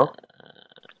I as well?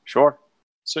 Sure.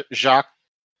 So, Jacques,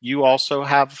 you also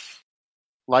have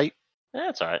light?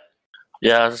 That's all right.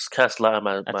 Yeah, I just cast light on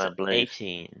my That's an blade.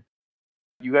 18.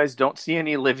 You guys don't see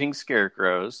any living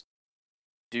scarecrows.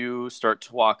 Do start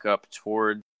to walk up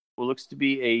toward what looks to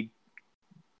be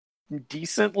a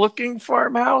decent looking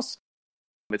farmhouse.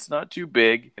 It's not too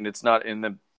big and it's not in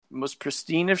the most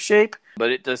pristine of shape,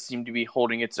 but it does seem to be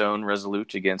holding its own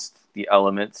resolute against the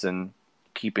elements and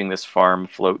keeping this farm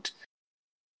afloat.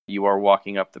 You are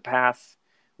walking up the path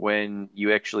when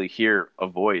you actually hear a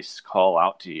voice call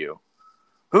out to you.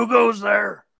 Who goes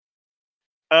there?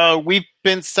 We've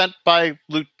been sent by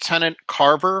Lieutenant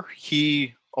Carver.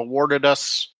 He awarded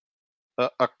us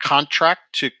a contract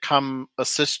to come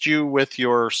assist you with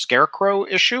your scarecrow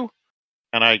issue.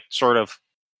 And I sort of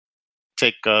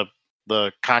take the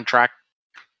contract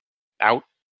out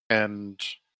and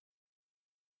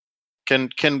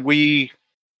can we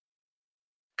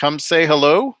come say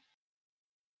hello?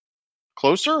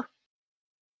 Closer?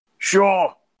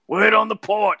 Sure. Wait on the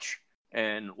porch.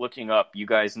 And looking up, you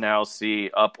guys now see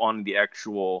up on the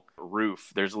actual roof.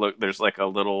 There's like a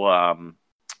little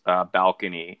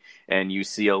balcony, and you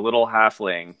see a little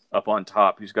halfling up on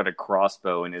top who's got a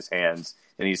crossbow in his hands,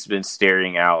 and he's been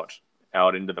staring out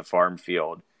into the farm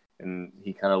field, and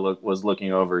he kind of was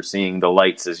looking over, seeing the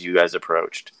lights as you guys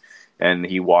approached, and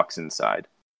he walks inside.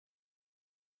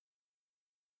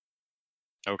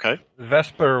 Okay.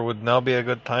 Vesper, would now be a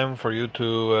good time for you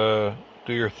to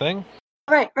do your thing?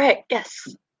 Right, yes.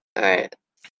 Alright.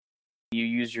 You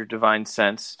use your divine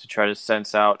sense to try to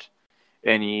sense out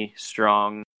any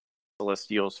strong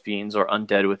celestials, fiends, or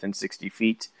undead within 60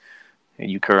 feet, and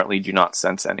you currently do not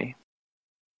sense any.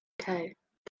 Okay.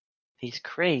 He's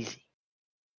crazy.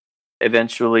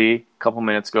 Eventually, a couple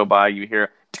minutes go by, you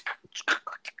hear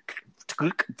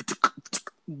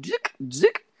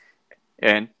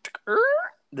and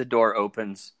the door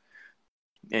opens,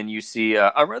 and you see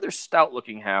a rather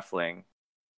stout-looking halfling.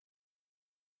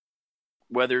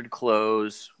 Weathered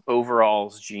clothes,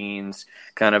 overalls, jeans,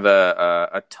 kind of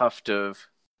a tuft of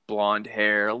blonde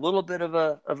hair, a little bit of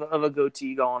a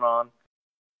goatee going on.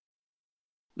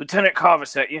 Lieutenant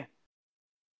Carvis at you?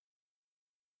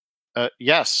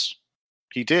 Yes,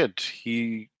 he did.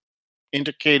 He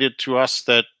indicated to us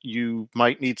that you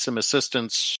might need some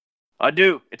assistance. I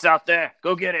do. It's out there.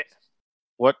 Go get it.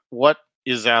 What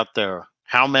is out there?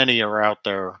 How many are out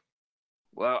there?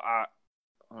 Well,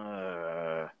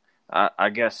 I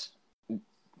guess.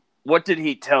 What did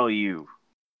he tell you?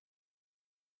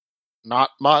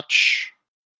 Not much.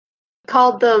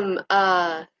 Called them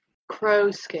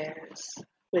crow scares,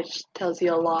 which tells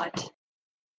you a lot.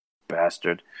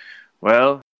 Bastard.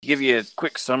 Well, to give you a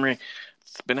quick summary,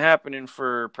 it's been happening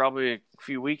for probably a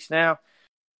few weeks now.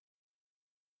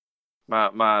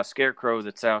 My scarecrow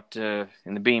that's out in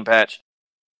the bean patch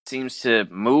seems to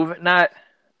move at night.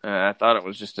 I thought it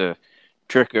was just a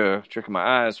trick of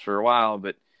my eyes for a while,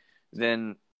 but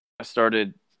then I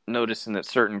started noticing that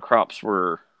certain crops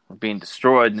were being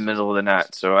destroyed in the middle of the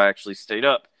night. So I actually stayed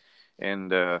up,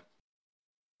 and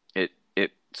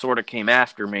it sort of came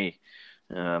after me.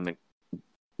 It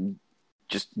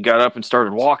just got up and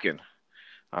started walking.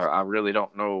 I really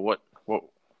don't know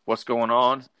what's going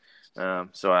on.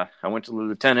 So I went to the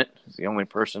lieutenant. He's the only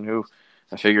person who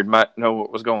I figured might know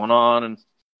what was going on,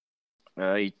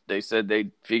 and they said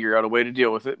they'd figure out a way to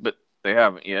deal with it, but they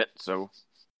haven't yet. So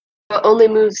It only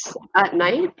moves at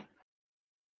night?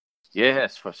 yeah,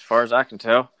 as far as I can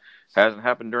tell, hasn't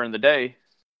happened during the day.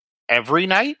 Every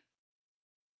night?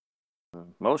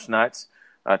 Most nights,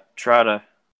 I try to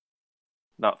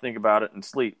not think about it and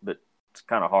sleep, but it's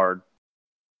kind of hard.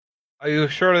 Are you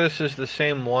sure this is the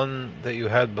same one that you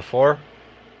had before?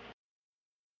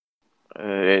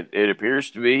 It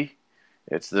appears to be.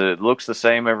 It looks the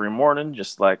same every morning,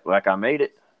 just like I made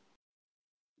it.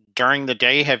 During the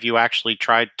day, have you actually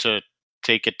tried to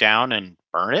take it down and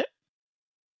burn it?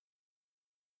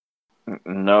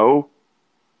 No.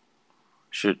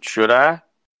 Should I?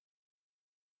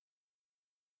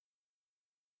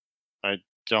 I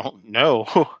don't know.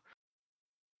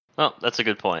 Well, that's a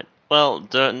good point. Well,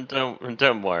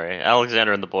 don't worry.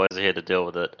 Alexander and the boys are here to deal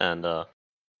with it, and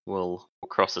we'll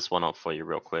cross this one off for you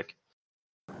real quick.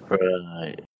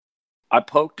 Right. I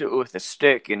poked it with a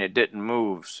stick and it didn't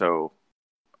move, so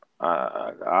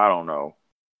I don't know.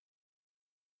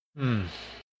 Hmm.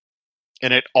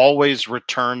 And it always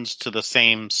returns to the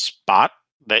same spot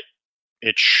that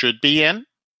it should be in?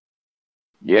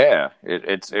 Yeah,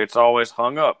 it's always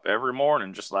hung up every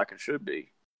morning, just like it should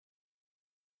be.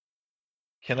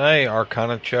 Can I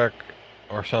Arcana check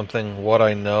or something what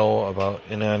I know about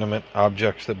inanimate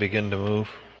objects that begin to move?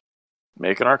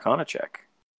 Make an Arcana check.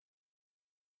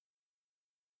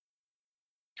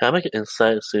 Can I make an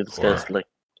insight to see if this Sure. guy's like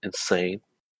insane?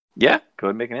 Yeah, go ahead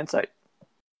and make an insight.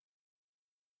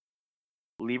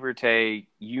 Liberté,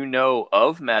 you know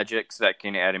of magics that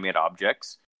can animate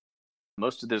objects.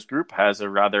 Most of this group has a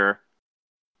rather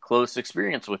close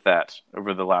experience with that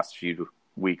over the last few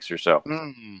weeks or so.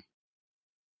 Mm.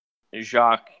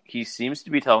 Jacques, he seems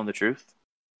to be telling the truth.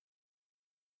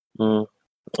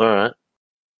 Alright.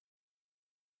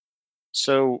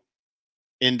 So,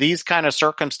 in these kind of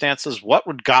circumstances, what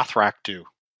would Gothrak do?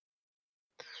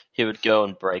 He would go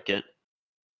and break it.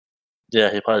 Yeah,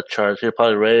 he'd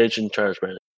probably rage and charge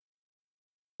right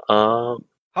now.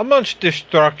 How much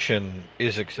destruction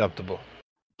is acceptable?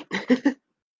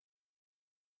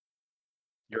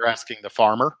 You're asking the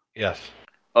farmer? Yes.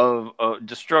 Of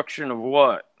destruction of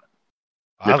what?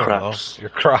 I don't crops. know. Your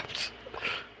crops.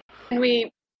 Can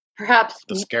we perhaps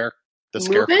The move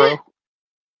scarecrow? it?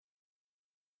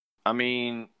 I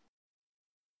mean,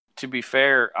 to be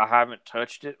fair, I haven't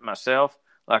touched it myself.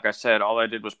 Like I said, all I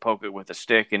did was poke it with a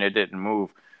stick and it didn't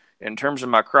move. In terms of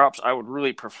my crops, I would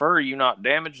really prefer you not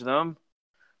damage them.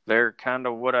 They're kind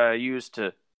of what I use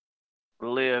to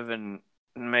live and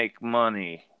make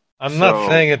money. I'm not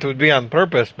saying it would be on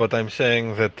purpose, but I'm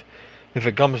saying that if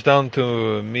it comes down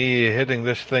to me hitting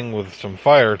this thing with some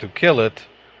fire to kill it,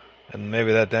 and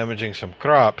maybe that damaging some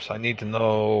crops, I need to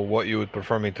know what you would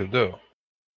prefer me to do.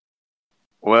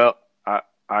 Well,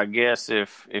 I guess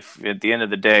if at the end of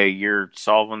the day you're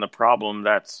solving the problem,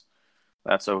 that's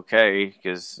okay,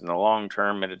 because in the long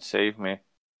term it'd save me.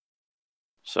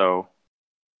 So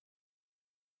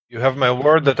You have my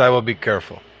word that I will be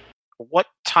careful. What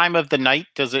time of the night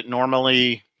does it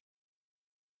normally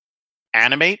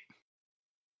animate?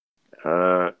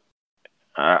 I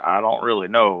don't really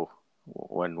know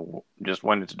when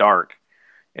it's dark.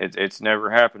 It's never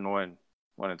happened when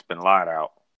it's been light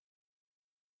out.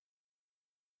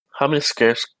 How many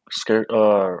scarecrows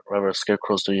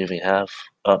do you even have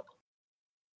up?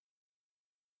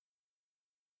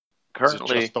 Is it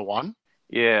Currently, just the one?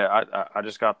 yeah, I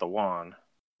just got the one.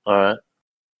 All right.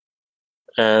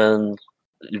 And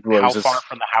How far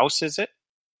from the house is it?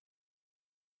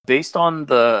 Based on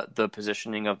the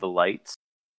positioning of the lights,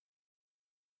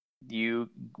 you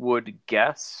would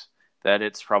guess that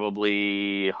it's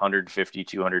probably 150,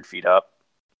 200 feet up.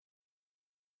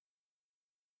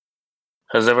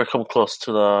 Has it ever come close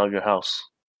to your house?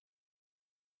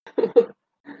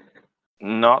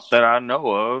 Not that I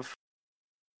know of.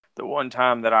 The one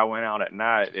time that I went out at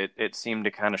night, it seemed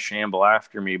to kind of shamble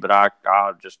after me, but I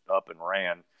just up and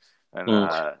ran.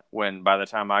 And by the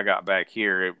time I got back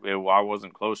here, I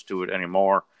wasn't close to it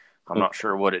anymore. I'm not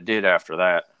sure what it did after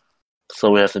that.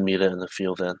 So we have to meet it in the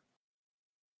field then.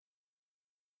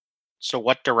 So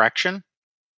what direction?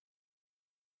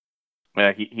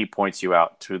 Yeah, he points you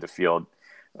out to the field.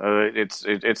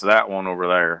 It's that one over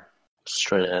there.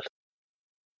 Straight ahead.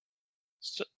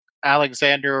 So,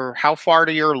 Alexander, how far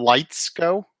do your lights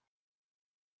go?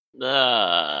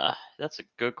 That's a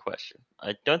good question.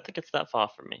 I don't think it's that far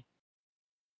from me.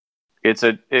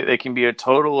 It can be a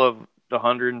total of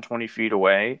 120 feet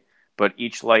away, but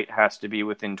each light has to be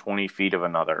within 20 feet of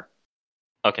another.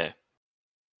 Okay.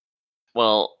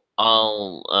 Well,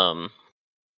 I'll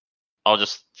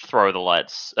just throw the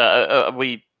lights. Are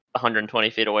we 120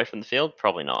 feet away from the field?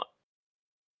 Probably not.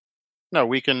 No,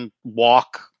 we can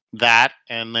walk that,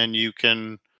 and then you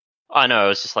can. I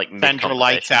know. It's just like send your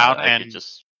lights out, and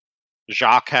just.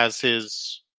 Jacques has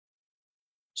his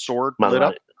sword lit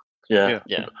up. Yeah.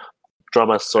 Draw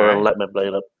my sword and light my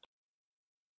blade up.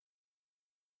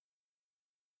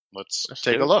 Let's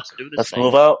take a look. Let's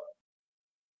move out.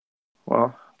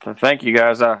 Well, thank you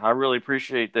guys. I really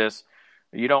appreciate this.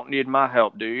 You don't need my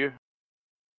help, do you?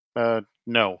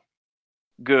 No.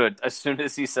 Good. As soon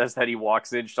as he says that, he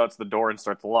walks in, shuts the door, and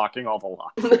starts locking all the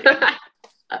locks.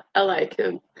 I like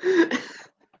him.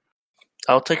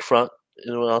 I'll take front.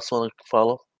 Anyone else want to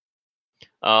follow?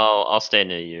 Oh, I'll stay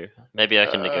near you. Maybe I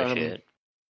can negotiate.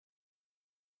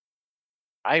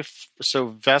 So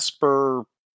Vesper,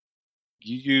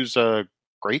 you use a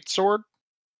greatsword?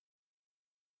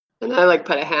 And I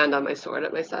put a hand on my sword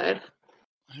at my side.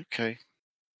 Okay.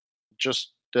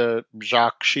 Just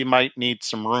Jacques, she might need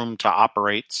some room to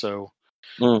operate, so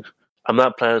I'm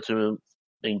not planning to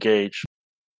engage.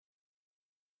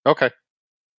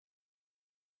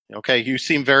 Okay, you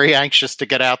seem very anxious to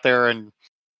get out there and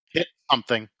hit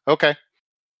something. Okay.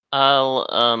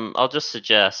 I'll just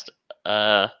suggest,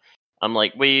 I'm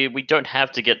like, we don't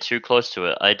have to get too close to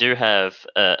it. I do have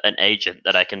an agent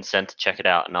that I can send to check it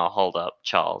out, and I'll hold up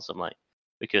Charles. I'm like,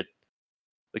 we could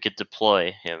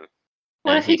deploy him.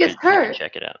 What if he gets hurt? He can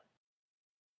check it out.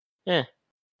 Yeah,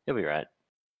 he'll be right.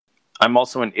 I'm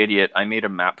also an idiot. I made a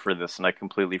map for this, and I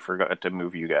completely forgot to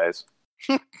move you guys.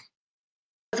 I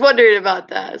was wondering about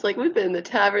that. It's like, we've been in the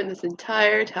tavern this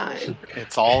entire time.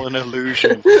 It's all an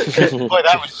illusion. Boy,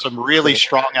 that was some really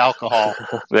strong alcohol.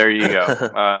 There you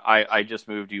go. I just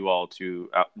moved you all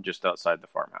to just outside the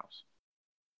farmhouse.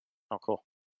 Oh, cool.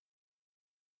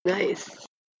 Nice.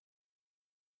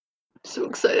 I'm so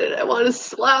excited. I want to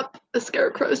slap a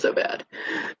scarecrow so bad.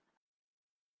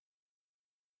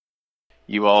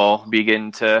 You all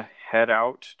begin to head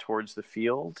out towards the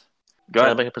field. Go Can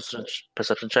ahead. I make a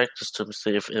perception check just to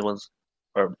see if anyone's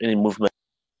or any movement?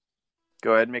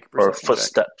 Go ahead and make a or perception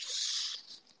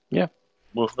footsteps. check. Yeah.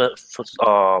 Movement.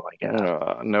 Oh my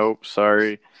god. Nope.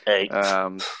 Sorry. 8.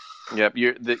 Yep.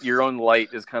 Your own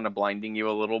light is kind of blinding you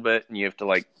a little bit, and you have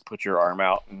to put your arm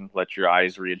out and let your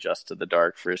eyes readjust to the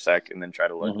dark for a sec, and then try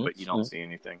to look, but you don't see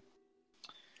anything.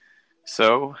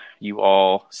 So you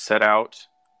all set out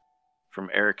from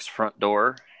Eric's front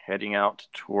door, heading out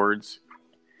towards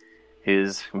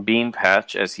his bean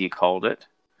patch, as he called it.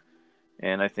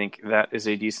 And I think that is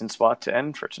a decent spot to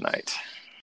end for tonight.